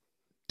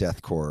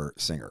deathcore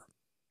singer.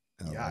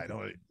 Yeah,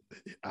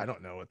 I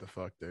don't know what the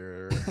fuck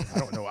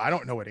I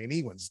don't know what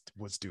anyone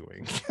was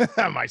doing,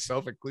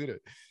 myself included.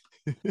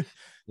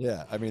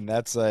 Yeah, I mean,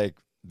 that's like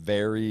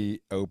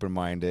very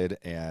open-minded,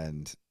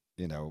 and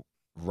you know,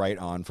 right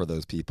on for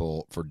those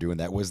people for doing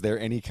that. Was there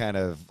any kind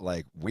of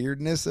like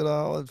weirdness at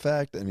all? In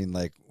fact, I mean,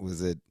 like, was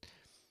that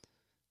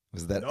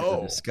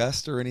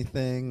discussed or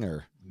anything,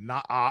 or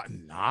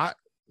not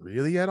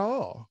really at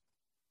all?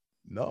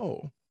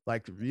 No,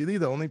 like really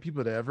the only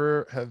people that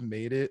ever have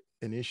made it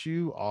an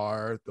issue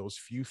are those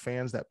few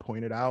fans that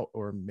point it out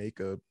or make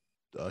a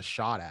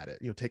shot at it,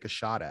 take a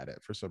shot at it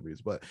for some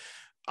reason. But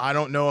I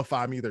don't know if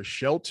I'm either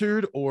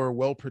sheltered or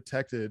well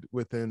protected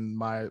within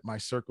my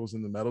circles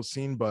in the metal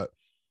scene, but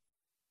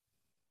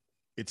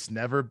it's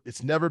never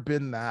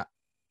been that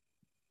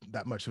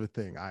much of a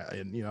thing.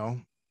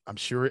 I'm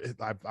sure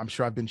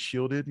I've been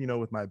shielded,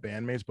 with my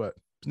bandmates, but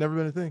it's never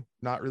been a thing.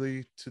 Not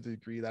really to the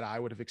degree that I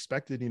would have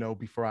expected,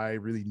 before I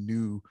really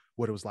knew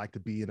what it was like to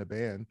be in a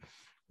band.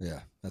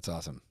 Yeah, that's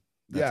awesome.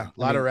 A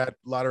lot of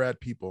rad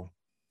people.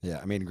 Yeah,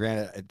 I mean,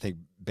 granted, I think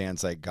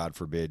bands like God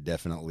Forbid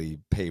definitely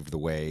paved the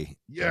way.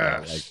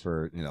 Yes, like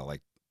for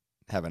like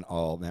having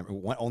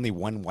only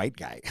one white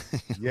guy.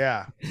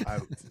 Yeah,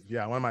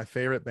 one of my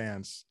favorite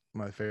bands.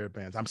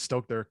 I'm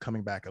stoked they're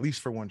coming back at least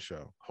for one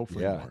show.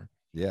 Hopefully more.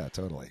 Yeah,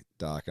 totally.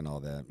 Doc and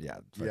all that.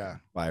 Yeah.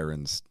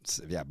 Byron's.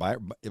 Yeah.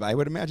 I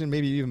would imagine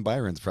maybe even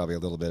Byron's probably a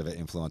little bit of an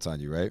influence on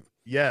you, right?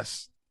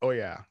 Yes. Oh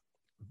yeah.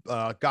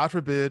 God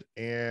Forbid,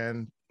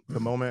 and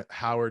the moment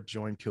Howard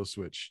joined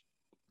Killswitch,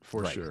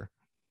 for sure.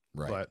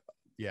 Right. But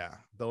yeah,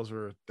 that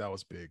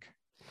was big.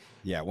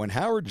 Yeah. When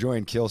Howard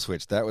joined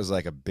Killswitch, that was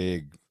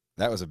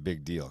That was a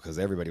big deal because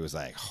everybody was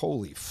like,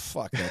 holy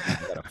fuck, that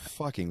dude's got a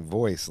fucking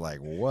voice. Like,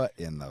 what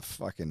in the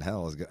fucking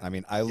hell is I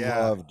mean, I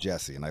love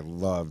Jesse, and I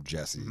love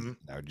Jesse. Mm-hmm. You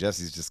know,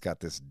 Jesse's just got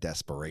this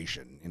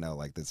desperation, you know,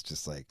 like that's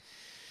just like,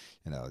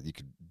 you know, you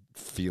could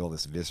feel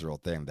this visceral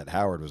thing that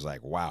Howard was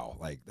like, wow,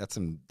 like that's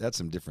some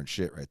different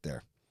shit right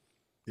there.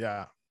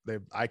 Yeah.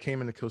 I came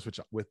into Killswitch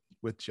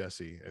with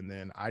Jesse, and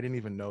then I didn't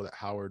even know that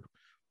Howard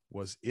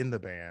was in the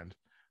band.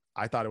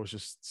 I thought it was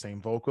just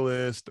same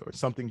vocalist or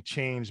something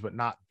changed, but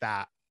not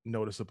that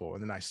noticeable.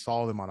 And then I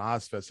saw them on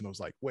Ozfest, and I was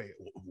like, wait,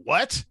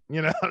 what?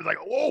 You know, I was like,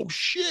 oh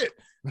shit.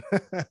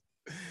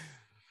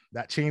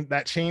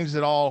 that changed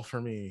it all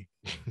for me.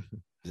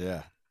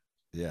 Yeah.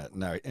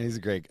 No, and he's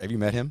a great. Have you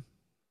met him?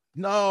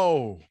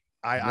 No.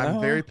 I'm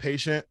very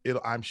patient.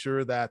 I'm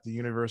sure that the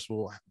universe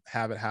will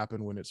have it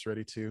happen when it's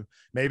ready to.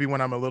 Maybe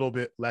when I'm a little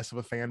bit less of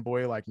a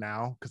fanboy, like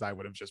now, because I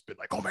would have just been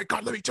like, "Oh my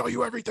god, let me tell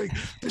you everything.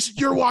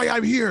 You're why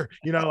I'm here."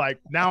 You know, like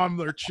now I'm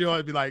chill.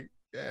 I'd be like,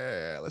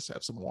 "Yeah, let's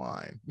have some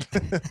wine."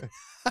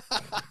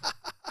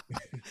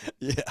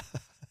 Yeah,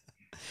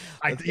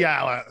 I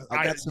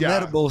got some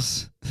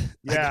edibles.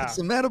 Yeah, I got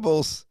some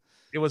edibles.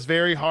 It was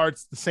very hard.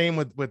 It's the same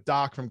with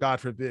Doc from God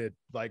Forbid,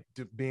 like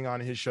being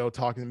on his show,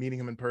 meeting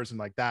him in person,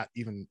 like that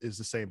even is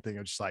the same thing.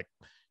 I'm just like,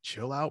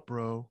 chill out,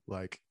 bro.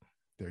 Like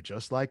they're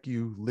just like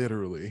you,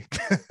 literally.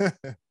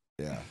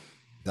 Yeah.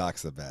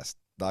 Doc's the best.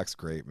 Doc's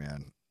great,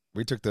 man.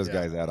 We took those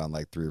guys out on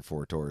like 3 or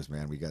 4 tours,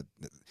 man. We got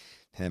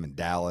him in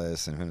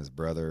Dallas and him and his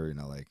brother, you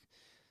know, like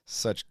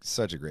such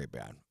a great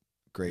band.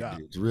 Great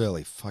dudes.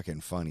 Really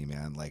fucking funny,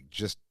 man. Like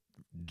just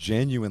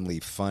genuinely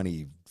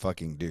funny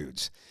fucking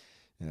dudes,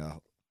 you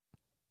know.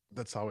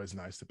 That's always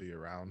nice to be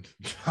around,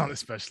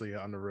 especially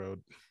on the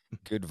road.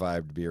 Good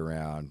vibe to be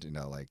around, you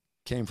know, like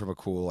came from a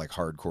cool like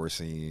hardcore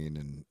scene,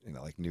 and you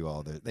know, like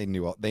they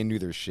knew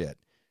their shit.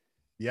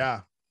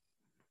 Yeah.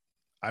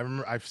 I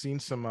remember I've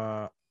seen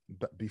some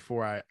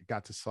before I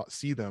got to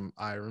see them.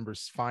 I remember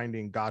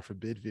finding God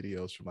Forbid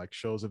videos from like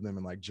shows of them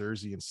in like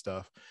Jersey and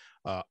stuff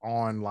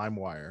on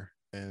LimeWire,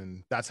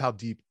 and that's how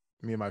deep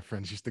me and my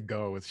friends used to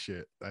go with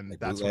shit. And like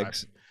that's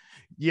bootlegs.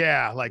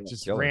 Like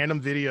just random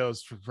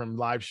videos from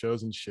live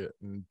shows and shit,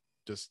 and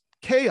just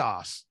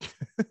chaos.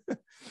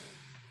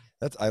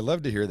 I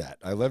love to hear that.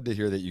 I love to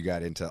hear that you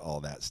got into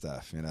all that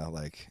stuff, you know,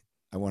 like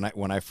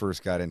when I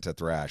first got into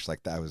thrash,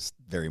 like that was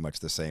very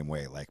much the same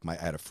way. Like I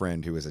had a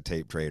friend who was a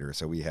tape trader,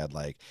 so we had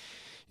like,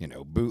 you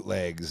know,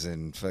 bootlegs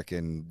and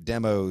fucking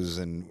demos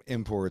and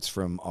imports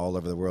from all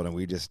over the world, and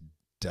we just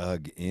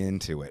dug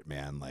into it,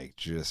 man. Like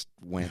just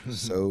went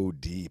so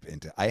deep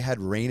into. I had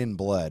Rain in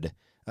Blood.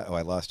 Oh,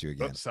 I lost you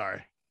again. Oops,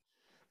 sorry.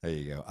 There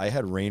you go. I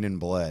had Rain in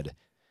Blood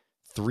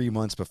 3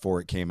 months before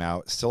it came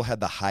out. Still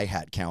had the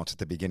hi-hat count at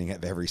the beginning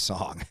of every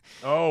song.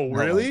 Oh,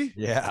 really? Like,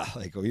 yeah.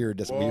 Like we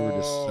had a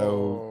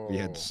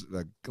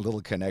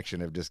little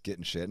connection of just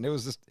getting shit. And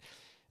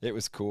it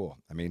was cool.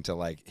 I mean, to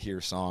like hear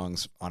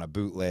songs on a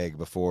bootleg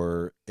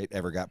before it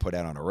ever got put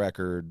out on a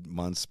record,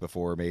 months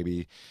before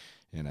maybe,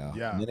 you know.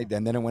 Yeah.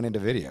 And then it went into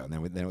video, and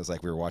then it was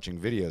like we were watching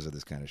videos of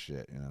this kind of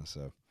shit, you know.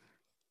 So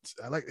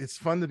it's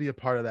fun to be a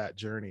part of that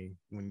journey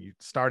when you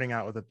starting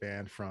out with a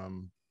band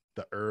from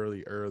the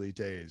early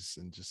days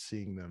and just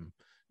seeing them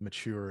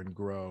mature and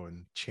grow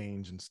and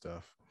change and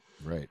stuff.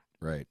 Right.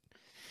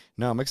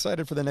 No, I'm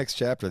excited for the next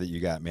chapter that you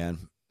got,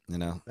 man. You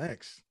know,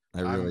 thanks.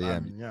 I really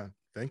am. Yeah,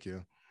 thank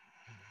you.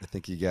 I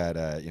think you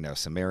got, you know,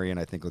 Sumerian,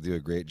 I think will do a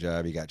great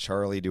job. You got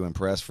Charlie doing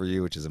press for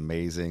you, which is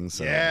amazing.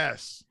 So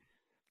yes,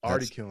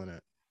 already killing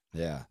it.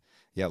 Yeah.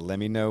 Let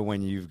me know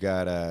when you've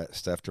got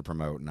stuff to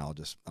promote, and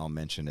I'll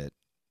mention it.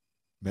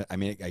 I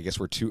mean, I guess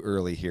we're too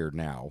early here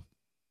now,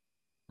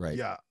 right?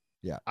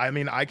 Yeah. I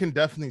mean, I can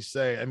definitely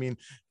say, I mean,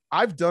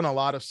 I've done a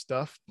lot of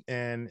stuff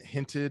and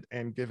hinted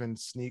and given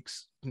sneak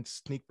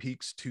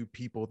peeks to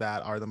people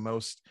that are the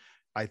most,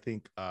 I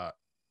think,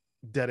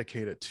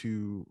 dedicated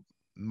to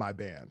my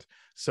band.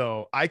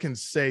 So I can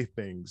say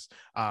things.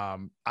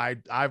 I've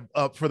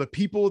for the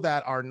people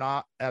that are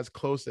not as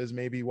close as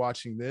maybe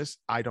watching this,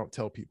 I don't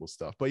tell people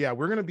stuff. But yeah,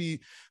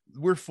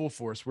 we're full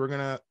force. We're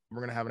gonna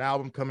have an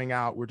album coming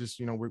out. We're just,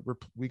 you know,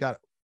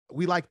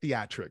 we like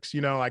theatrics,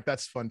 you know, like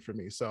that's fun for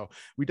me. So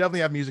we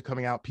definitely have music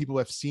coming out. People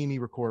have seen me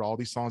record all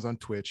these songs on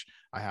Twitch.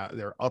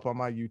 They're up on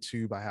my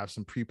YouTube. I have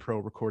some pre-pro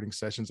recording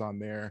sessions on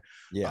there.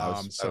 Yeah, I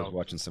was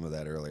watching some of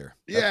that earlier.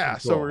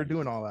 That's cool. So we're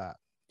doing all that.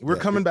 We're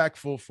coming back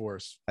full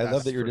force. I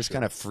love that you're just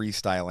kind of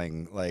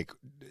freestyling, like,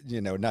 you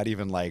know, not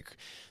even like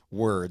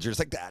words. You're just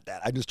like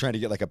that. I'm just trying to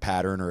get like a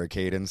pattern or a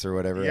cadence or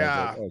whatever.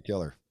 Yeah. Oh,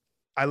 killer.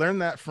 I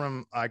learned that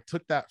I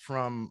took that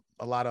from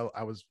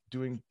I was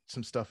doing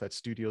some stuff at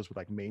studios with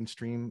like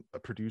mainstream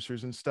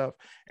producers and stuff.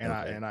 And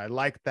I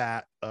like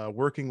that,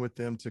 working with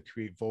them to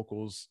create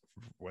vocals,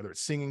 whether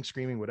it's singing,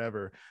 screaming,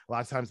 whatever. A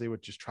lot of times they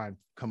would just try and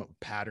come up with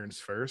patterns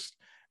first.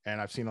 And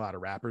I've seen a lot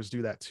of rappers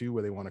do that too,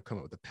 where they want to come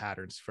up with the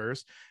patterns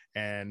first.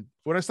 And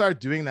when I started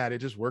doing that, it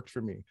just worked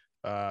for me.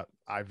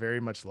 I very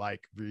much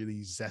like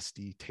really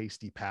zesty,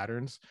 tasty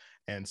patterns.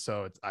 And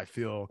so I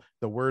feel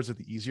the words are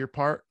the easier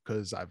part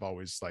because I've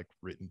always like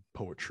written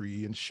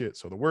poetry and shit.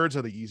 So the words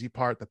are the easy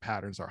part. The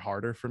patterns are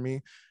harder for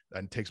me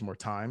and takes more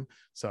time.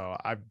 So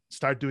I've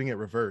started doing it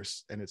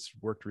reverse and it's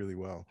worked really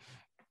well.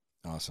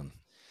 Awesome.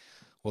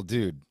 Well,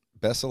 dude,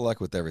 best of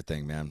luck with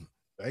everything, man.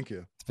 Thank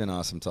you. It's been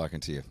awesome talking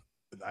to you.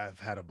 I've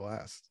had a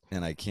blast.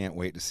 And I can't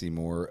wait to see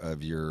more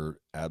of your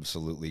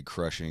absolutely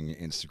crushing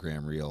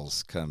Instagram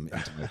reels come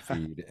into my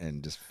feed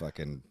and just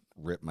fucking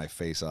rip my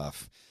face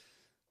off.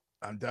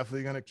 I'm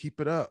definitely going to keep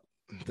it up.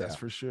 That's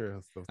for sure.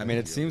 So I mean,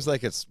 it seems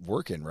like it's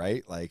working,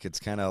 right? Like it's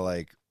kind of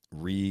like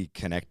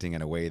reconnecting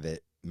in a way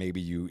that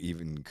maybe you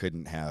even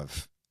couldn't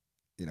have,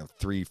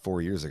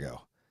 3-4 years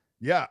ago.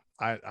 Yeah,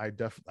 I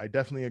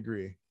definitely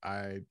agree.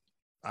 I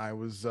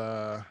was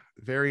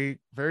very,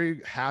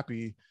 very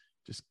happy.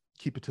 Just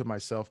keep it to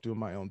myself, doing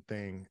my own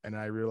thing. And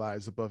I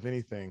realized above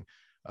anything,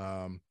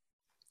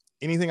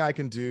 anything I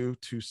can do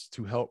to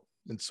help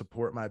and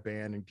support my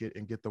band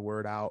and get the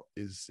word out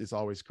is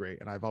always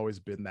great. And I've always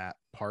been that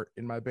part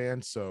in my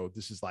band. So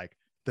this is like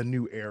the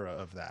new era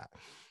of that.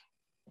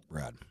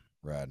 Rad.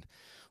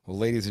 Well,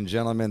 ladies and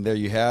gentlemen, there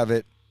you have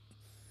it.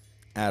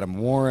 Adam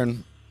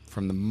Warren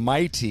from the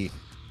mighty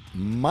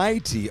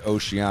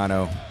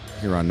OCEANO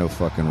here on No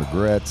Fucking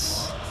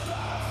Regrets. No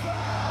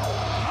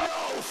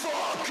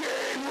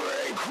fucking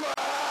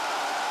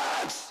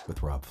regrets.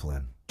 With Robb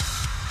Flynn.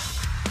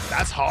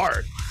 That's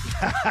hard.